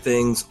favorite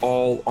things,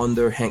 all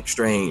under Hank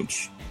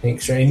Strange.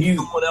 Hank Strange.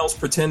 Someone else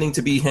pretending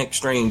to be Hank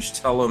Strange,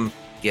 tell them,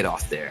 get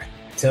off there.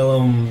 Tell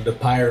them the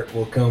pirate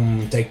will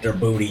come take their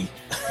booty.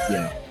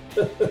 Yeah.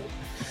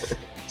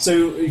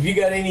 So have you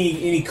got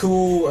any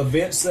cool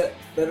events that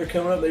are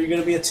coming up that you're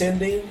going to be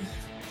attending?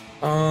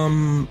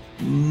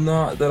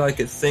 Not that I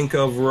could think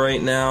of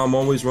right now. I'm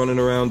always running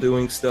around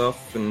doing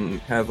stuff and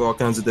have all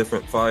kinds of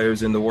different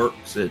fires in the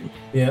works and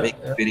make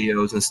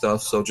videos and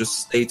stuff. So just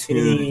stay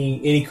tuned.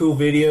 Any cool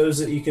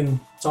videos that you can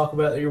talk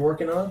about that you're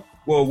working on?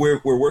 Well, we're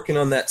working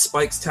on that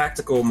Spike's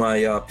Tactical,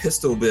 my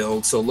pistol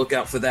build. So look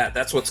out for that.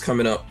 That's what's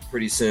coming up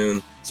pretty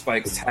soon.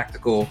 Spike's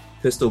Tactical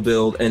pistol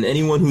build. And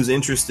anyone who's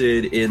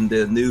interested in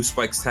the new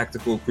Spike's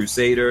Tactical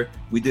Crusader,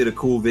 we did a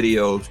cool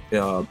video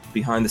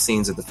behind the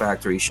scenes at the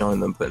factory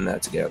showing them putting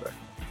that together.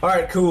 All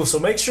right, cool. So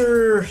make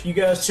sure you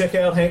guys check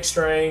out Hank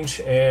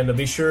Strange and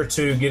be sure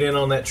to get in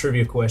on that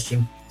trivia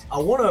question. I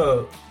want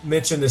to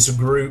mention this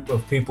group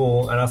of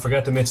people, and I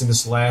forgot to mention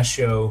this last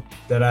show,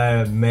 that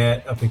I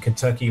met up in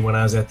Kentucky when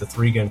I was at the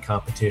 3-gun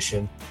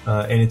competition,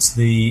 and it's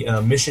the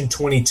Mission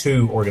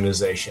 22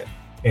 organization.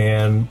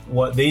 And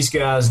what these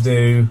guys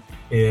do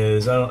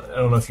is, I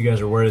don't know if you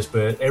guys are aware of this,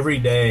 but every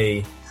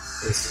day,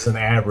 this is an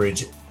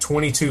average,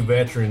 22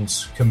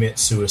 veterans commit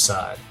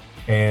suicide.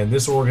 And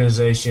this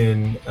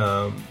organization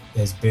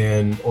has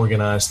been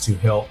organized to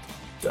help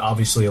to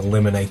obviously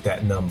eliminate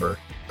that number.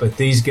 But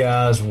these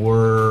guys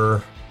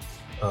were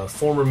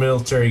former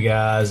military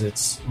guys.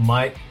 It's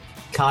Mike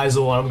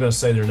Keisel. I'm going to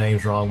say their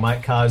names wrong.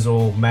 Mike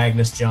Keisel,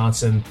 Magnus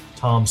Johnson,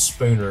 Tom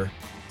Spooner.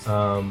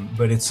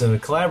 But it's a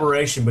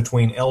collaboration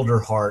between Elder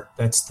Heart,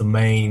 that's the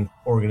main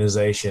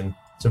organization.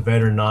 It's a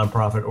veteran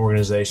nonprofit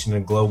organization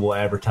and global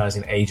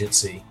advertising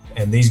agency.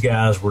 And these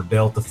guys were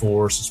Delta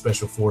Force,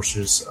 Special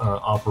Forces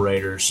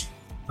operators.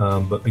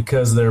 But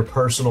because of their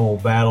personal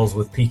battles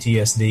with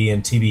PTSD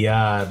and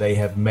TBI, they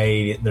have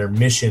made it their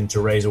mission to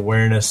raise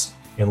awareness,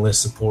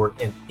 enlist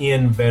support, and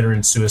end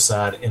veteran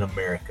suicide in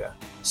America.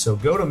 So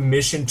go to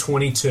Mission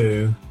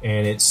 22,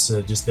 and it's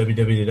just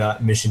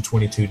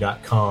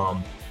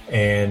www.mission22.com,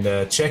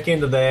 and check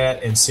into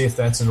that and see if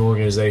that's an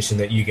organization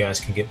that you guys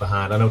can get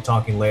behind. I know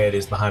Talking Lead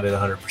is behind it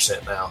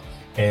 100% now,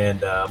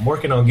 and I'm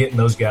working on getting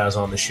those guys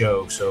on the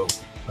show, so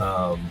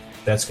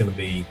that's going to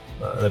be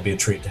that'd be a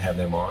treat to have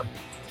them on.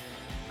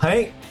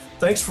 Hank,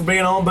 thanks for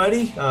being on,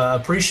 buddy.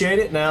 Appreciate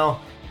it.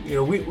 Now,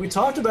 we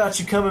talked about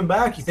you coming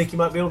back. You think you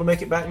might be able to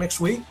make it back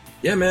next week?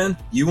 Yeah, man.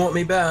 You want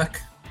me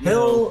back?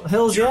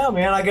 Hell's yeah,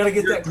 man! I got to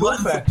get that cool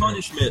factor.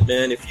 Punishment,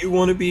 man. If you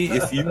want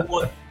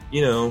the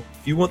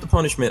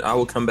punishment, I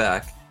will come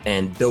back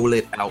and dole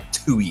it out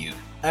to you.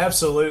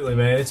 Absolutely,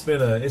 man. It's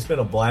been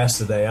a blast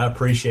today. I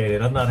appreciate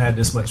it. I've not had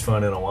this much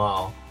fun in a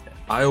while.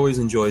 I always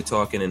enjoy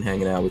talking and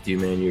hanging out with you,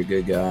 man. You're a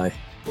good guy.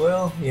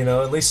 Well,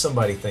 at least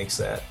somebody thinks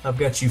that. I've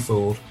got you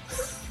fooled.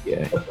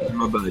 Yeah, you're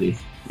my buddy.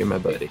 You're my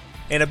buddy.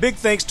 And a big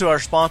thanks to our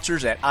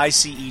sponsors at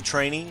ICE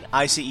Training,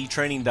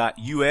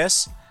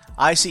 ICEtraining.us.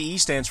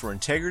 ICE stands for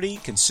Integrity,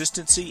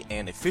 Consistency,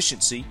 and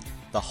Efficiency,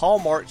 the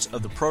hallmarks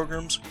of the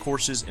programs,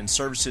 courses, and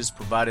services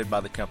provided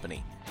by the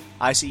company.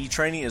 ICE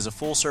Training is a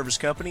full-service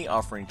company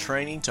offering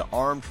training to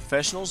armed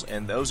professionals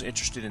and those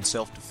interested in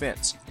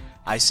self-defense.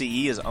 ICE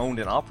is owned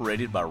and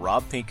operated by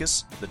Rob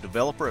Pincus, the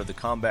developer of the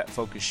Combat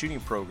Focused Shooting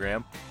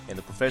Program and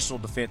the Professional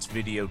Defense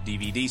Video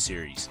DVD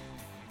series.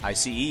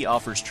 ICE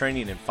offers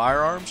training in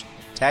firearms,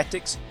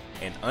 tactics,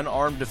 and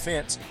unarmed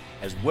defense,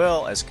 as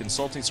well as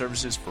consulting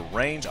services for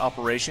range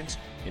operations,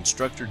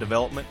 instructor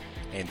development,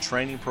 and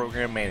training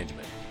program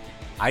management.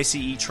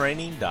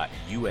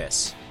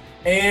 ICEtraining.us.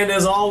 And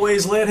as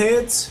always,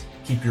 leadheads,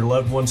 keep your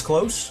loved ones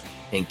close.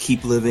 And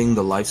keep living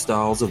the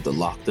lifestyles of the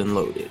locked and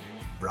loaded.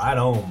 Right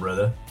on,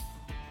 brother.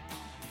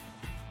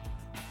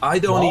 I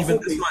don't even...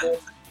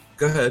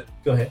 Go ahead.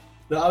 Go ahead.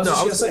 No, I was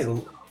just going to say...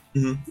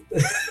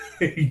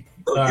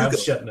 Mm-hmm. I'm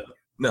shutting up.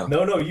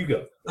 No, you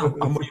go. No,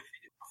 I'm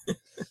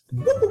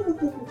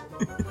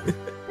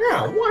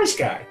yeah, wise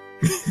guy.